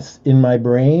emptiness in my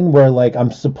brain where like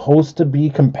I'm supposed to be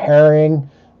comparing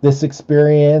this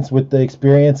experience with the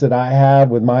experience that I had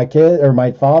with my kid or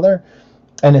my father,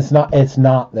 and it's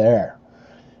not there.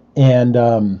 And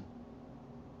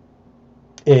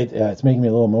it's making me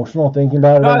a little emotional thinking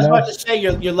about it No, I right was now. about to say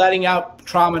you're letting out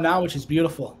trauma now, which is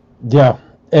beautiful. Yeah,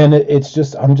 and it's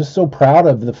just, I'm just so proud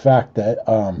of the fact that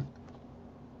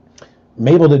I'm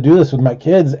able to do this with my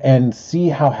kids and see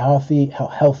how healthy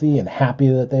and happy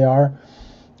that they are.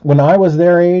 When I was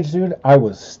their age, dude, I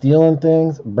was stealing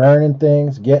things, burning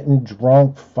things, getting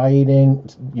drunk, fighting.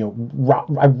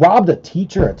 I robbed a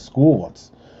teacher at school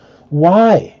once.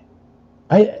 Why?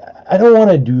 I don't want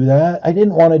to do that. I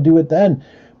didn't want to do it then,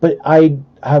 but I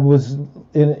was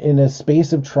in a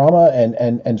space of trauma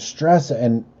and stress,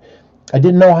 and I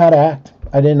didn't know how to act.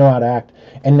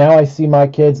 And now I see my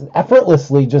kids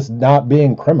effortlessly just not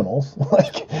being criminals.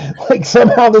 like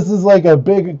somehow this is like a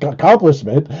big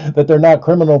accomplishment that they're not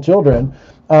criminal children.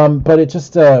 But it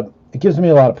just it gives me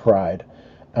a lot of pride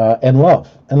and love,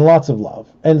 and lots of love.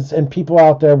 And people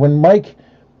out there, when Mike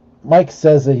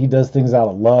says that he does things out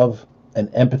of love and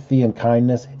empathy and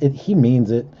kindness, he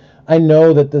means it. I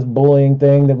know that this bullying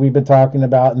thing that we've been talking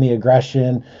about and the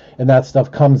aggression and that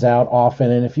stuff comes out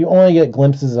often. And if you only get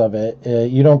glimpses of it,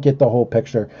 you don't get the whole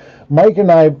picture. Mike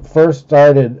and I first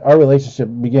started, our relationship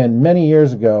began many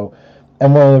years ago.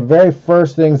 And one of the very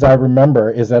first things I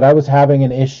remember is that I was having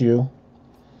an issue,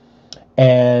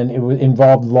 and it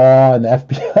involved law and the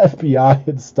FBI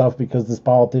and stuff, because this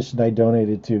politician I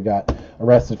donated to got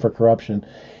arrested for corruption.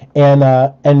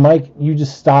 And Mike, you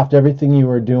just stopped everything you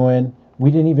were doing.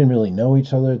 We didn't even really know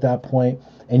each other at that point.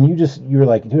 And you were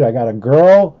like, dude, I got a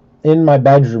girl in my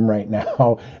bedroom right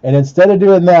now. And instead of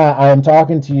doing that, I am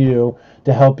talking to you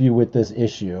to help you with this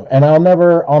issue. And I'll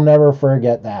never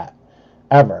forget that,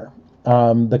 ever.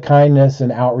 The kindness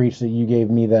and outreach that you gave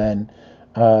me then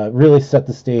really set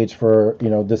the stage for,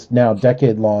 this now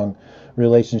decade-long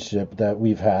relationship that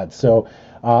we've had. So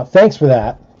thanks for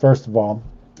that, first of all.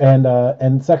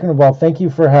 And second of all, thank you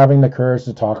for having the courage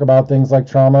to talk about things like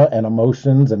trauma and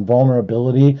emotions and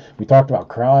vulnerability. We talked about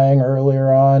crying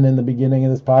earlier on in the beginning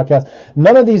of this podcast.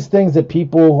 None of these things that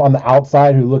people on the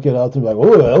outside who look at us and be like,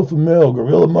 oh, alpha male,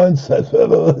 gorilla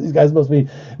mindset. These guys must be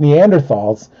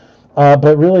Neanderthals.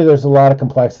 But really, there's a lot of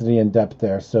complexity and depth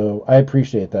there. So I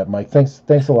appreciate that, Mike. Thanks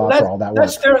a lot for all that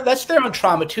work. That's their own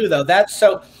trauma too, though. That's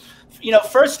so.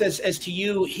 First, as to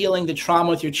you healing the trauma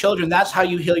with your children, that's how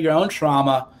you heal your own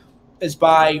trauma, is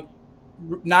by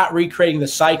not recreating the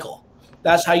cycle.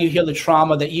 That's how you heal the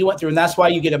trauma that you went through. And that's why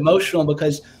you get emotional,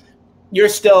 because you're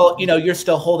still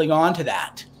holding on to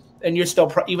that. And you're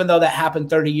still, even though that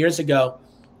happened 30 years ago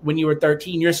when you were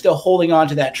 13, you're still holding on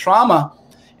to that trauma.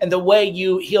 And the way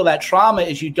you heal that trauma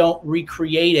is you don't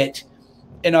recreate it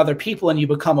in other people, and you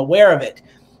become aware of it.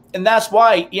 And that's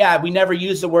why, we never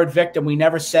used the word victim. We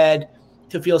never said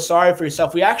to feel sorry for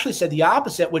yourself. We actually said the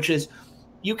opposite, which is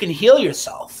you can heal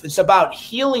yourself. It's about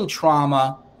healing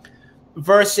trauma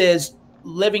versus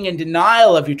living in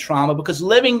denial of your trauma, because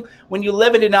when you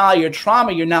live in denial of your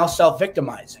trauma, you're now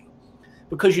self-victimizing,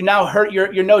 because you now hurt.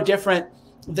 You're no different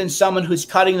than someone who's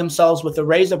cutting themselves with a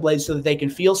razor blade so that they can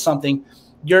feel something.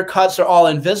 Your cuts are all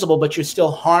invisible, but you're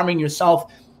still harming yourself.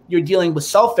 You're dealing with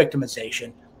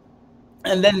self-victimization.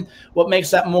 And then what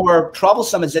makes that more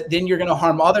troublesome is that then you're going to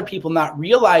harm other people, not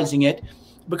realizing it,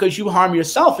 because you harm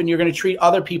yourself, and you're going to treat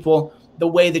other people the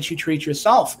way that you treat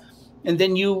yourself. And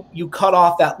then you cut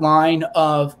off that line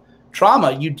of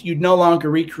trauma. You no longer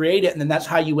recreate it. And then that's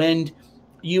how you end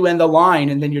the line.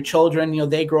 And then your children,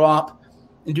 they grow up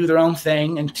and do their own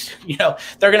thing. And,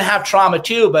 they're going to have trauma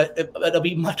too, but it'll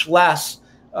be much less,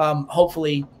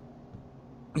 hopefully,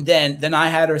 than I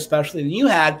had, or especially than you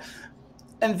had.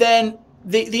 And then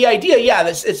the idea,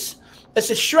 it's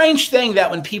a strange thing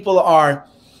that when people are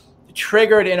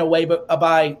triggered in a way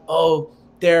by, oh,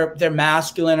 they're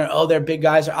masculine, or, oh, they're big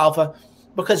guys or alpha,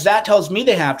 because that tells me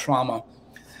they have trauma.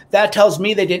 That tells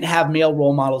me they didn't have male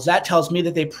role models. That tells me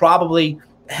that they probably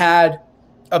had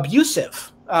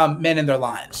abusive men in their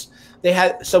lives.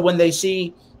 So when they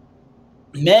see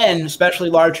men, especially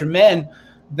larger men,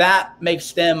 that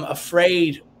makes them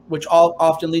afraid, which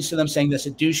often leads to them saying that's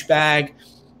a douchebag,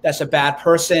 that's a bad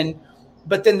person.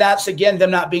 But then that's, again,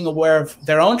 them not being aware of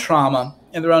their own trauma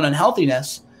and their own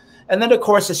unhealthiness. And then, of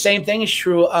course, the same thing is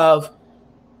true of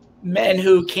men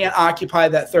who can't occupy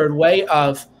that third way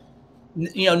of,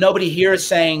 nobody here is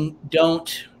saying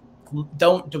don't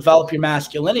develop your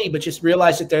masculinity, but just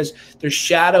realize that there's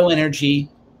shadow energy,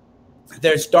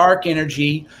 there's dark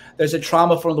energy, there's a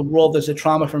trauma from the world, there's a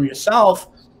trauma from yourself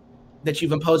that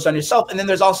you've imposed on yourself. And then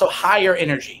there's also higher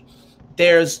energy.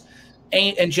 There's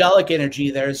angelic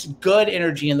energy. There's good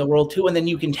energy in the world too. And then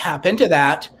you can tap into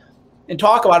that and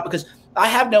talk about it, because I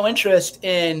have no interest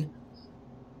in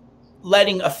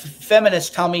letting a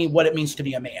feminist tell me what it means to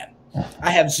be a man.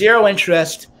 I have zero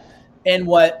interest in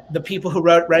what the people who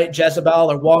wrote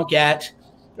Jezebel or Wonkat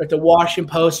or the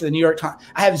Washington Post or the New York Times,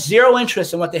 I have zero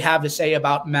interest in what they have to say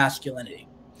about masculinity.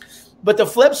 But the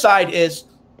flip side is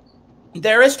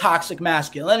there is toxic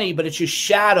masculinity, but it's just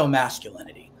shadow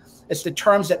masculinity. It's the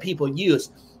terms that people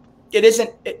use.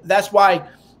 That's why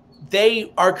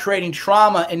they are creating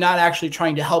trauma and not actually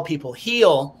trying to help people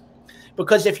heal.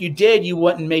 Because if you did, you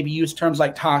wouldn't maybe use terms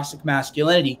like toxic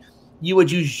masculinity. You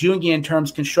would use Jungian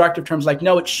terms, constructive terms like,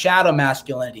 no, it's shadow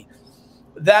masculinity.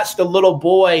 That's the little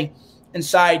boy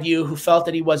inside you who felt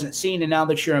that he wasn't seen. And now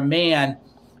that you're a man,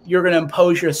 you're going to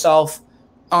impose yourself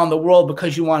on the world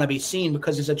because you want to be seen,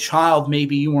 because as a child,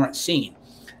 maybe you weren't seen.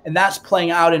 And that's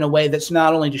playing out in a way that's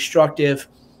not only destructive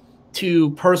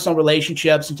to personal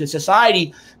relationships and to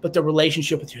society, but the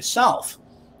relationship with yourself,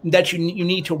 that you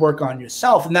need to work on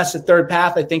yourself. And that's the third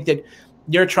path I think that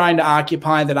you're trying to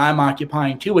occupy, that I'm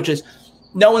occupying too, which is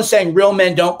no one's saying real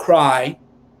men don't cry.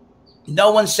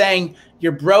 No one's saying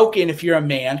you're broken if you're a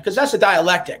man, because that's a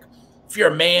dialectic. If you're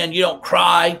a man, you don't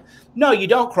cry. No, you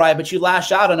don't cry, but you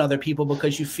lash out on other people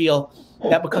because you feel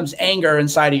that becomes anger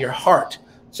inside of your heart.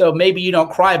 So maybe you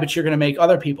don't cry, but you're going to make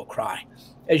other people cry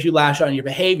as you lash out on your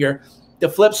behavior. The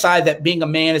flip side, that being a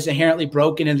man is inherently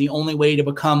broken, and the only way to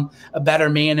become a better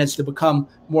man is to become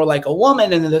more like a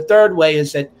woman. And then the third way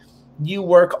is that you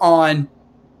work on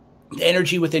the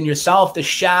energy within yourself, the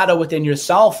shadow within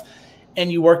yourself,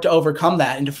 and you work to overcome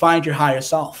that and to find your higher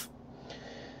self.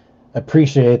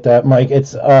 Appreciate that, Mike.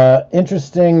 It's an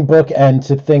interesting book, and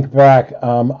to think back,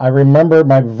 I remember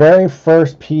my very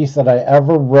first piece that I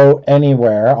ever wrote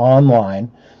anywhere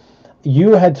online.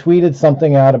 You had tweeted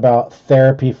something out about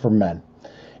therapy for men,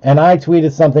 and I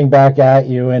tweeted something back at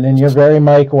you, and in your very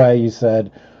Mike way, you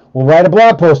said, well, write a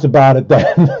blog post about it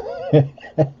then.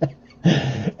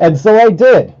 And so I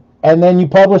did. And then you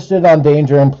published it on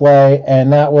Danger and Play,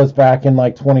 and that was back in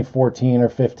like 2014 or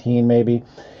 15 maybe.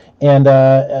 And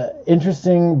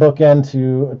interesting bookend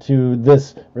to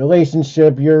this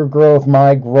relationship, your growth,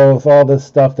 my growth, all this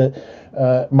stuff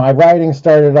that my writing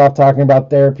started off talking about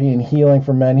therapy and healing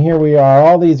for men. Here we are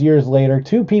all these years later,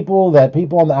 two people that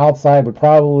people on the outside would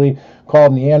probably call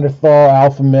Neanderthal,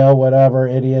 alpha male, whatever,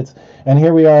 idiots. And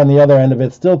here we are on the other end of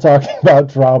it, still talking about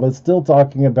trauma, still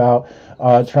talking about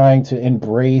trying to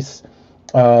embrace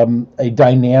a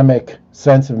dynamic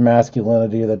sense of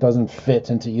masculinity that doesn't fit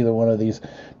into either one of these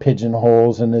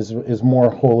pigeonholes and is more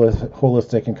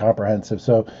holistic and comprehensive.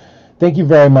 So thank you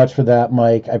very much for that,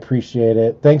 Mike. I appreciate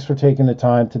it. Thanks for taking the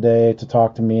time today to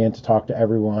talk to me and to talk to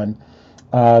everyone.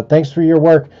 Thanks for your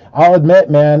work. I'll admit,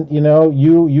 man,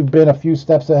 you've been a few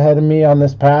steps ahead of me on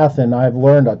this path, and I've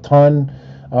learned a ton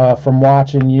from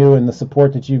watching you, and the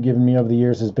support that you've given me over the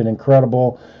years has been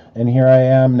incredible. And here I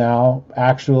am now,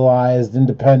 actualized,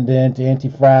 independent,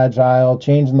 anti-fragile,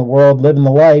 changing the world, living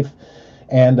the life.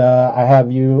 And I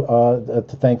have you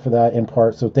to thank for that in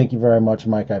part. So thank you very much,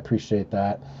 Mike. I appreciate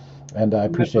that. And I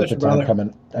appreciate the time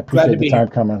coming. I appreciate the time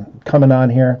coming on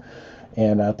here.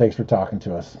 And thanks for talking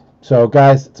to us. So,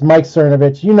 guys, it's Mike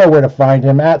Cernovich. You know where to find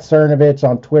him, at Cernovich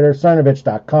on Twitter,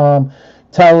 cernovich.com,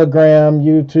 Telegram,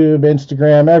 YouTube,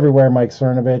 Instagram, everywhere, Mike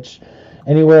Cernovich.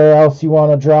 Anywhere else you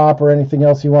want to drop or anything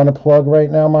else you want to plug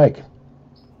right now, Mike?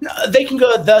 No, they can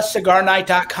go to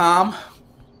thecigarnight.com.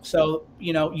 So,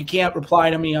 you can't reply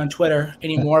to me on Twitter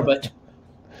anymore, but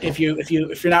if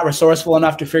you're not resourceful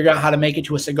enough to figure out how to make it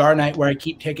to a cigar night where I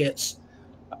keep tickets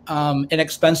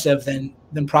inexpensive, then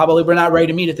probably we're not ready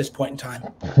to meet at this point in time.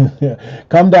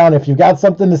 Come down. If you've got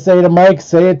something to say to Mike,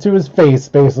 say it to his face,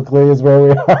 basically, is where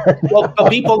we are. Well, but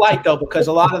be polite, though, because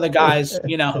a lot of the guys,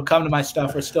 who come to my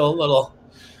stuff are still a little,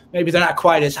 maybe they're not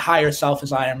quite as higher self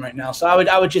as I am right now. So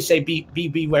I would just say be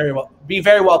very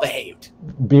well behaved.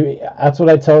 That's what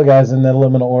I tell guys in the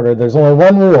liminal order. There's only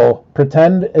one rule.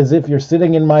 Pretend as if you're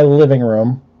sitting in my living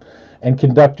room and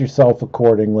conduct yourself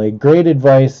accordingly. Great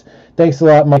advice. Thanks a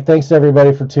lot, Mike. Thanks to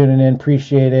everybody for tuning in.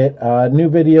 Appreciate it. New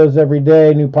videos every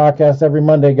day, new podcasts every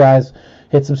Monday, guys.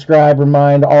 Hit subscribe,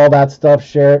 remind, all that stuff.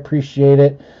 Share it. Appreciate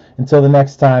it. Until the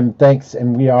next time, thanks,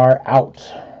 and we are out.